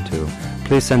way into,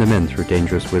 please send them in through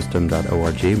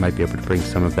dangerouswisdom.org. Might be able to bring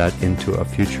some of that into a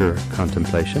future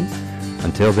contemplation.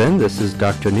 Until then, this is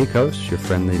Dr. Nikos, your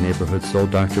friendly neighborhood soul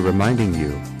doctor, reminding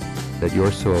you that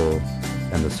your soul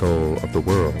and the soul of the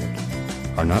world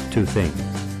are not two things.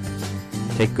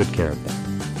 Take good care of them.